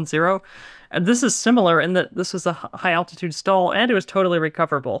 410, and this is similar in that this was a high altitude stall and it was totally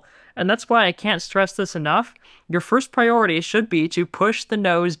recoverable. And that's why I can't stress this enough. Your first priority should be to push the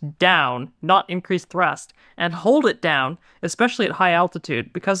nose down, not increase thrust, and hold it down, especially at high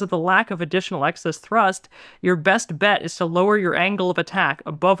altitude. Because of the lack of additional excess thrust, your best bet is to lower your angle of attack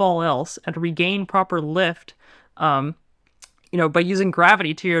above all else and regain proper lift, by using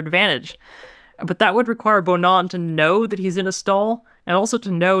gravity to your advantage. But that would require Bonan to know that he's in a stall, and also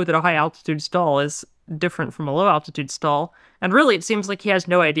to know that a high-altitude stall is different from a low-altitude stall. And really, it seems like he has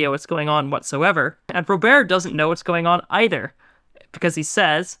no idea what's going on whatsoever. And Robert doesn't know what's going on either, because he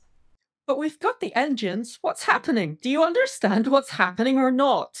says, "But we've got the engines. What's happening? Do you understand what's happening or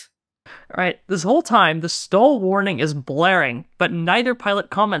not?" Right, this whole time, the stall warning is blaring, but neither pilot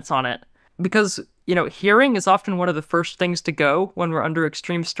comments on it. Because, hearing is often one of the first things to go when we're under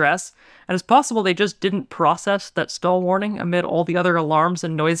extreme stress, and it's possible they just didn't process that stall warning amid all the other alarms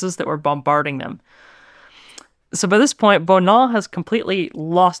and noises that were bombarding them. So by this point, Bonan has completely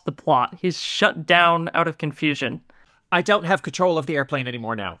lost the plot. He's shut down out of confusion. I don't have control of the airplane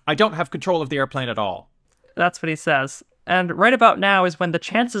anymore now. I don't have control of the airplane at all. That's what he says. And right about now is when the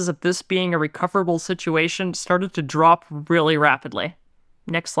chances of this being a recoverable situation started to drop really rapidly.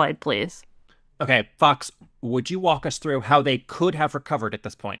 Next slide, please. Okay, Fox, would you walk us through how they could have recovered at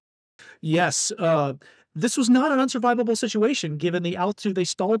this point? Yes, this was not an unsurvivable situation given the altitude they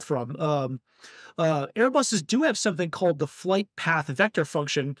stalled from. Airbuses do have something called the flight path vector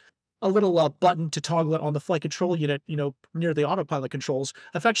function, a little button to toggle it on the flight control unit, near the autopilot controls,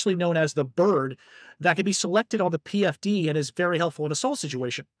 affectionately known as the bird, that can be selected on the PFD and is very helpful in a stall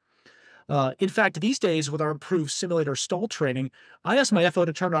situation. In fact, these days, with our improved simulator stall training, I ask my FO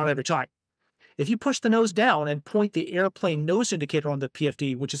to turn it on every time. If you push the nose down and point the airplane nose indicator on the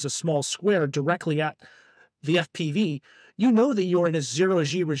PFD, which is a small square directly at the FPV, you know that you're in a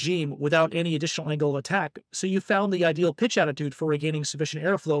zero-G regime without any additional angle of attack, so you found the ideal pitch attitude for regaining sufficient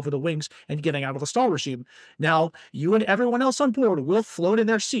airflow over the wings and getting out of the stall regime. Now, you and everyone else on board will float in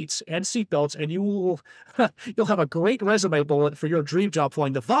their seats and seatbelts, and you'll have a great resume bullet for your dream job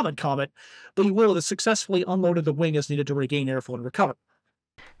flying the Vomit Comet, but you will have successfully unloaded the wing as needed to regain airflow and recover.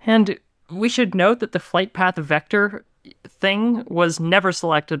 And we should note that the flight path vector thing was never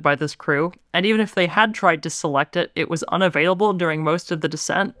selected by this crew, and even if they had tried to select it, it was unavailable during most of the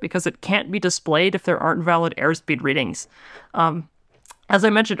descent because it can't be displayed if there aren't valid airspeed readings. As I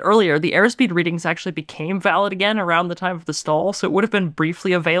mentioned earlier, the airspeed readings actually became valid again around the time of the stall, so it would have been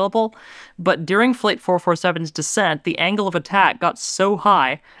briefly available, but during Flight 447's descent, the angle of attack got so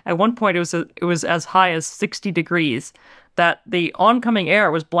high, at one point it was as high as 60 degrees, that the oncoming air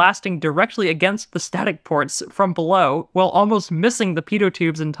was blasting directly against the static ports from below while almost missing the pitot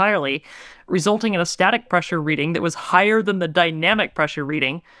tubes entirely, resulting in a static pressure reading that was higher than the dynamic pressure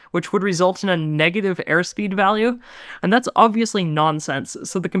reading, which would result in a negative airspeed value. And that's obviously nonsense,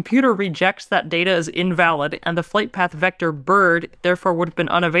 so the computer rejects that data as invalid, and the flight path vector bird therefore would have been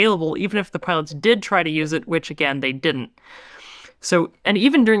unavailable even if the pilots did try to use it, which again they didn't. So, and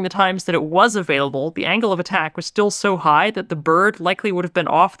even during the times that it was available, the angle of attack was still so high that the bird likely would have been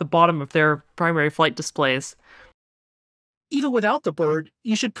off the bottom of their primary flight displays. Even without the bird,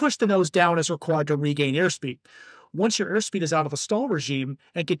 you should push the nose down as required to regain airspeed. Once your airspeed is out of the stall regime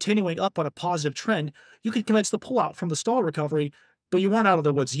and continuing up on a positive trend, you can commence the pullout from the stall recovery, but you aren't out of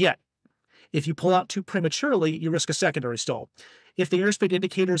the woods yet. If you pull out too prematurely, you risk a secondary stall. If the airspeed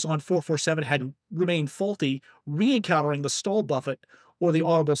indicators on 447 had remained faulty, re-encountering the stall buffet or the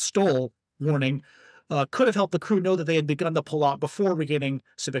audible stall warning could have helped the crew know that they had begun the pullout before regaining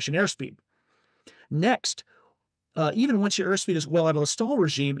sufficient airspeed. Next, even once your airspeed is well out of the stall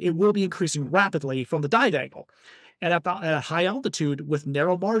regime, it will be increasing rapidly from the dive angle. And at a high altitude, with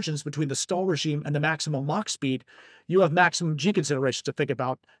narrow margins between the stall regime and the maximum Mach speed, you have maximum G considerations to think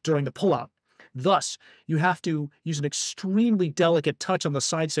about during the pullout. Thus, you have to use an extremely delicate touch on the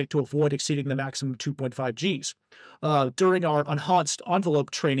side stick to avoid exceeding the maximum 2.5 Gs. During our enhanced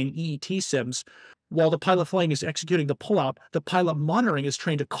envelope training EET sims, while the pilot flying is executing the pullout, the pilot monitoring is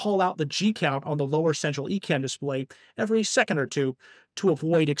trained to call out the G count on the lower central ECAM display every second or two to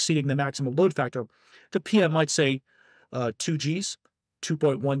avoid exceeding the maximum load factor. The PM might say 2 Gs,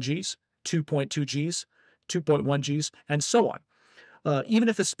 2.1 Gs, 2.2 Gs, 2.1 Gs, and so on. Even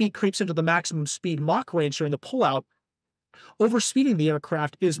if the speed creeps into the maximum speed Mach range during the pullout, overspeeding the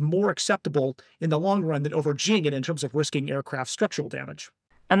aircraft is more acceptable in the long run than over-G'ing it in terms of risking aircraft structural damage.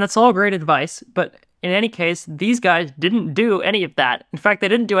 And that's all great advice, but in any case, these guys didn't do any of that. In fact, they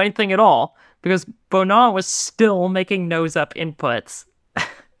didn't do anything at all, because Bonnat was still making nose-up inputs.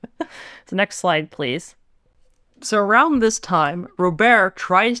 So next slide, please. So around this time, Robert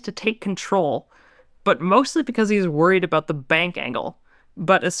tries to take control, but mostly because he's worried about the bank angle.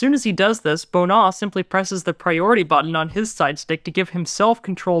 But as soon as he does this, Bonnat simply presses the priority button on his side stick to give himself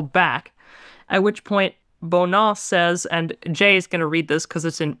control back, at which point Bonnat says, and Jay is going to read this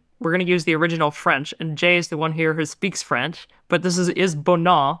because we're going to use the original French, and Jay is the one here who speaks French, but this is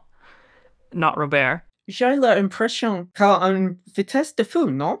Bonnat, not Robert. J'ai l'impression qu'a une vitesse de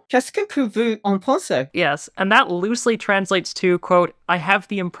fou, non? Qu'est-ce que vous en pensez? Yes, and that loosely translates to, quote, I have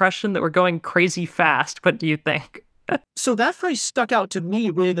the impression that we're going crazy fast. What do you think? So that phrase stuck out to me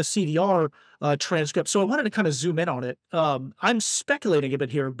reading the CDR transcript, so I wanted to kind of zoom in on it. I'm speculating a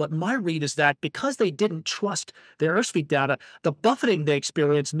bit here, but my read is that because they didn't trust their airspeed data, the buffeting they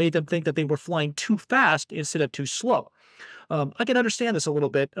experienced made them think that they were flying too fast instead of too slow. I can understand this a little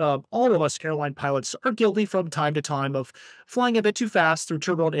bit. All of us airline pilots are guilty from time to time of flying a bit too fast through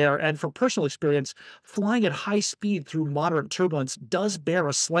turbulent air, and from personal experience, flying at high speed through moderate turbulence does bear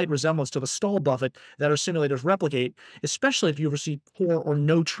a slight resemblance to the stall buffet that our simulators replicate, especially if you've received poor or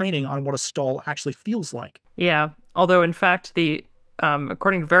no training on what a stall actually feels like. Yeah, although in fact,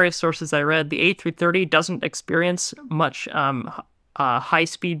 according to various sources I read, the A330 doesn't experience much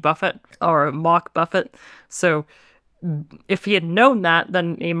high-speed buffet or Mach buffet, so if he had known that,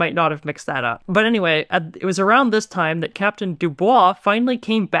 then he might not have mixed that up. But anyway, it was around this time that Captain Dubois finally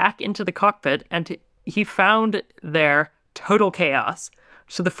came back into the cockpit, and he found there total chaos.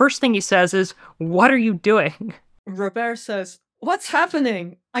 So the first thing he says is, what are you doing? Robert says, what's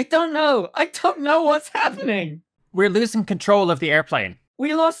happening? I don't know. I don't know what's happening. We're losing control of the airplane.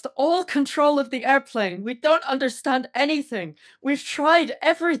 We lost all control of the airplane. We don't understand anything. We've tried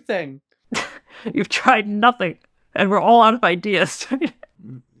everything. You've tried nothing. And we're all out of ideas.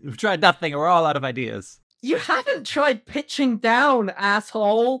 We've tried nothing, and we're all out of ideas. You haven't tried pitching down,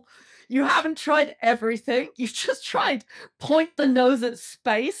 asshole. You haven't tried everything. You just tried point the nose at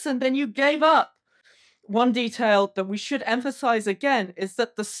space, and then you gave up. One detail that we should emphasize again is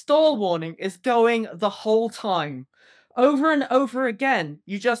that the stall warning is going the whole time. Over and over again,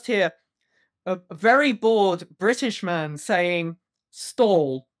 you just hear a very bored British man saying,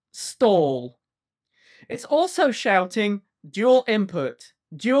 stall, stall. It's also shouting dual input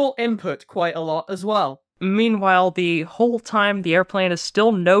quite a lot as well. Meanwhile, the whole time the airplane is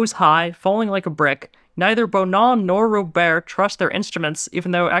still nose high, falling like a brick. Neither Bonnat nor Robert trust their instruments,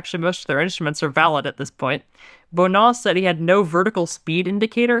 even though actually most of their instruments are valid at this point. Bonnat said he had no vertical speed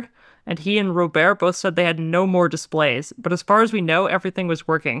indicator, and he and Robert both said they had no more displays, but as far as we know, everything was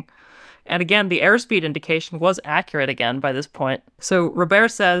working. And again, the airspeed indication was accurate again by this point. So Robert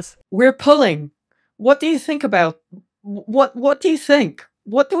says, we're pulling. What do you think about? What do you think?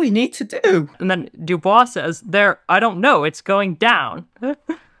 What do we need to do? And then Dubois says, I don't know, it's going down.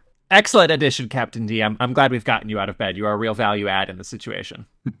 Excellent addition, Captain D. I'm glad we've gotten you out of bed. You are a real value add in the situation.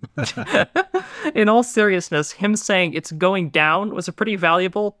 In all seriousness, him saying it's going down was a pretty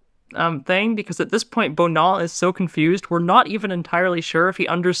valuable thing, because at this point Bonnat is so confused, we're not even entirely sure if he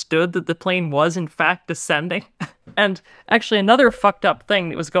understood that the plane was in fact descending. And actually another fucked up thing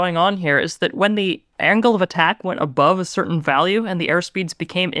that was going on here is that when the angle of attack went above a certain value and the airspeeds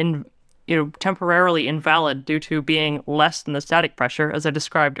became temporarily invalid due to being less than the static pressure, as I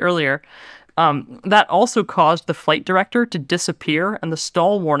described earlier, that also caused the flight director to disappear and the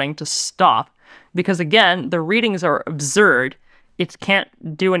stall warning to stop, because again, the readings are absurd. It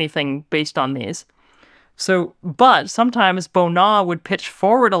can't do anything based on these. So, but sometimes Bonnat would pitch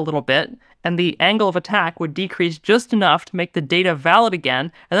forward a little bit, and the angle of attack would decrease just enough to make the data valid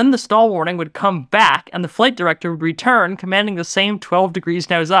again, and then the stall warning would come back, and the flight director would return, commanding the same 12 degrees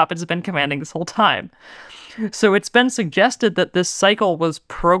nose up it's been commanding this whole time. So it's been suggested that this cycle was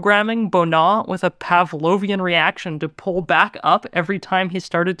programming Bonnat with a Pavlovian reaction to pull back up every time he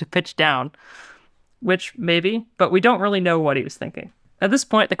started to pitch down. Which, maybe, but we don't really know what he was thinking. At this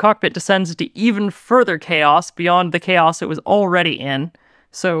point, the cockpit descends into even further chaos beyond the chaos it was already in.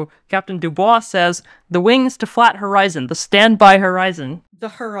 So Captain Dubois says, "The wings to flat horizon, the standby horizon." The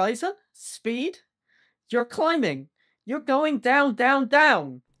horizon? Speed? You're climbing. You're going down, down,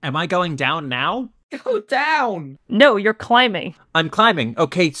 down. Am I going down now? Go down. No, you're climbing. I'm climbing.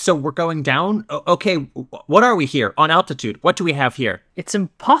 Okay, so we're going down? Okay, what are we here? On altitude. What do we have here? It's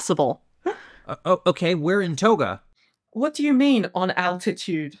impossible. Okay, we're in Toga. What do you mean, on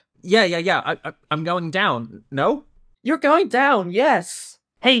altitude? Yeah. I'm going down. No? You're going down, yes.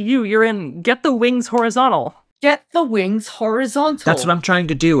 Hey, you're in. Get the wings horizontal. Get the wings horizontal. That's what I'm trying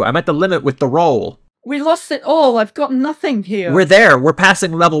to do. I'm at the limit with the roll. We lost it all. I've got nothing here. We're there. We're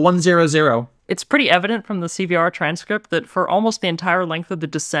passing level 100. It's pretty evident from the CVR transcript that for almost the entire length of the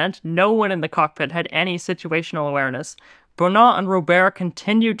descent, no one in the cockpit had any situational awareness. Bonnat and Robert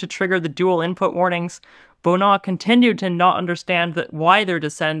continued to trigger the dual input warnings. Bonnat continued to not understand why they're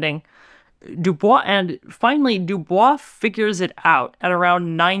descending. Finally, Dubois figures it out at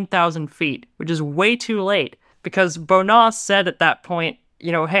around 9,000 feet, which is way too late, because Bonnat said at that point,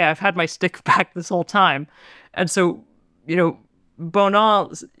 hey, I've had my stick back this whole time. And so,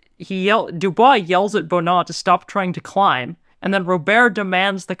 Dubois yells at Bonnat to stop trying to climb, and then Robert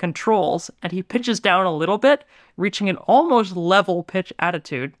demands the controls, and he pitches down a little bit, reaching an almost level pitch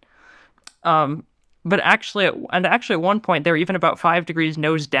attitude. But actually at one point, they were even about 5 degrees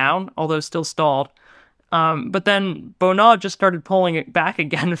nose down, although still stalled. But then Bonnat just started pulling it back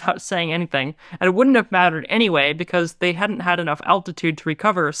again without saying anything. And it wouldn't have mattered anyway, because they hadn't had enough altitude to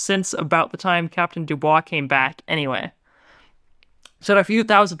recover since about the time Captain Dubois came back anyway. So at a few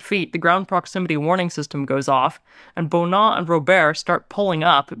thousand feet, the ground proximity warning system goes off, and Bonnat and Robert start pulling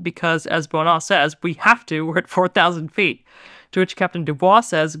up because, as Bonnat says, we have to, we're at 4,000 feet. To which Captain Dubois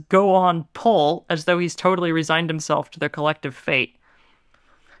says, "Go on, pull," as though he's totally resigned himself to their collective fate.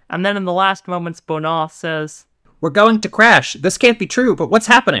 And then in the last moments, Bonnat says, "We're going to crash. This can't be true, but what's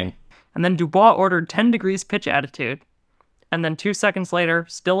happening?" And then Dubois ordered 10 degrees pitch attitude. And then 2 seconds later,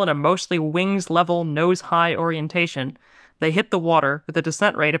 still in a mostly wings level, nose high orientation, they hit the water with a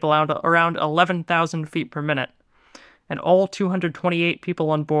descent rate of around 11,000 feet per minute. And all 228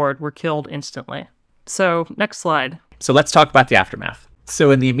 people on board were killed instantly. So, next slide. So let's talk about the aftermath. So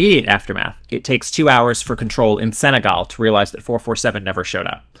in the immediate aftermath, it takes 2 hours for control in Senegal to realize that 447 never showed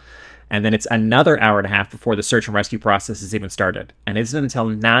up. And then it's another hour and a half before the search and rescue process is even started. And it isn't until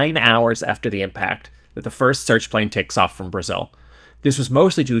 9 hours after the impact that the first search plane takes off from Brazil. This was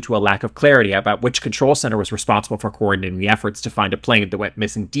mostly due to a lack of clarity about which control center was responsible for coordinating the efforts to find a plane that went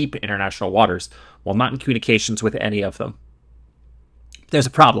missing deep in international waters, while not in communications with any of them. There's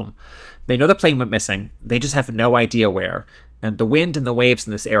a problem. They know the plane went missing, they just have no idea where, and the wind and the waves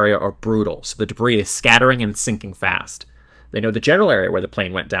in this area are brutal, so the debris is scattering and sinking fast. They know the general area where the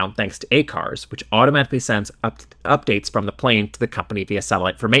plane went down thanks to ACARS, which automatically sends updates from the plane to the company via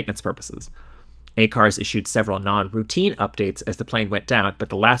satellite for maintenance purposes. ACARS issued several non-routine updates as the plane went down, but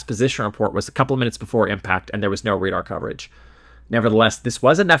the last position report was a couple of minutes before impact, and there was no radar coverage. Nevertheless, this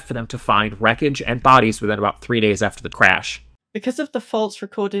was enough for them to find wreckage and bodies within about 3 days after the crash. Because of the faults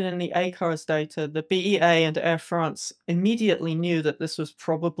recorded in the ACARS data, the BEA and Air France immediately knew that this was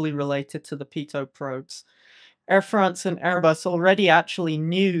probably related to the pitot probes. Air France and Airbus already actually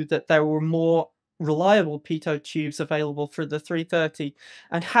knew that there were more reliable pitot tubes available for the 330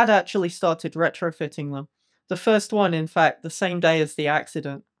 and had actually started retrofitting them. The first one, in fact, the same day as the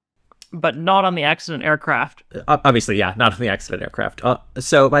accident. But not on the accident aircraft. Obviously, yeah, not on the accident aircraft.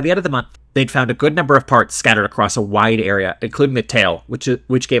 So by the end of the month, they'd found a good number of parts scattered across a wide area, including the tail,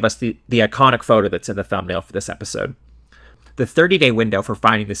 which gave us the iconic photo that's in the thumbnail for this episode. The 30-day window for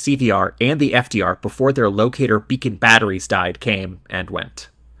finding the CVR and the FDR before their locator beacon batteries died came and went.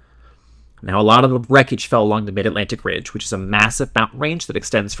 Now, a lot of the wreckage fell along the Mid-Atlantic Ridge, which is a massive mountain range that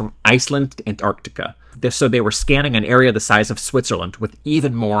extends from Iceland to Antarctica. So they were scanning an area the size of Switzerland with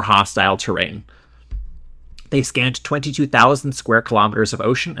even more hostile terrain. They scanned 22,000 square kilometers of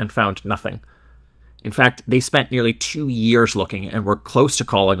ocean and found nothing. In fact, they spent nearly 2 years looking and were close to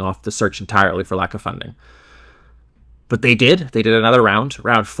calling off the search entirely for lack of funding. But they did. They did another round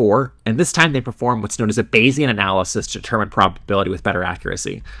 4, and this time they performed what's known as a Bayesian analysis to determine probability with better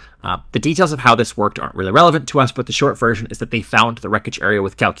accuracy. The details of how this worked aren't really relevant to us, but the short version is that they found the wreckage area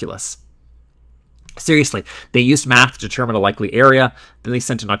with calculus. Seriously, they used math to determine a likely area, then they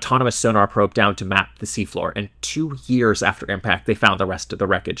sent an autonomous sonar probe down to map the seafloor, and 2 years after impact they found the rest of the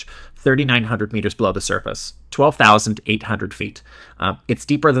wreckage, 3,900 meters below the surface, 12,800 feet. It's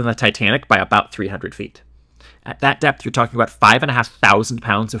deeper than the Titanic by about 300 feet. At that depth, you're talking about 5,500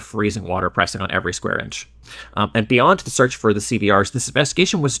 pounds of freezing water pressing on every square inch. And beyond the search for the CVRs, this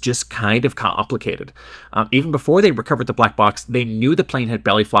investigation was just kind of complicated. Even before they recovered the black box, they knew the plane had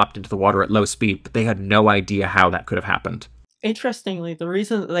belly flopped into the water at low speed, but they had no idea how that could have happened. Interestingly, the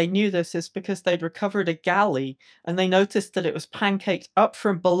reason that they knew this is because they'd recovered a galley, and they noticed that it was pancaked up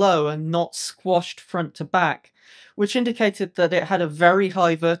from below and not squashed front to back, which indicated that it had a very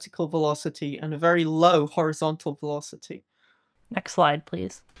high vertical velocity and a very low horizontal velocity. Next slide,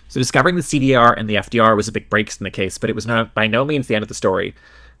 please. So discovering the CDR and the FDR was a big break in the case, but it was by no means the end of the story,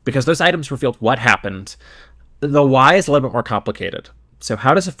 because those items revealed what happened. The why is a little bit more complicated. So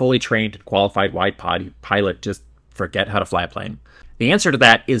how does a fully trained and qualified wide pilot just forget how to fly a plane? The answer to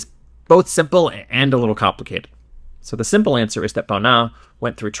that is both simple and a little complicated. So the simple answer is that Bonin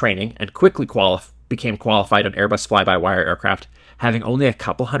went through training and quickly became qualified on Airbus fly-by-wire aircraft, having only a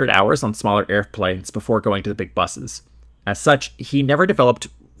couple hundred hours on smaller airplanes before going to the big buses. As such, he never developed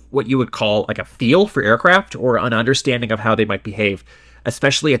what you would call like a feel for aircraft or an understanding of how they might behave,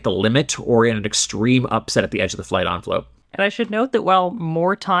 especially at the limit or in an extreme upset at the edge of the flight envelope. And I should note that while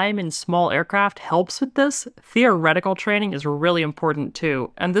more time in small aircraft helps with this, theoretical training is really important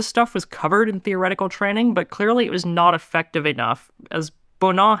too. And this stuff was covered in theoretical training, but clearly it was not effective enough, as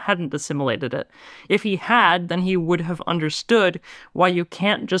Bonin hadn't assimilated it. If he had, then he would have understood why you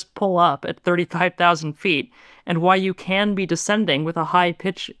can't just pull up at 35,000 feet, and why you can be descending with a high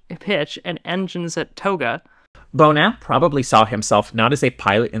pitch and engines at toga. Bonin probably saw himself not as a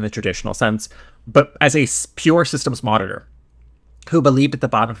pilot in the traditional sense, but as a pure systems monitor, who believed at the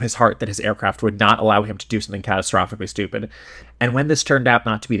bottom of his heart that his aircraft would not allow him to do something catastrophically stupid. And when this turned out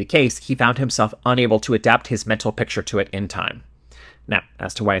not to be the case, he found himself unable to adapt his mental picture to it in time. Now,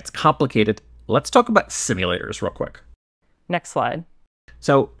 as to why it's complicated, let's talk about simulators real quick. Next slide.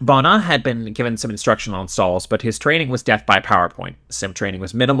 So, Bonin had been given some instruction on stalls, but his training was death by PowerPoint. Sim training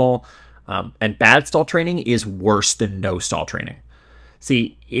was minimal, and bad stall training is worse than no stall training.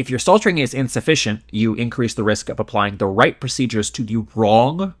 See, if your stall training is insufficient, you increase the risk of applying the right procedures to the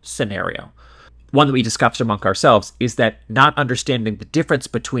wrong scenario. One that we discussed among ourselves is that not understanding the difference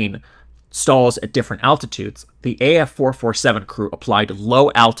between stalls at different altitudes, the AF447 crew applied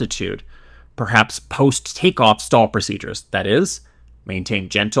low altitude, perhaps post-takeoff stall procedures. That is, maintain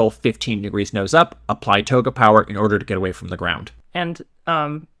gentle 15 degrees nose up, apply toga power in order to get away from the ground. And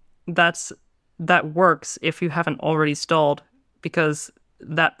that works if you haven't already stalled, because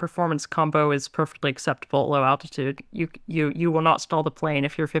that performance combo is perfectly acceptable at low altitude. You will not stall the plane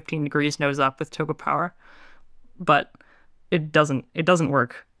if you're 15 degrees nose up with toga power, but it doesn't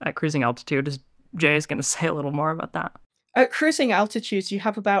work at cruising altitude, as Jay is going to say a little more about that. At cruising altitudes, you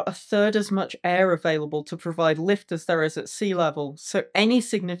have about a third as much air available to provide lift as there is at sea level, so any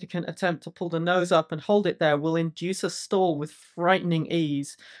significant attempt to pull the nose up and hold it there will induce a stall with frightening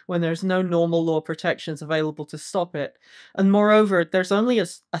ease when there's no normal law protections available to stop it. And moreover, there's only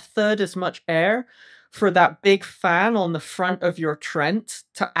a third as much air for that big fan on the front of your Trent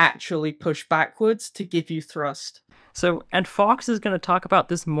to actually push backwards to give you thrust. So, and Fox is going to talk about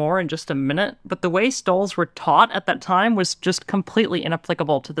this more in just a minute, but the way stalls were taught at that time was just completely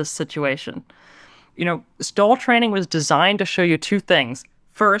inapplicable to this situation. You know, stall training was designed to show you two things.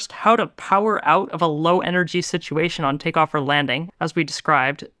 First, how to power out of a low-energy situation on takeoff or landing, as we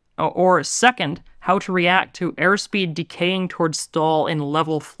described, or second, how to react to airspeed decaying towards stall in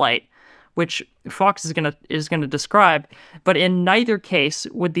level flight, which Fox is going to describe, but in neither case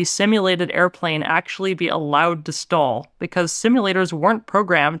would the simulated airplane actually be allowed to stall, because simulators weren't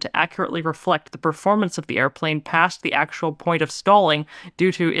programmed to accurately reflect the performance of the airplane past the actual point of stalling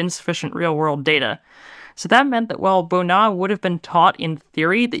due to insufficient real-world data. So that meant that while Bonin would have been taught in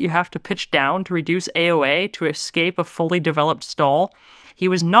theory that you have to pitch down to reduce AOA to escape a fully developed stall, he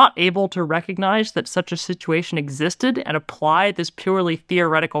was not able to recognize that such a situation existed and apply this purely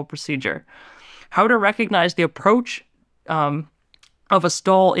theoretical procedure. How to recognize the approach of a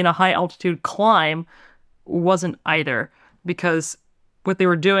stall in a high-altitude climb wasn't either, because what they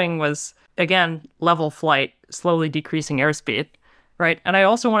were doing was, again, level flight, slowly decreasing airspeed, right? And I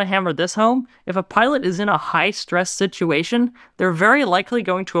also want to hammer this home. If a pilot is in a high-stress situation, they're very likely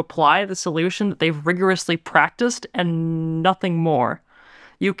going to apply the solution that they've rigorously practiced and nothing more.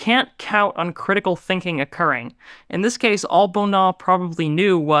 You can't count on critical thinking occurring. In this case, all Bonin probably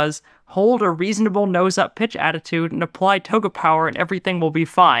knew was hold a reasonable nose-up pitch attitude and apply toga power and everything will be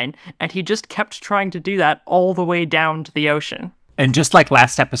fine, and he just kept trying to do that all the way down to the ocean. And just like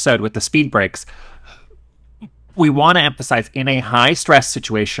last episode with the speed brakes, we want to emphasize in a high-stress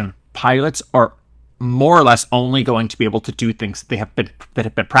situation, pilots are more or less only going to be able to do things that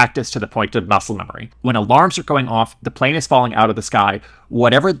have been practiced to the point of muscle memory. When alarms are going off, the plane is falling out of the sky,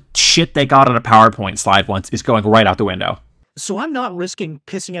 whatever shit they got on a PowerPoint slide once is going right out the window. So I'm not risking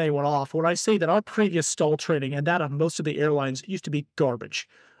pissing anyone off when I say that our previous stall training and that of most of the airlines used to be garbage.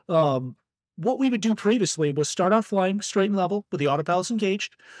 What we would do previously was start out flying straight and level with the autopilots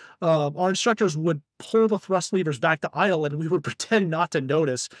engaged. Our instructors would pull the thrust levers back to idle, and we would pretend not to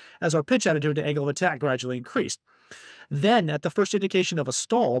notice as our pitch attitude to angle of attack gradually increased. Then, at the first indication of a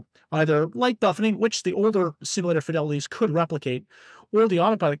stall, either light buffeting, which the older simulator fidelities could replicate, or the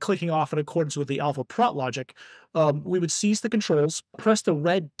autopilot clicking off in accordance with the alpha prot logic, we would seize the controls, press the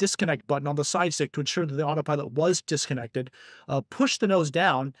red disconnect button on the side stick to ensure that the autopilot was disconnected, push the nose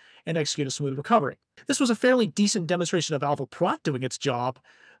down, and execute a smooth recovery. This was a fairly decent demonstration of alpha prot doing its job,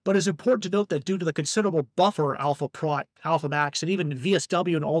 but it's important to note that due to the considerable buffer alpha prot, alpha max, and even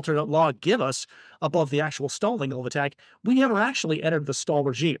VSW and alternate law give us above the actual stall angle of attack, we never actually entered the stall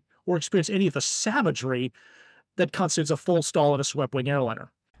regime or experienced any of the savagery that constitutes a full stall in a swept-wing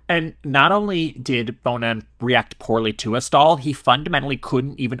airliner. And not only did Bonin react poorly to a stall, he fundamentally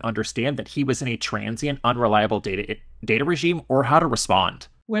couldn't even understand that he was in a transient, unreliable data regime or how to respond.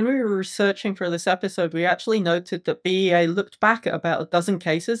 When we were researching for this episode, we actually noted that BEA looked back at about a dozen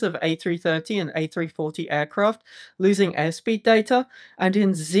cases of A330 and A340 aircraft losing airspeed data, and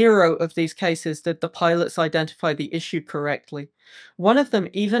in 0 of these cases did the pilots identify the issue correctly. One of them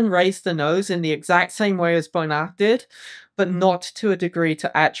even raised the nose in the exact same way as Bonin did, but not to a degree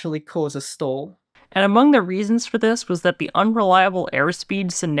to actually cause a stall. And among the reasons for this was that the unreliable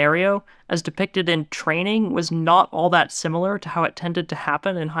airspeed scenario, as depicted in training, was not all that similar to how it tended to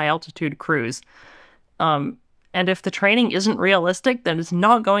happen in high-altitude cruise. And if the training isn't realistic, then it's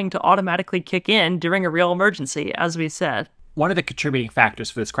not going to automatically kick in during a real emergency, as we said. One of the contributing factors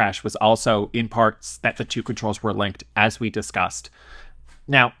for this crash was also, in parts, that the two controls were linked, as we discussed.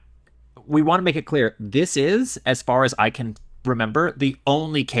 Now, we want to make it clear, this is, as far as I can remember, the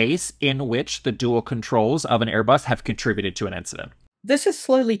only case in which the dual controls of an Airbus have contributed to an incident. This is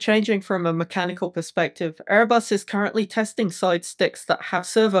slowly changing from a mechanical perspective. Airbus is currently testing side sticks that have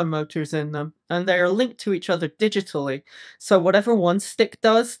servo motors in them, and they are linked to each other digitally, so whatever one stick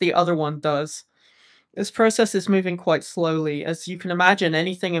does, the other one does. This process is moving quite slowly. As you can imagine,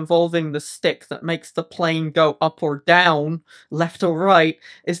 anything involving the stick that makes the plane go up or down, left or right,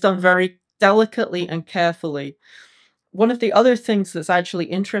 is done very delicately and carefully. One of the other things that's actually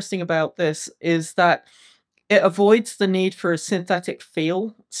interesting about this is that it avoids the need for a synthetic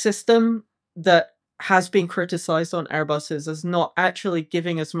feel system that has been criticized on Airbuses as not actually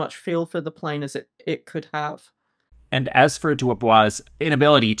giving as much feel for the plane as it could have. And as for Dubois'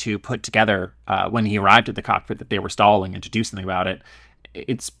 inability to put together, when he arrived at the cockpit, that they were stalling and to do something about it,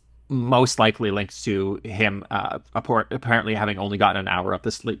 it's most likely linked to him apparently having only gotten an hour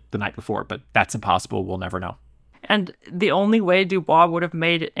of sleep the night before, but that's impossible. We'll never know. And the only way Dubois would have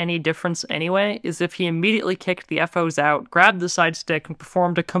made any difference anyway is if he immediately kicked the FOs out, grabbed the side stick, and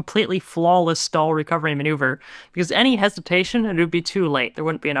performed a completely flawless stall recovery maneuver, because any hesitation, it would be too late. There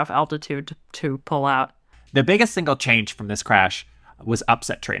wouldn't be enough altitude to pull out. The biggest single change from this crash was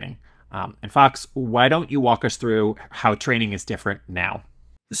upset training. And Fox, why don't you walk us through how training is different now?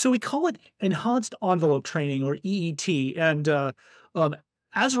 So we call it enhanced envelope training, or EET, and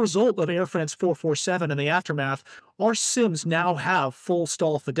as a result of Air France 447 and the aftermath, our sims now have full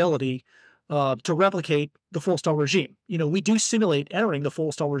stall fidelity to replicate the full stall regime. You know, we do simulate entering the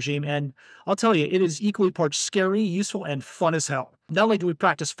full stall regime, and I'll tell you, it is equally parts scary, useful, and fun as hell. Not only do we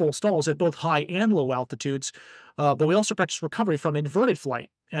practice full stalls at both high and low altitudes, but we also practice recovery from inverted flight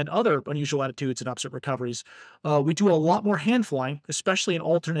and other unusual attitudes and upset recoveries. We do a lot more hand flying, especially in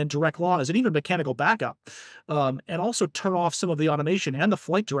alternate and direct laws, and even mechanical backup, and also turn off some of the automation and the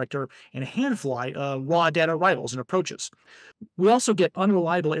flight director and hand fly raw data arrivals and approaches. We also get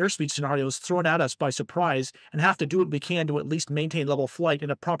unreliable airspeed scenarios thrown at us by surprise and have to do what we can to at least maintain level flight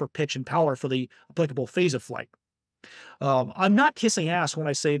in a proper pitch and power for the applicable phase of flight. I'm not kissing ass when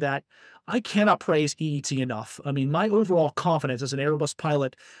I say that I cannot praise EET enough. I mean, my overall confidence as an Airbus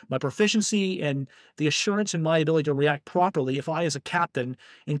pilot, my proficiency, and the assurance in my ability to react properly if I, as a captain,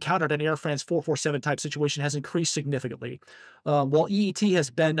 encountered an Air France 447 type situation has increased significantly. While EET has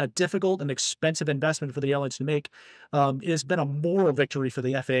been a difficult and expensive investment for the airlines to make, it has been a moral victory for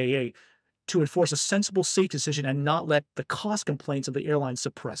the FAA to enforce a sensible safety decision and not let the cost complaints of the airline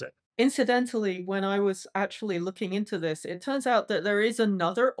suppress it. Incidentally, when I was actually looking into this, it turns out that there is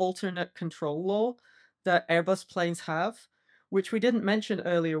another alternate control law that Airbus planes have, which we didn't mention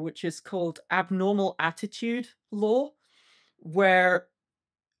earlier, which is called abnormal attitude law, where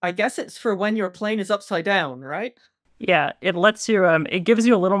I guess it's for when your plane is upside down, right? Yeah, it lets you, it gives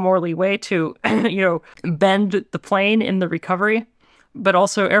you a little more leeway to, bend the plane in the recovery. But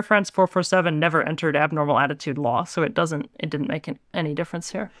also, Air France 447 never entered abnormal attitude law, so it didn't make any difference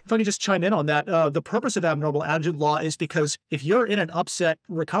here. If I can just chime in on that, the purpose of abnormal attitude law is because if you're in an upset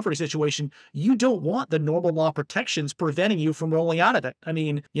recovery situation, you don't want the normal law protections preventing you from rolling out of it. I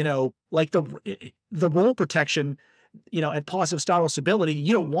mean, like the roll protection, at positive style stability,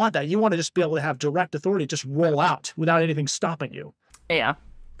 you don't want that. You want to just be able to have direct authority, just roll out without anything stopping you. Yeah.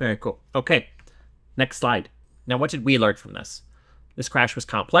 Very cool. Okay, next slide. Now, what did we learn from this? This crash was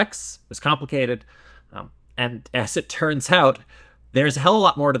complex, was complicated, and as it turns out, there's a hell of a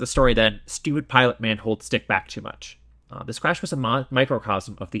lot more to the story than stupid pilot man holds stick back too much. This crash was a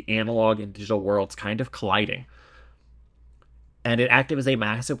microcosm of the analog and digital worlds kind of colliding. And it acted as a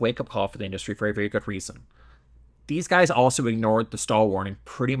massive wake-up call for the industry for a very good reason. These guys also ignored the stall warning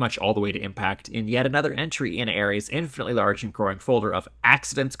pretty much all the way to impact in yet another entry in Ares' infinitely large and growing folder of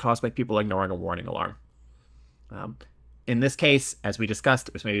accidents caused by people ignoring a warning alarm. In this case, as we discussed,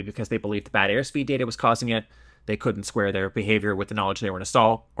 it was maybe because they believed the bad airspeed data was causing it, they couldn't square their behavior with the knowledge they were in a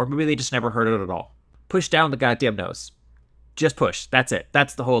stall, or maybe they just never heard it at all. Push down the goddamn nose. Just push. That's it.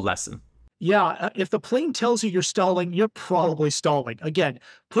 That's the whole lesson. Yeah, if the plane tells you you're stalling, you're probably stalling. Again,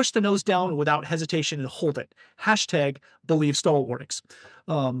 push the nose down without hesitation and hold it. Hashtag believe stall warnings.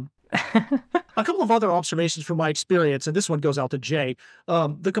 A couple of other observations from my experience, and this one goes out to Jay.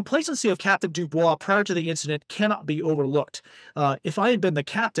 The complacency of Captain Dubois prior to the incident cannot be overlooked. If I had been the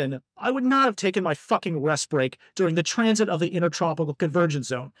captain, I would not have taken my fucking rest break during the transit of the Intertropical Convergence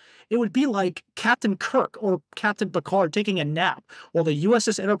Zone. It would be like Captain Kirk or Captain Picard taking a nap while the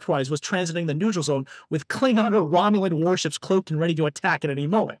USS Enterprise was transiting the neutral zone with Klingon or Romulan warships cloaked and ready to attack at any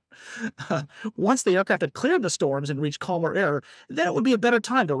moment. Once the aircraft had cleared the storms and reached calmer air, then it would be a better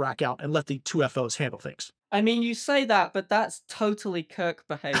time to rack out and let the two FOs handle things. I mean, you say that, but that's totally Kirk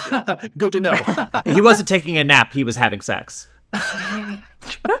behavior. Good to know. He wasn't taking a nap, he was having sex.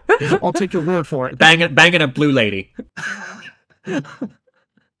 I'll take your word for it. Banging a blue lady.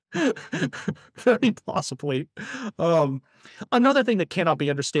 Very possibly. Another thing that cannot be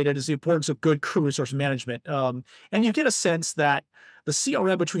understated is the importance of good crew resource management. And you get a sense that the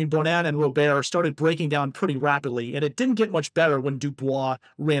CRM between Bonin and Robert started breaking down pretty rapidly, and it didn't get much better when Dubois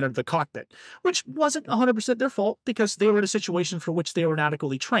ran into the cockpit, which wasn't 100% their fault because they were in a situation for which they were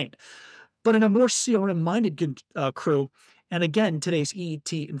inadequately trained. But in a more CRM-minded crew, and again, today's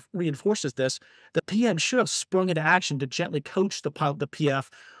EET reinforces this, the PM should have sprung into action to gently coach the pilot, the PF,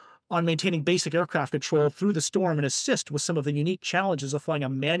 on maintaining basic aircraft control through the storm and assist with some of the unique challenges of flying a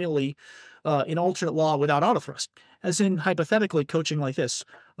manually in alternate law without autothrust. As in, hypothetically, coaching like this.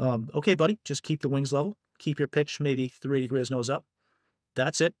 Okay, buddy, just keep the wings level. Keep your pitch maybe 3 degrees nose up.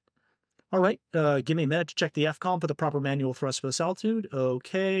 That's it. All right, give me a minute to check the FCOM for the proper manual thrust for this altitude.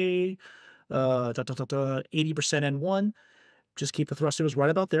 Okay, 80% N1. Just keep the thrusters right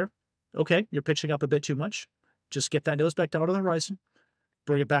about there. Okay, you're pitching up a bit too much. Just get that nose back down to the horizon.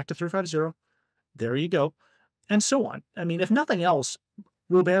 Bring it back to 350. There you go. And so on. I mean, if nothing else,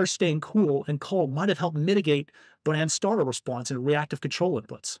 Robert staying cool and calm might have helped mitigate Bonin's startle response and reactive control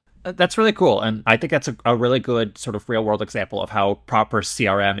inputs. That's really cool, and I think that's a really good sort of real-world example of how proper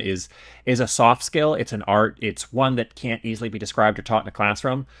CRM is a soft skill. It's an art. It's one that can't easily be described or taught in a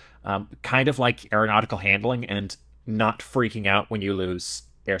classroom, kind of like aeronautical handling and not freaking out when you lose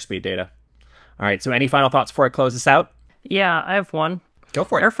airspeed data. All right, so any final thoughts before I close this out? Yeah, I have one. Go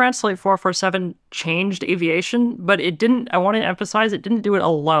for it. Air France Flight 447 changed aviation, but it didn't, I want to emphasize, it didn't do it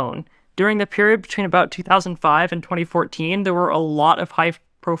alone. During the period between about 2005 and 2014, there were a lot of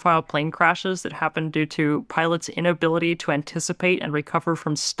high-profile plane crashes that happened due to pilots' inability to anticipate and recover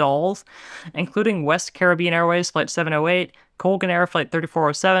from stalls, including West Caribbean Airways Flight 708, Colgan Air Flight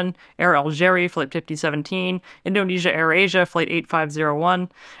 3407, Air Algeria Flight 5017, Indonesia Air Asia Flight 8501,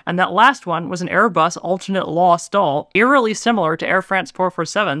 and that last one was an Airbus alternate law stall, eerily similar to Air France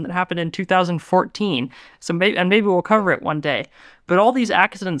 447 that happened in 2014, maybe we'll cover it one day. But all these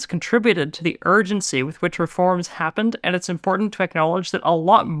accidents contributed to the urgency with which reforms happened, and it's important to acknowledge that a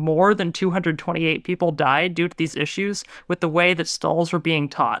lot more than 228 people died due to these issues with the way that stalls were being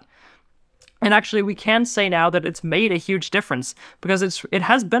taught. And actually, we can say now that it's made a huge difference, because it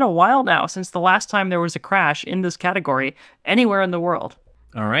has been a while now since the last time there was a crash in this category anywhere in the world.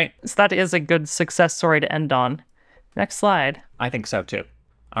 All right. So that is a good success story to end on. Next slide. I think so, too.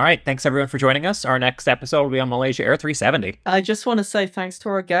 All right. Thanks, everyone, for joining us. Our next episode will be on Malaysia Air 370. I just want to say thanks to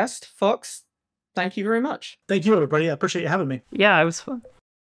our guest, Fox. Thank you very much. Thank you, everybody. I appreciate you having me. Yeah, it was fun.